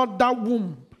you another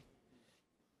womb.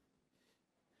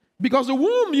 Because the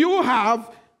womb you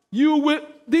have,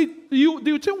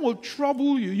 the thing will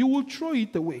trouble you. You will throw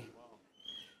it away.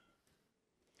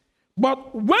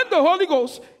 But when the Holy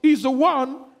Ghost is the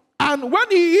one, and when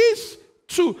he is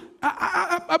to,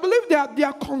 I believe there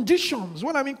are conditions.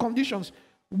 When I mean conditions,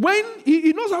 when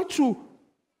he knows how to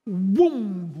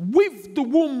weave the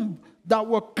womb that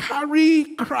will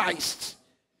carry Christ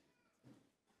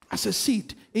as a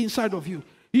seed inside of you.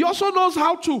 He also knows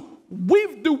how to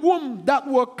weave the womb that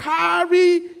will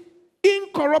carry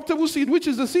incorruptible seed, which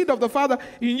is the seed of the Father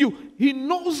in you. He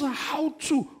knows how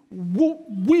to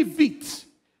weave it.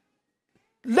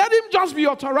 Let him just be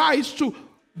authorized to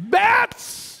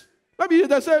birth. Maybe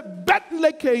they say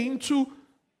birth into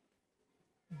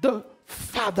the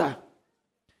Father.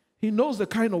 He knows the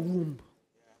kind of womb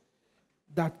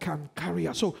that can carry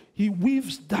us. So he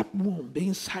weaves that womb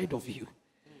inside of you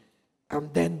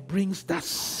and then brings that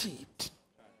seed.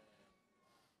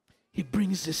 He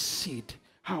brings the seed.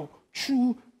 How?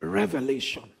 Through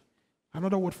revelation.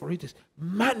 Another word for it is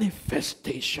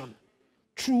manifestation.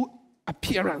 Through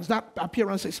appearance. That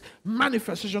appearance is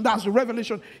manifestation. That's the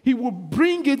revelation. He will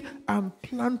bring it and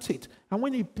plant it. And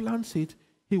when he plants it,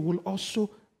 he will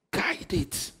also guide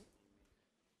it.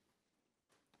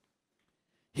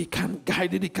 He can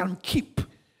guide it. He can keep.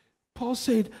 Paul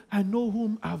said, I know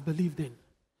whom I've believed in.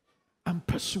 I'm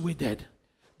persuaded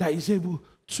that he's able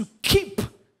to keep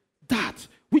that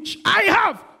which I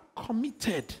have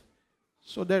committed.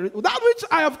 So that which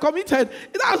I have committed,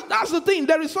 that's the thing.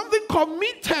 There is something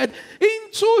committed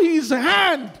into his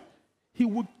hand. He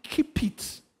would keep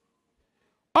it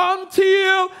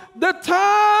until the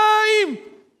time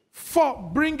for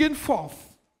bringing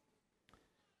forth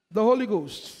the Holy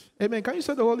Ghost. Amen. Can you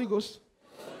say the Holy Ghost?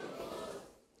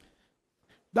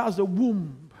 That's the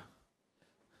womb.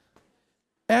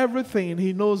 Everything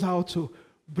he knows how to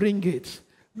bring it.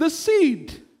 The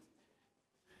seed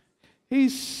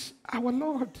is our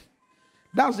Lord.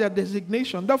 That's their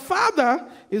designation. The Father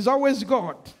is always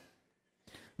God.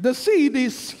 The seed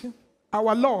is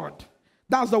our Lord.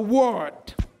 That's the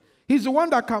word. He's the one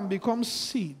that can become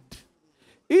seed.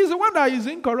 He's the one that is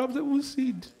incorruptible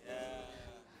seed.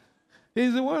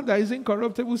 He's the one that is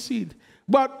incorruptible seed.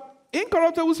 But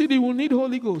incorruptible seed, he will need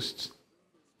Holy Ghost.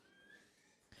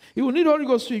 He will need Holy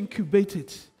Ghost to incubate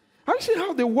it. Have you seen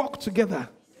how they work together?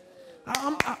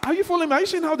 Are you following me? Are you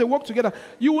seeing how they work together?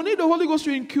 You will need the Holy Ghost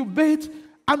to incubate,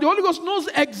 and the Holy Ghost knows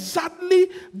exactly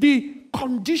the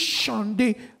condition,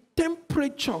 the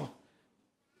temperature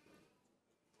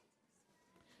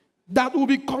that will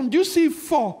be conducive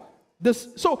for this.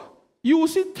 So you will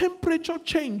see temperature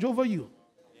change over you.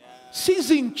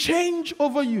 Season change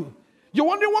over you. You're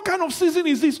wondering what kind of season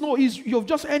is this? No, you've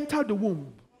just entered the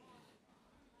womb.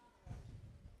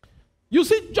 You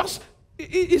see,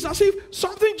 it's as if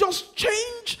something just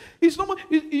changed. It's no more,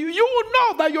 you will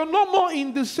know that you're no more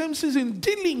in the same season.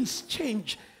 Dealings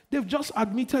change. They've just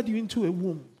admitted you into a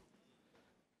womb.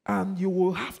 And you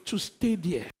will have to stay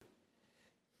there.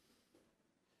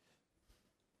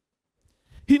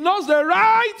 He knows the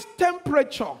right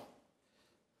temperature.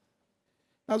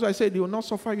 That's why I said he will not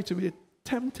suffer you to be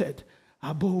tempted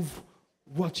above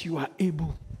what you are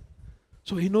able.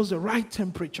 So he knows the right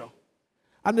temperature.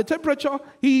 And the temperature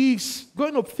he is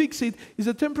going to fix it is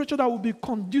a temperature that will be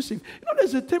conducive. You know,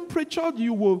 there's a temperature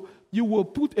you will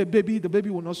put a baby, the baby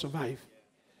will not survive.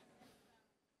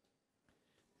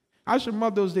 I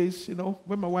remember those days, you know,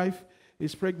 when my wife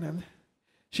is pregnant,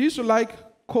 she used to like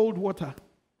cold water.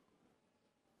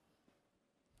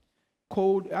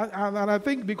 Cold, and I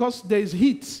think because there's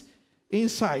heat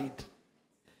inside.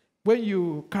 When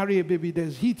you carry a baby,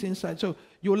 there's heat inside. So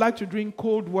you like to drink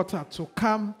cold water to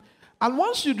calm. And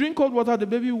once you drink cold water, the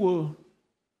baby will.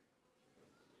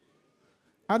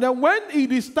 And then when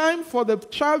it is time for the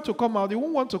child to come out, they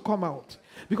won't want to come out.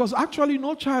 Because actually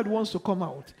no child wants to come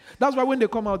out. That's why when they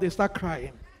come out, they start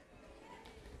crying.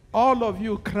 All of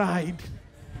you cried.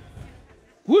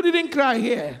 Who didn't cry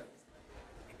here?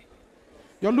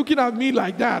 You're looking at me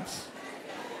like that.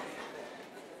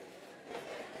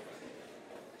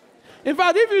 In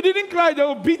fact, if you didn't cry, they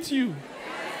will beat you.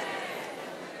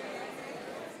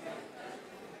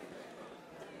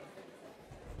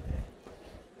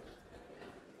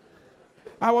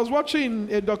 I was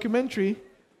watching a documentary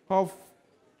of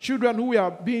children who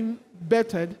were being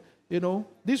bettered, you know.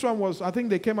 This one was, I think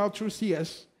they came out through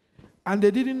CS, and they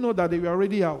didn't know that they were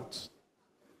already out.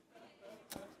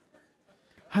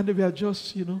 And they were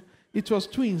just, you know, it was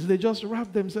twins. They just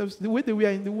wrapped themselves, the way they were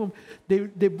in the womb,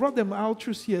 they brought them out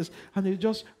through CS, and they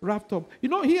just wrapped up. You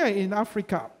know, here in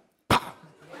Africa,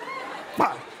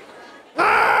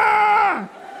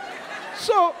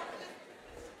 so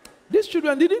these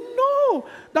children didn't know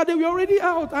that they were already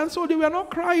out, and so they were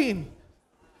not crying.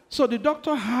 So the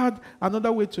doctor had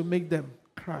another way to make them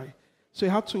cry. So he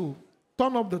had to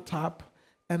turn up the tap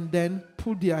and then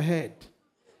put their head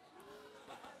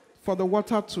for the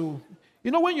water to...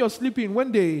 You know when you're sleeping,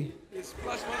 when they...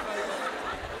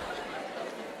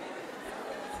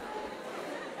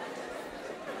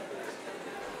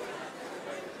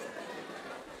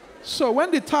 So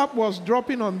when the tap was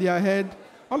dropping on their head,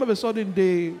 all of a sudden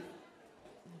they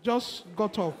just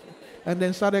got up and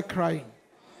then started crying.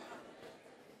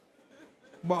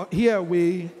 But here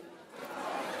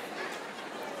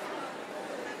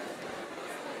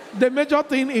the major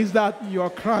thing is that you are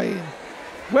crying.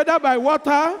 Whether by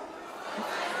water,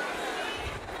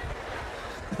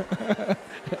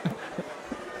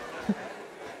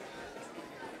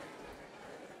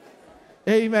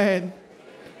 amen.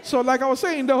 So like I was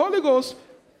saying, the Holy Ghost,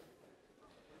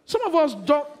 some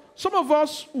of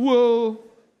us will,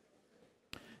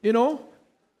 you know,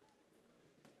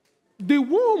 the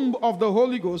womb of the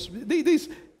Holy Ghost,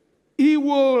 he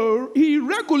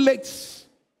regulates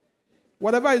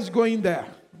whatever is going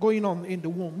on in the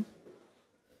womb.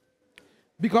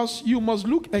 Because you must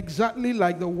look exactly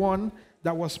like the one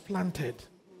that was planted.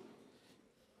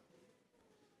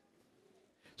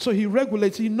 So he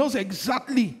regulates, he knows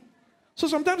exactly. So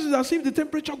sometimes it's as if the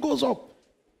temperature goes up.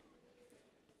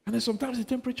 And then sometimes the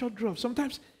temperature drops.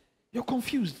 Sometimes you're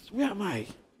confused. Where am I?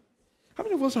 How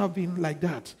many of us have been like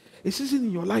that? A season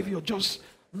in your life, you're just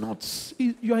not,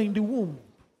 you are in the womb.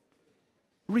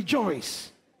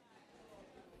 Rejoice.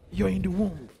 You're in the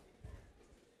womb.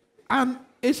 And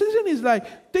a season is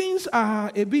like, things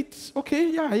are a bit,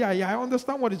 okay, I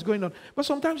understand what is going on. But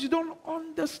sometimes you don't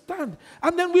understand.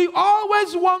 And then we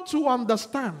always want to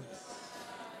understand.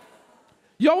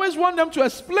 You always want them to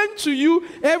explain to you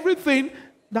everything.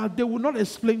 That they will not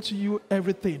explain to you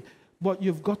everything. But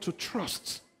you've got to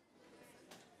trust.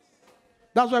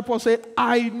 That's why Paul said,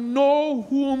 I know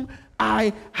whom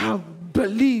I have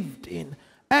believed in.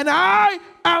 And I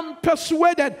am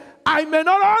persuaded I may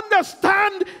not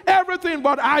understand everything,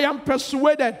 but I am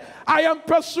persuaded. I am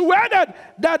persuaded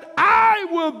that I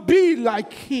will be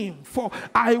like him, for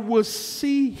I will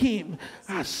see him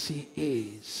as he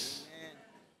is.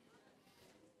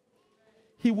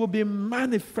 He will be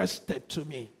manifested to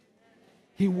me.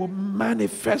 He will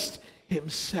manifest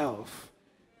himself.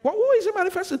 Well, who is he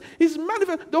manifesting? He's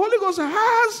manifest. The Holy Ghost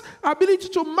has ability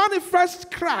to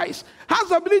manifest Christ, has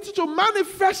ability to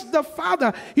manifest the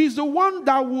Father. He's the one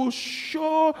that will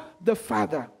show the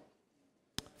Father.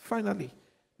 Finally,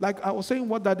 like I was saying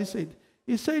what Daddy said.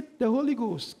 He said the Holy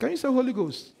Ghost. Can you say Holy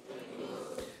Ghost? Holy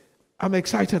Ghost. I'm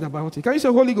excited about it. Can you say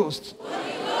Holy Ghost?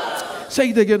 Holy Ghost. Say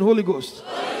it again, Holy Ghost.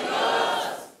 Holy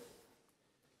Ghost.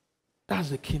 That's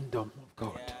the kingdom of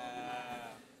God.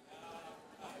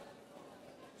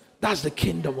 That's the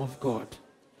kingdom of God.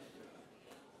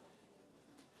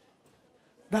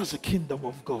 That's the kingdom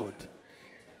of God.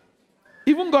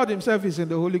 Even God himself is in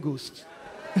the Holy Ghost.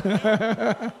 Can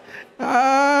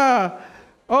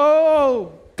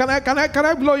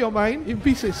I blow your mind in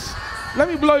pieces? Let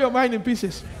me blow your mind in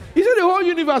pieces. He said the whole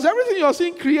universe, everything you're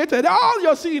seeing created, all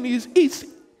you're seeing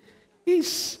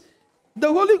is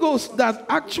the Holy Ghost that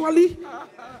actually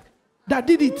that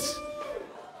did it.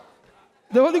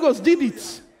 The Holy Ghost did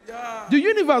it. Yeah. The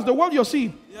universe, the world you're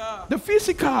seeing, yeah. The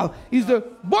physical is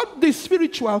but the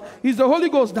spiritual is the Holy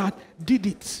Ghost that did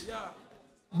it. Yeah.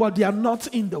 But they are not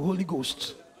in the Holy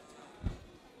Ghost.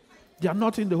 They are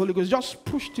not in the Holy Ghost. Just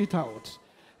pushed it out.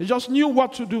 They just knew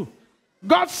what to do.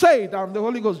 God said, and the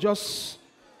Holy Ghost just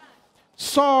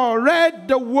read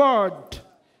the word,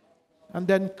 and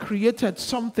then created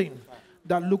something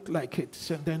that looked like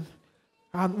it.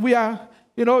 And we are,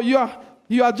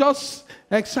 you are just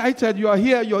excited. You are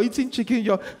here. You're eating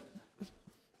chicken.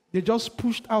 They just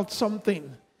pushed out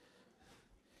something.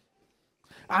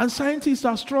 And scientists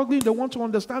are struggling. They want to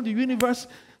understand the universe.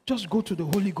 Just go to the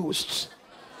Holy Ghost.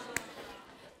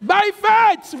 By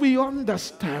faith, we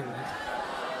understand.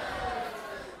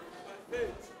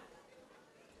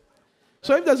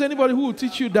 So if there's anybody who will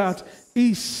teach you that,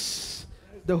 is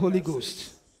the Holy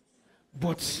Ghost.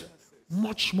 But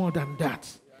much more than that.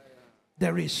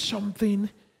 There is something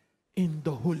in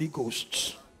the Holy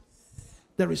Ghost.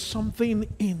 There is something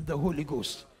in the Holy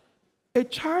Ghost. A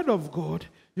child of God,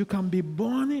 you can be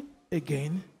born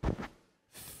again,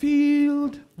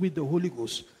 filled with the Holy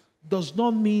Ghost. Does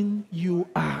not mean you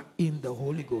are in the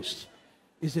Holy Ghost.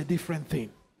 It's a different thing.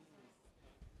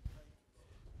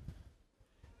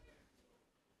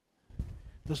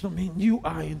 Does not mean you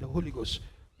are in the Holy Ghost.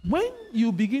 When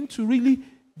you begin to really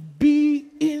be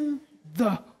in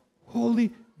the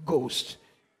Holy Ghost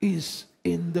is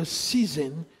in the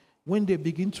season when they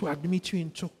begin to admit you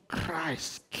into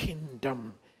Christ's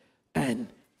kingdom and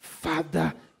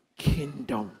Father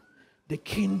kingdom. The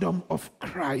kingdom of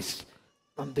Christ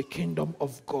and the kingdom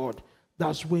of God.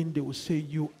 That's when they will say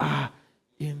you are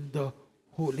in the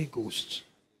Holy Ghost.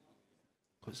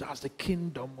 Because that's the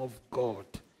kingdom of God.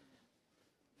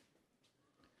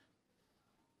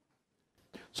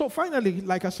 So finally,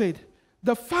 like I said,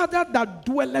 the Father that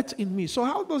dwelleth in me. So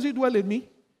how does he dwell in me?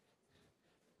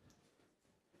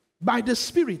 By the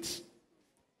Spirit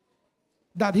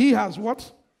that he has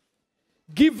what?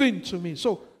 Given to me.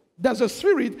 So there's a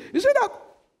Spirit. You see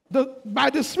that by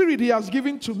the Spirit he has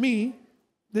given to me.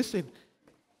 Listen.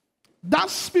 That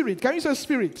Spirit. Can you say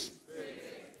Spirit?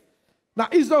 Spirit. Now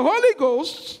it's the Holy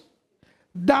Ghost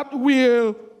that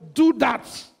will do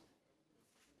that.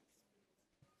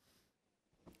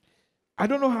 I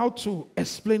don't know how to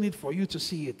explain it for you to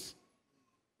see it.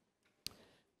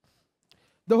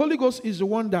 The Holy Ghost is the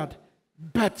one that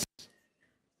bets.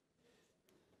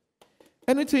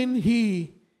 Anything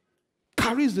he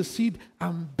carries the seed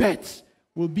and bets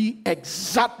will be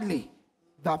exactly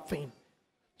that thing.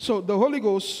 So the Holy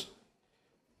Ghost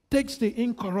takes the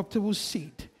incorruptible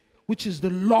seed, which is the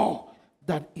law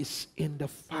that is in the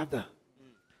Father,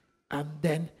 and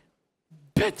then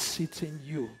bets it in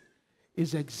you.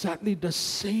 Is exactly the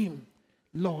same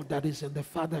law that is in the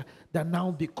Father that now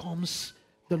becomes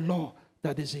the law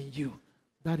that is in you.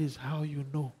 That is how you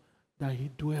know that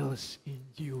he dwells in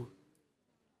you.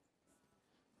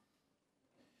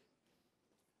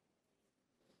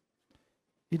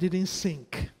 It didn't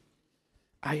sink.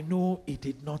 I know it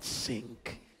did not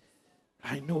sink.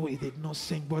 I know it did not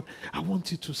sink, but I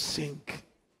want it to sink.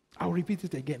 I'll repeat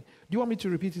it again. Do you want me to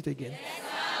repeat it again? Yes, sir.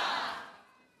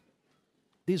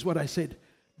 This is what I said.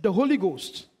 The Holy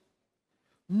Ghost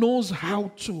knows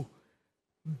how to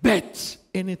bet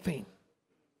anything.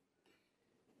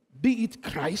 Be it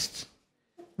Christ.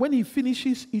 When he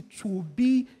finishes, it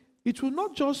will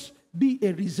not just be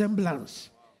a resemblance.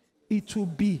 It will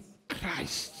be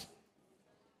Christ.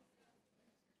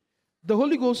 The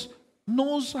Holy Ghost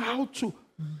knows how to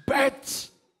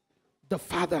birth the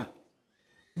Father.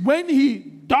 When he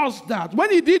does that, when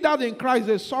he did that in Christ,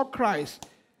 they saw Christ,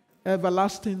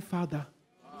 everlasting Father.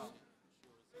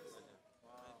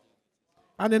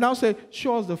 And they now say,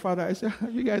 show us the Father. I say,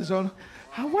 you guys don't.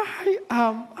 Why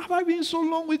have I been so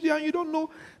long with you and you don't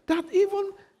know that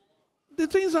even the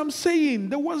things I'm saying,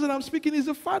 the words that I'm speaking is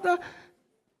the Father.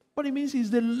 What it means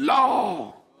is the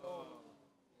law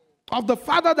of the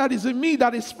Father that is in me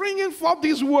that is springing forth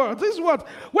these words. This word.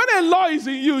 When a law is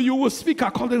in you, you will speak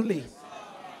accordingly.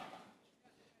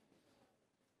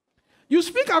 You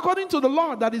speak according to the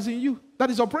law that is in you, that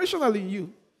is operational in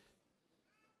you.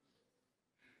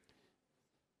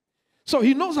 So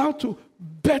he knows how to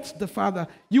bet the Father.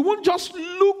 You won't just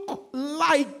look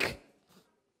like,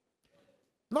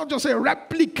 not just a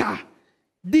replica,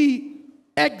 the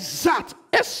exact,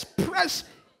 express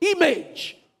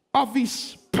image of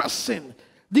his person.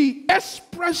 The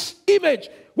express image,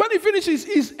 when he finishes,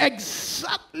 is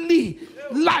exactly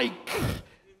like.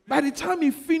 By the time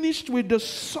he finished with the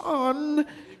Son,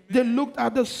 they looked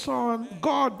at the Son,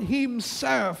 God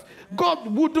himself. God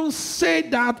wouldn't say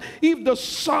that if the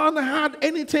Son had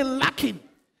anything lacking.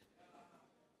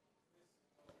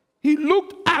 He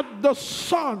looked at the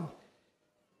Son.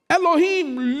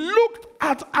 Elohim looked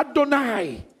at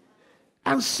Adonai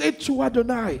and said to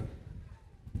Adonai,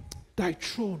 thy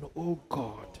throne, O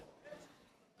God.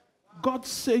 God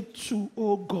said to,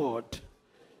 O God.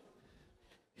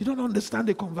 You don't understand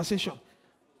the conversation.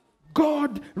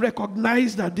 God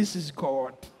recognized that this is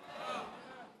God.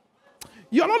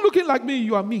 You're not looking like me,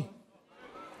 you are me.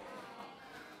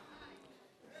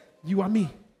 You are me.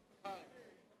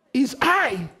 It's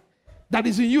I that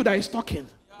is in you that is talking.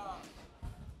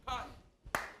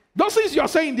 Those things you are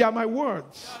saying, they are my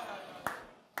words.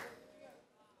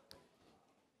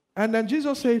 And then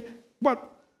Jesus said, but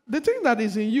the thing that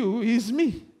is in you is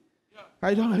me.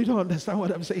 I don't understand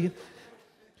what I'm saying.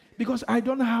 Because I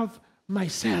don't have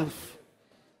myself.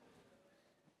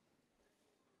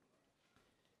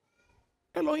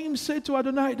 Elohim said to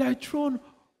Adonai, thy throne,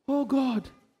 oh God,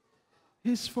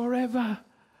 is forever.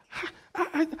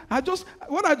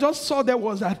 What I just saw there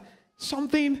was that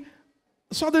something,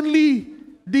 suddenly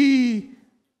the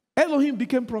Elohim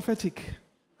became prophetic.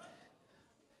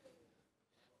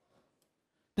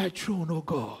 Thy throne, oh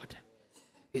God,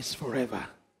 is forever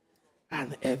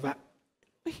and ever.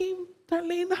 Him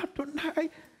telling Adonai,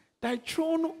 thy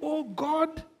throne, oh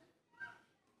God.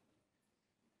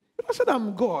 I said,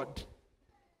 I'm God.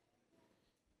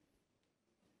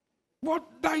 But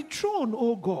thy throne,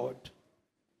 oh God.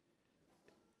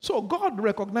 So God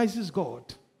recognizes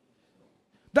God.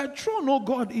 Thy throne, oh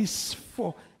God, is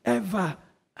forever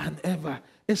and ever.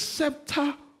 A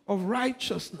scepter of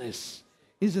righteousness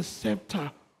is a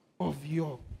scepter of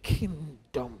your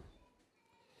kingdom.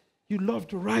 You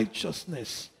loved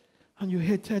righteousness and you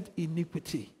hated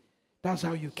iniquity. That's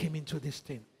how you came into this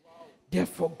thing.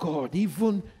 Therefore, God,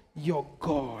 even your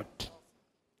God,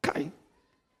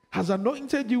 has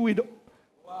anointed you with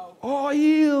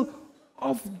oil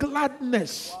of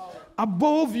gladness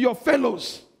above your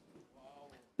fellows.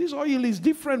 This oil is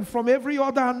different from every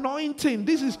other anointing.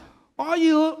 This is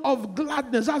oil of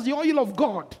gladness. That's the oil of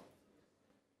God.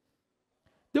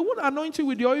 They won't anoint you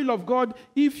with the oil of God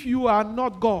if you are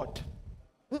not God.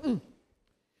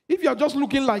 If you are just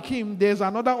looking like him, there's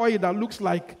another oil that looks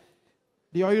like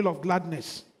the oil of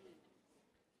gladness.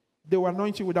 They will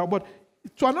anoint you with that. But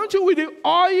to anoint you with the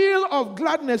oil of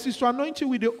gladness is to anoint you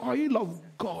with the oil of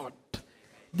God.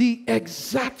 The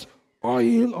exact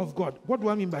oil of God. What do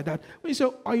I mean by that? When you say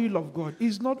oil of God,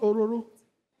 it's not ororo.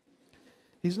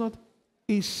 It's not.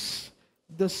 It's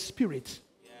the Spirit.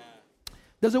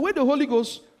 There's a way the Holy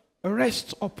Ghost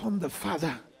rests upon the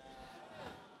Father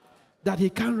that he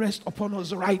can rest upon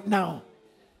us right now.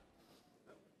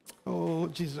 Oh,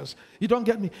 Jesus. You don't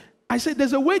get me. I said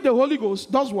there's a way the Holy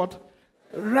Ghost does what?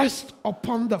 Rest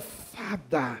upon the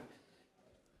Father.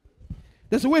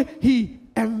 There's a way he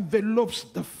envelopes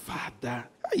the Father.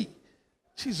 Hey,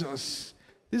 Jesus.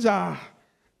 These are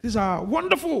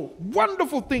wonderful,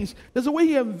 wonderful things. There's a way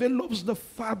he envelopes the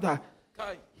Father.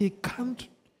 He can't.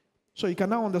 So you can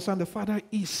now understand the Father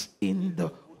is in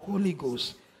the Holy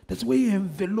Ghost. That's where he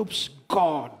envelopes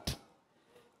God.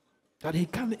 That he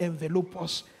can't envelope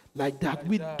us like that.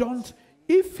 We don't.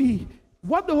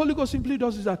 What the Holy Ghost simply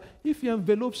does is that if he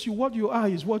envelopes you, what you are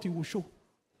is what he will show.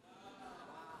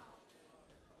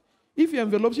 If he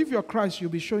envelopes, if you're Christ, you'll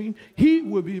be showing, he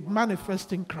will be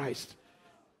manifesting Christ.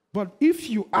 But if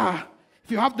you have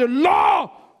the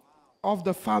law of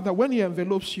the Father, when he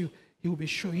envelopes you, he will be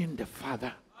showing the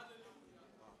Father.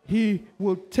 He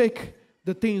will take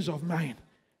the things of mine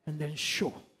and then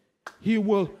show. He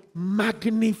will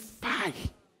magnify.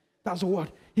 That's the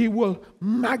word. He will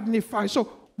magnify. So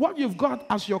what you've got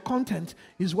as your content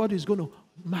is what is going to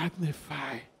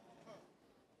magnify.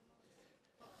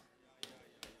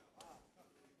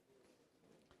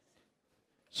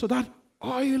 So that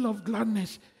oil of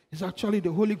gladness is actually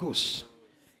the Holy Ghost.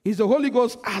 Is the Holy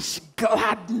Ghost as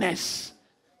gladness.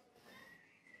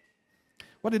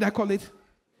 What did I call it?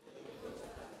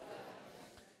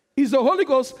 Is the Holy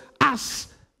Ghost as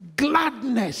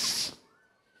gladness.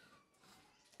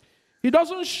 He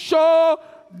doesn't show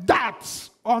that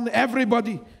on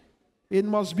everybody. It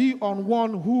must be on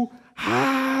one who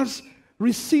has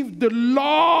received the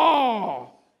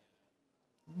law.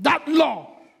 That law.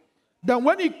 Then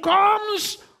when it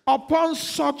comes upon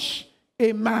such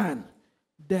a man,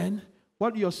 then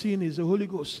what you're seeing is the Holy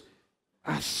Ghost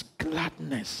as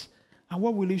gladness. And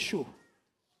what will he show?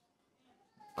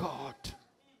 God.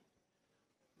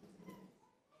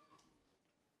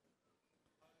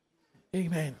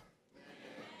 Amen.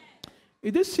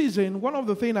 In this season, one of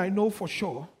the things I know for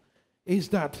sure is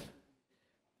that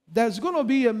there's going to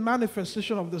be a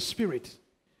manifestation of the Spirit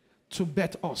to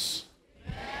bet us.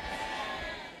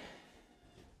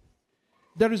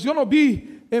 There is going to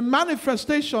be a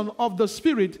manifestation of the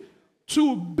Spirit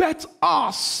to bet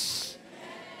us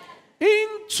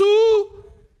into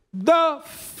the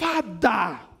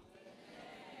Father.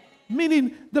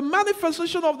 Meaning the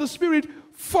manifestation of the Spirit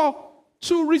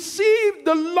to receive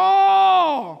the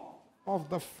law of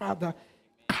the Father,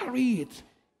 carry it,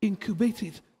 incubate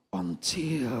it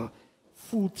until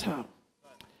full term.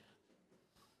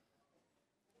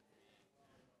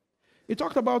 He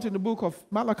talked about in the book of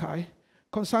Malachi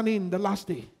concerning the last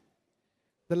day.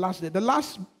 The last day. The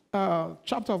last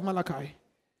chapter of Malachi,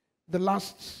 the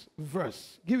last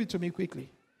verse. Give it to me quickly.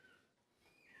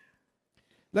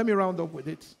 Let me round up with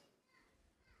it.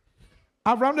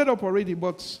 I've rounded up already,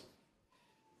 but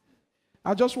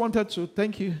I just wanted to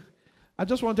thank you. I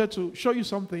just wanted to show you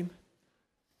something.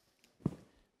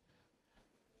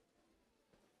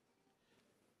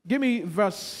 Give me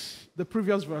the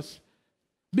previous verse.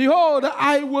 Behold,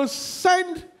 I will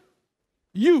send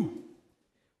you.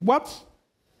 What?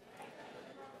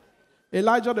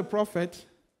 Elijah the prophet.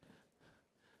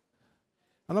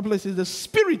 Another place is the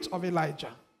spirit of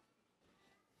Elijah.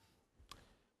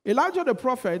 Elijah the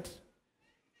prophet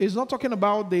is not talking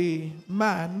about the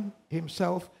man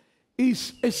himself.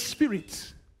 He's a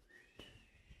spirit.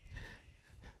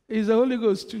 He's the Holy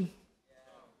Ghost too.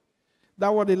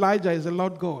 That word Elijah is the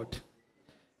Lord God.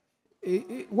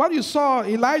 What you saw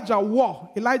Elijah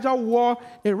wore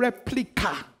a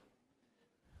replica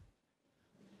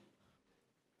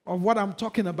of what I'm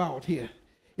talking about here.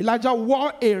 Elijah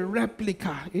wore a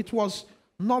replica. It was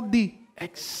not the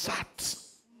exact.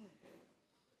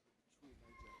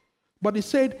 But he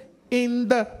said, in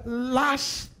the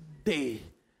last day,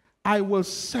 I will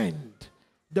send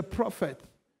the prophet,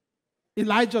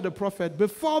 Elijah the prophet,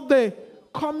 before the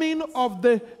coming of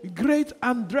the great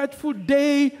and dreadful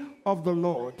day of the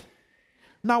Lord.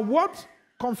 Now, what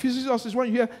confuses us is when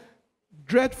you hear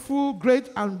dreadful, great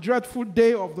and dreadful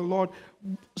day of the Lord.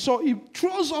 So it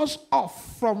throws us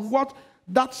off from what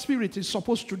that spirit is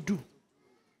supposed to do.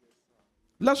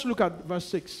 Let's look at verse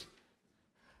 6.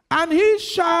 And he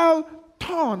shall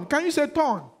turn. Can you say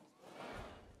turn?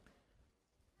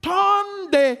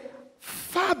 Turn the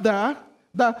father,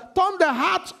 turn the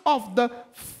heart of the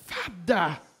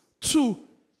father to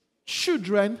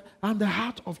children and the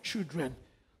heart of children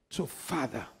to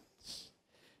fathers.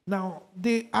 Now,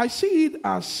 I see it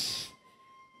as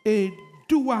a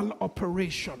dual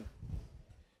operation.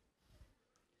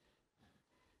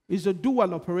 It's a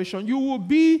dual operation. You will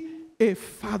be a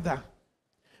father,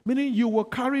 meaning you will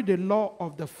carry the law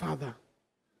of the father.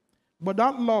 But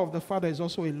that law of the father is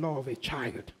also a law of a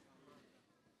child.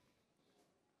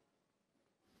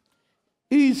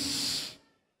 Is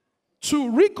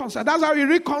to reconcile. That's how he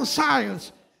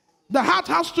reconciles. The heart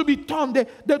has to be turned. They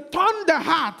turn the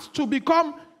heart to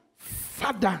become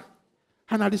father.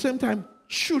 And at the same time,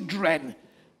 children.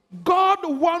 God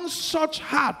wants such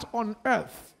heart on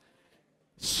earth.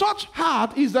 Such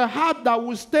heart is a heart that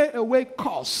will stay away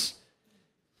curse.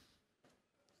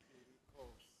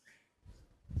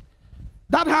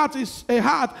 That heart is a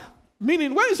heart,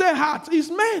 meaning when you say heart, it's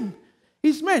men.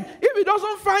 It's men. If he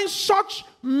doesn't find such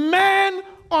men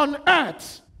on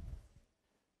earth,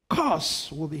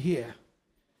 curse will be here.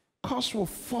 Curse will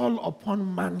fall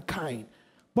upon mankind.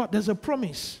 But there's a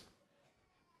promise.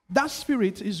 That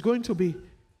spirit is going to be.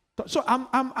 So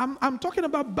I'm talking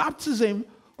about baptism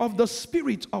of the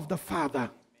Spirit of the Father.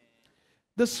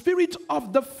 The Spirit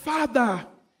of the Father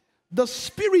the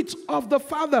Spirit of the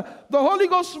Father, the Holy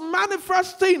Ghost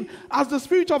manifesting as the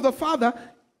Spirit of the Father,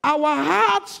 our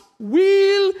hearts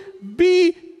will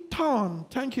be turned.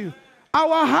 Thank you.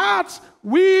 Our hearts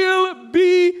will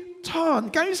be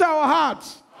turned. Can you say our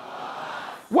hearts?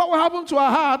 What will happen to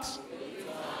our hearts?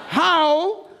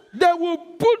 How? They will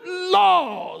put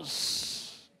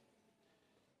laws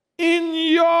in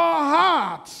your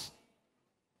heart.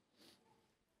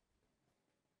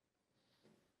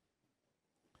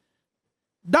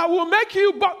 That will make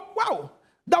you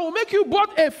that will make you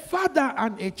both a father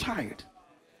and a child.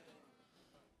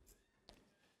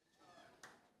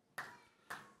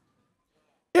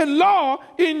 A law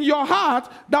in your heart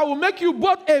that will make you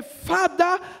both a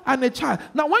father and a child.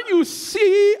 Now, when you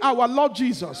see our Lord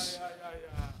Jesus,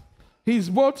 He is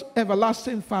both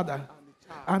everlasting Father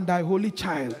and thy holy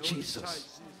child,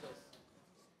 Jesus.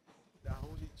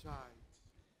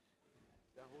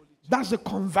 That's the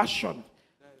conversion.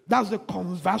 That's the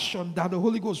conversion that the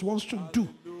Holy Ghost wants to do.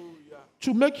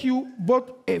 To make you both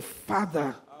a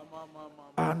father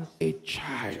and a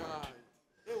child.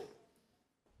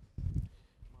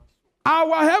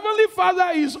 Our Heavenly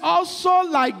Father is also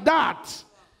like that.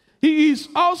 He is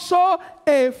also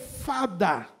a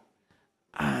father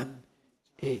and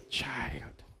a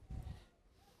child.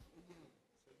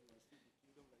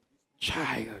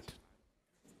 Child.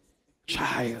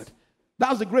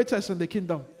 That's the greatest in the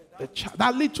kingdom.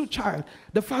 That little child.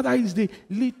 The father is the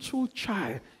little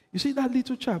child. You see that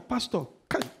little child, Pastor?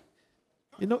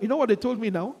 You know what they told me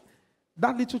now?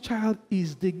 That little child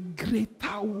is the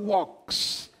greater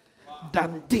works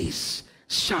than this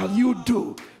shall you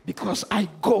do, because I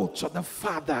go to the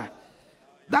Father.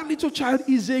 That little child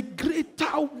is a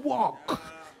greater work.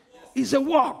 It's a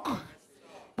work,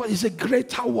 but it's a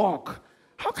greater work.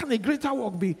 How can a greater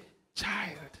work be?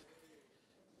 Child.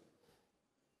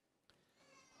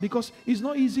 Because it's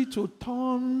not easy to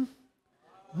turn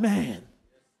men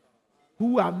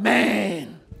who are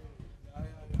men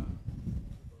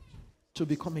to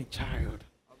become a child.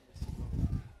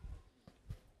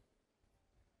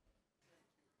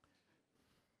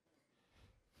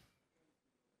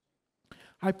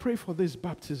 I pray for this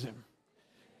baptism.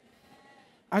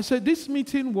 I said this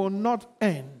meeting will not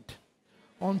end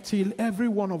until every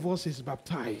one of us is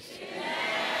baptized.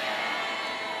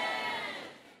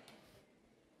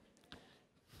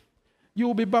 You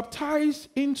will be baptized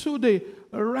into the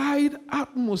right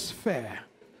atmosphere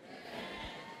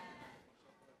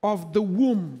of the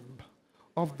womb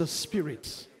of the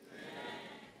Spirit.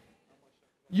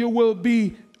 You will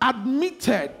be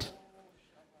admitted.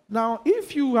 Now,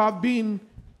 if you have been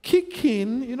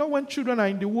kicking, you know when children are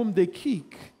in the womb, they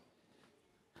kick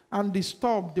and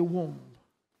disturb the womb.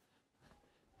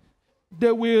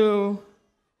 They will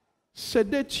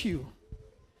sedate you.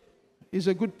 It's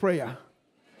a good prayer.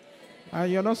 And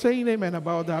you're not saying amen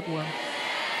about that one.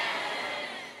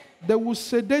 They will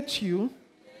sedate you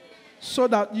so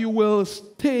that you will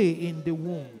stay in the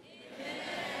womb.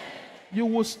 You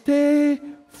will stay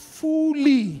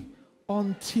fully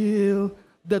until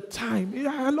the time.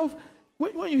 I love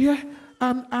when you hear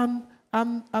and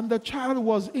the child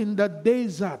was in the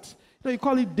desert. You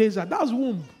call it desert. That's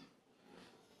womb.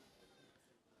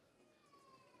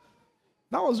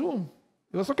 That was womb.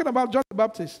 He was talking about John the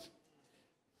Baptist.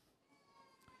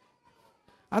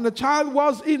 And the child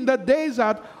was in the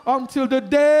desert until the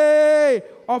day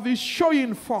of his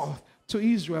showing forth to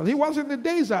Israel. He was in the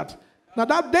desert. Now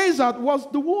that desert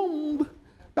was the womb.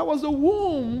 That was the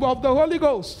womb of the Holy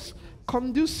Ghost.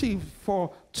 Conducive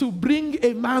to bring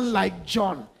a man like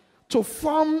John. To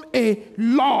form a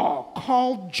law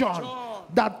called John.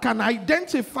 That can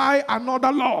identify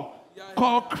another law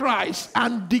called Christ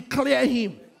and declare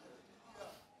him.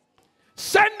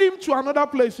 Send him to another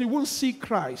place, he won't see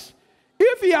Christ.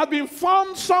 If he had been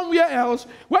formed somewhere else,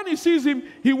 when he sees him,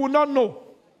 he will not know.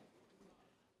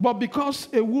 But because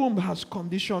a womb has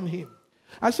conditioned him.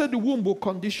 I said the womb will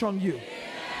condition you.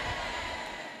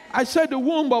 I said the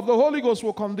womb of the Holy Ghost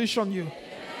will condition you.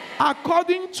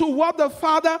 According to what the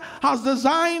Father has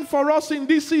designed for us in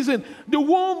this season, the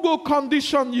womb will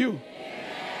condition you.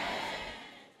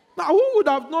 Now, who would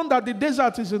have known that the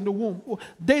desert is in the womb? Oh,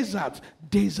 desert.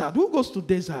 Who goes to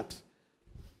desert?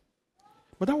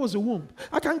 But that was the womb.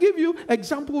 I can give you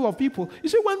example of people. You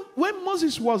see, when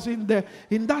Moses was in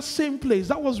that same place,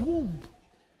 that was womb.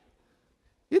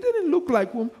 It didn't look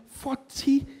like womb.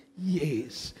 40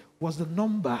 years was the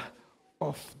number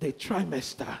of the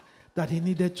trimester that he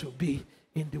needed to be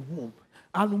in the womb.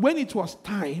 And when it was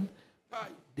time,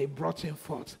 they brought him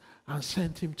forth and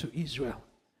sent him to Israel.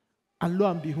 And lo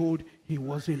and behold, he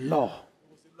was a law.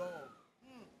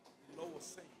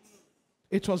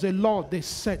 It was a law they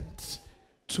sent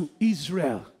to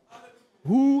Israel,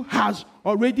 who has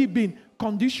already been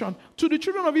conditioned. To the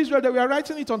children of Israel, they were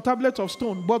writing it on tablets of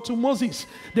stone, but to Moses,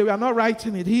 they were not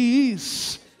writing it. He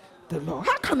is the law.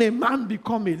 How can a man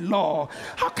become a law?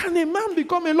 How can a man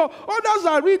become a law? Others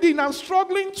are reading and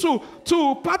struggling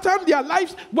to pattern their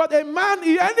lives, but a man,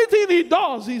 anything he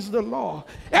does is the law.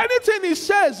 Anything he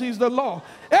says is the law.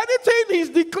 Anything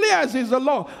he declares is the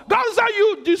law. God said,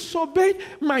 you disobeyed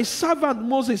my servant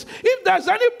Moses. If there's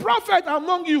any prophet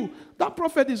among you, that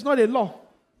prophet is not a law.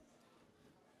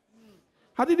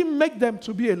 I didn't make them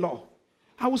to be a law.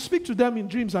 I will speak to them in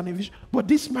dreams and in visions. But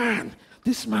this man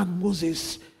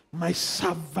Moses, my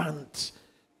servant.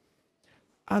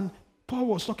 And Paul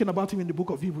was talking about him in the book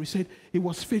of Hebrews. He said he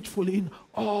was faithful in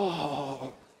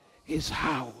all his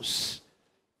house.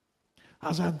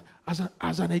 As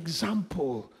an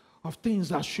example of things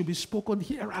that should be spoken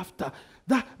hereafter.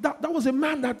 That was a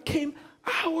man that came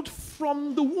out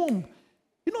from the womb.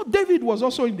 You know, David was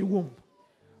also in the womb,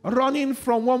 running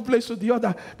from one place to the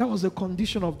other. That was the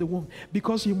condition of the womb,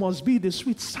 because he must be the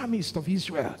sweet psalmist of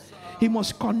Israel. He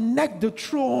must connect the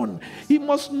throne. He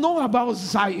must know about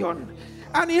Zion.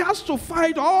 And he has to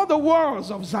fight all the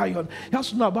wars of Zion. He has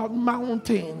to know about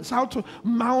mountains, how to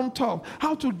mount up,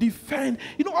 how to defend.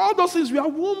 You know, all those things were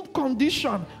womb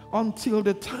condition until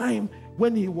the time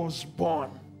when he was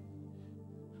born.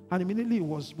 And immediately he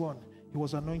was born, he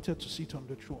was anointed to sit on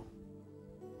the throne.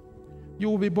 You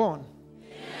will be born.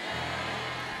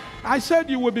 I said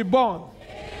you will be born.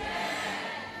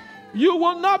 You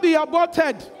will not be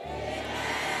aborted.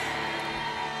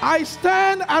 I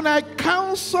stand and I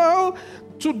counsel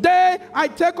today, I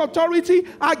take authority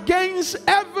against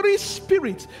every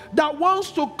spirit that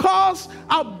wants to cause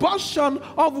abortion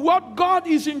of what God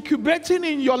is incubating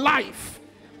in your life.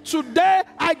 Today,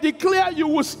 I declare you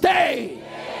will stay.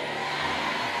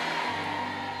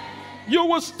 You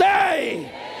will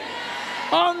stay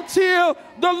until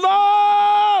the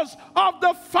laws of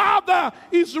the Father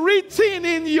is written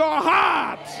in your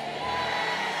heart.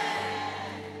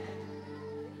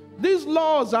 These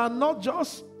laws are not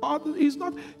just,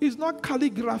 it's not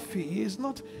calligraphy, it's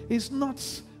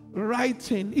not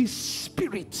writing, it's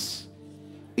spirit.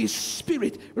 It's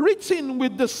spirit, written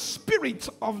with the spirit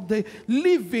of the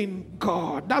living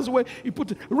God. That's where he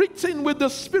put it, written with the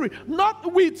spirit,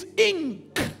 not with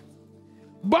ink,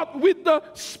 but with the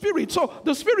spirit. So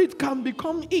the spirit can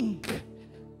become ink.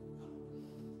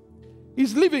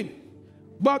 He's living,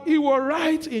 but he will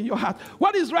write in your heart.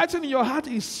 What is writing in your heart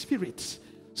is spirit.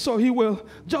 So he will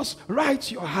just write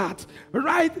your heart,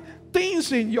 write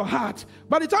things in your heart.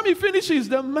 By the time he finishes,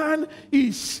 the man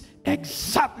is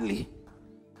exactly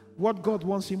what God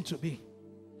wants him to be.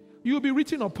 You will be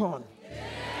written upon.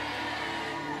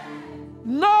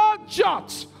 No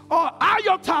jot or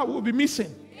iota will be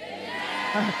missing.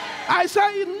 I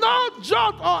say no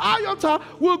jot or iota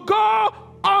will go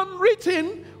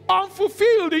unwritten,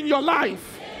 unfulfilled in your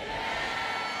life.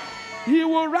 He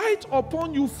will write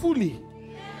upon you fully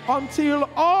until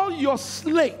all your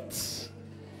slate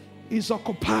is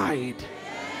occupied.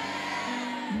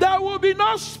 There will be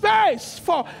no space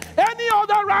for any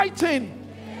other writing.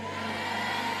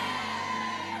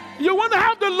 You want to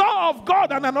have the law of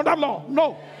God and another law?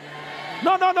 No.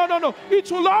 No.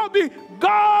 It will all be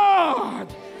God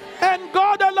and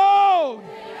God alone.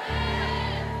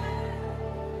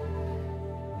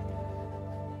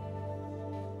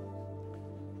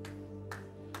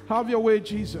 Have your way,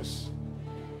 Jesus.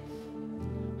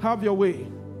 Have your way.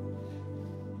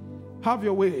 Have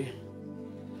your way.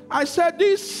 I said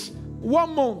this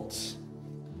 1 month,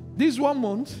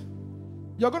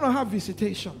 you're going to have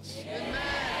visitations. Amen.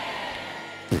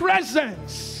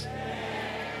 Presence.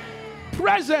 Amen.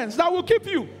 Presence that will keep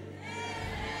you.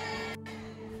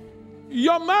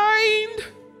 Your mind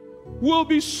will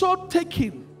be so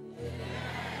taken.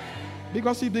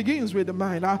 Because it begins with the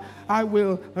mind. I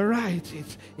will write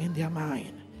it in their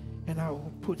mind and I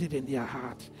will put it in their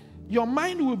heart. Your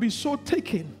mind will be so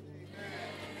taken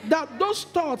that those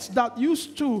thoughts that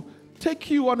used to take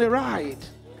you on a ride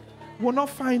will not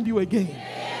find you again.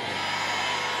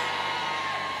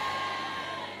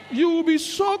 You will be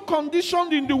so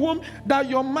conditioned in the womb that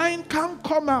your mind can't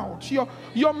come out.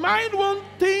 Your mind won't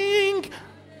think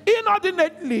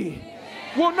inordinately,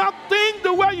 will not think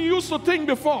the way you used to think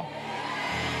before.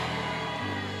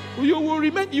 You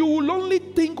will only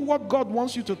think what God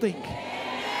wants you to think.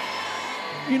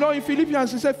 You know, in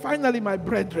Philippians, he said, finally, my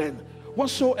brethren,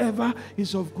 whatsoever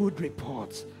is of good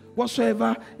report,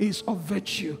 whatsoever is of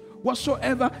virtue,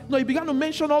 whatsoever. No, he began to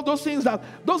mention all those things that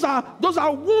those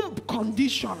are womb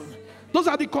conditions. Those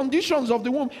are the conditions of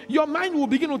the womb. Your mind will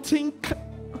begin to think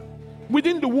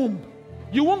within the womb.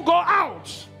 You won't go out.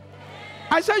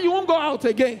 I said you won't go out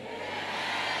again.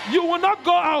 You will not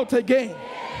go out again.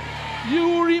 You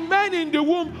will remain in the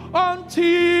womb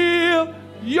until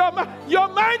your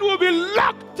mind will be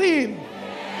locked in.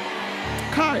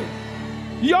 Kai.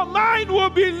 Your mind will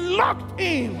be locked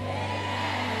in.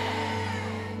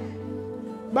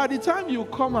 By the time you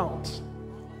come out,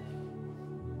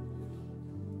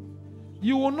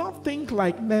 you will not think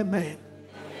like men.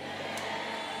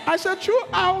 I said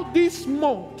throughout this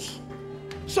month,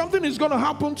 something is going to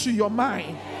happen to your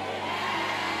mind.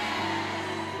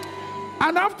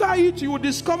 And after it, you will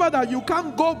discover that you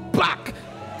can't go back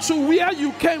to where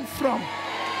you came from.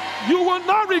 You will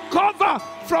not recover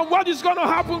from what is going to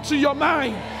happen to your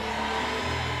mind.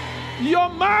 Your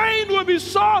mind will be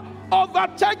so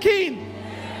overtaken.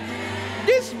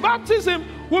 This baptism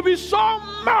will be so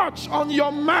much on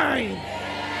your mind.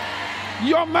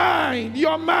 Your mind,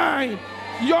 your mind,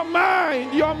 your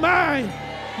mind, your mind,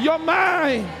 your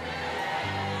mind.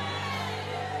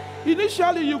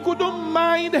 Initially, you couldn't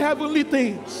mind heavenly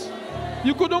things.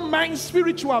 You couldn't mind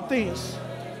spiritual things.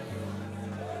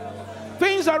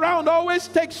 Things around always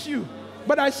takes you.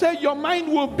 But I say your mind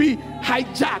will be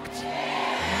hijacked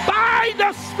by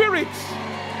the Spirit.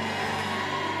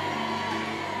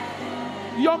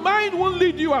 Your mind won't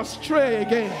lead you astray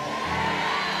again.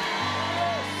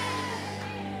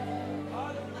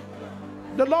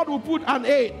 The Lord will put an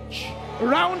edge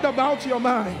round about your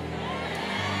mind.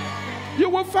 You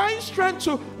will find strength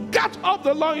to gut up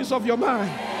the loins of your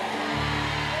mind.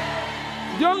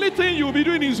 The only thing you'll be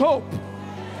doing is hope.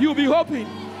 You'll be hoping.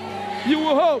 You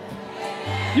will hope.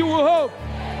 You will hope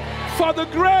for the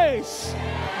grace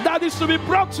that is to be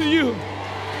brought to you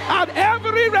at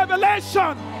every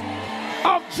revelation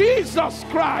of Jesus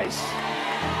Christ.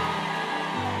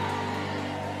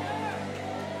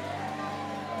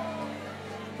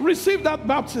 Receive that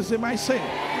baptism, I say.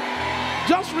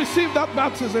 Just receive that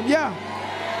baptism. Yeah.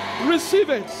 Receive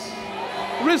it.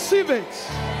 Receive it.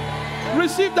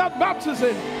 Receive that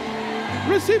baptism.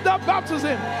 Receive that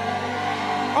baptism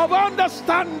of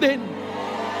understanding.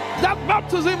 That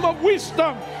baptism of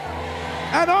wisdom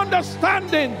and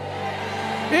understanding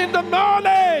in the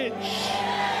knowledge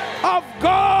of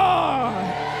God.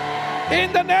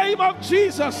 In the name of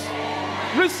Jesus.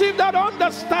 Receive that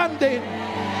understanding.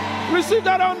 Receive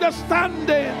that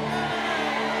understanding.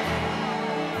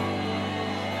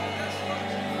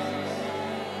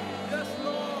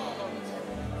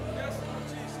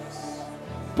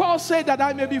 Paul said that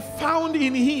I may be found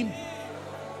in him.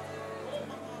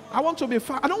 I want to be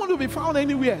found. I don't want to be found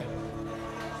anywhere.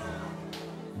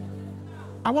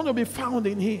 I want to be found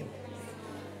in him.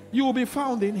 You will be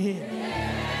found in him.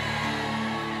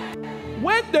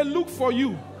 When they look for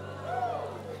you,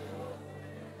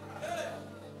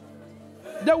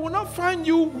 they will not find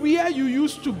you where you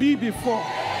used to be before.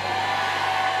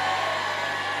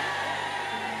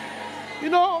 You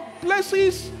know,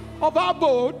 places of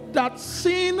abode that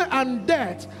sin and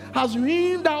death has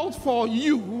hewed out for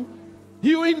you,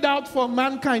 hewed out for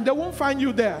mankind, they won't find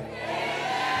you there.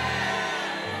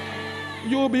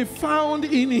 You'll be found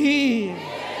in him.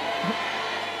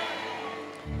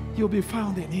 You'll be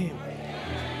found in him.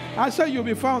 I say you'll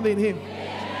be found in him.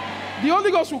 The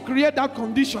Holy Ghost will create that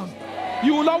condition.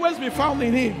 You will always be found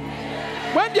in him.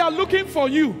 When they are looking for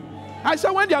you, I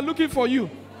said when they are looking for you,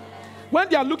 when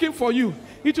they are looking for you,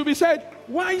 it will be said,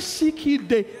 why seek ye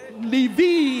the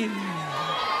living?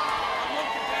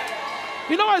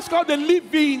 You know what it's called? The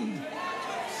living.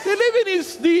 The living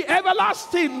is the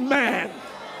everlasting man.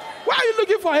 Why are you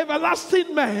looking for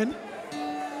everlasting man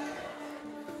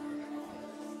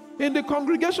in the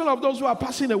congregation of those who are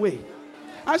passing away?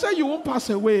 I said you won't pass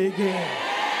away again.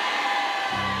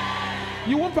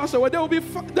 You won't pass away. They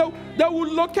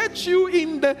will locate you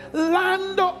in the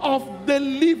land of the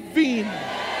living.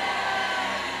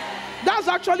 That's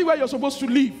actually where you're supposed to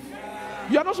live.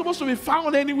 You're not supposed to be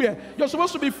found anywhere. You're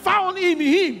supposed to be found in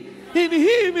him. In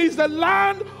him is the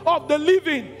land of the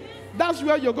living. That's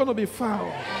where you're going to be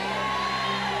found.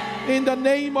 In the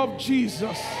name of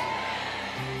Jesus.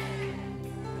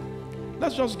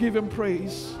 Let's just give him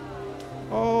praise.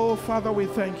 Oh, Father, we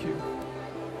thank you.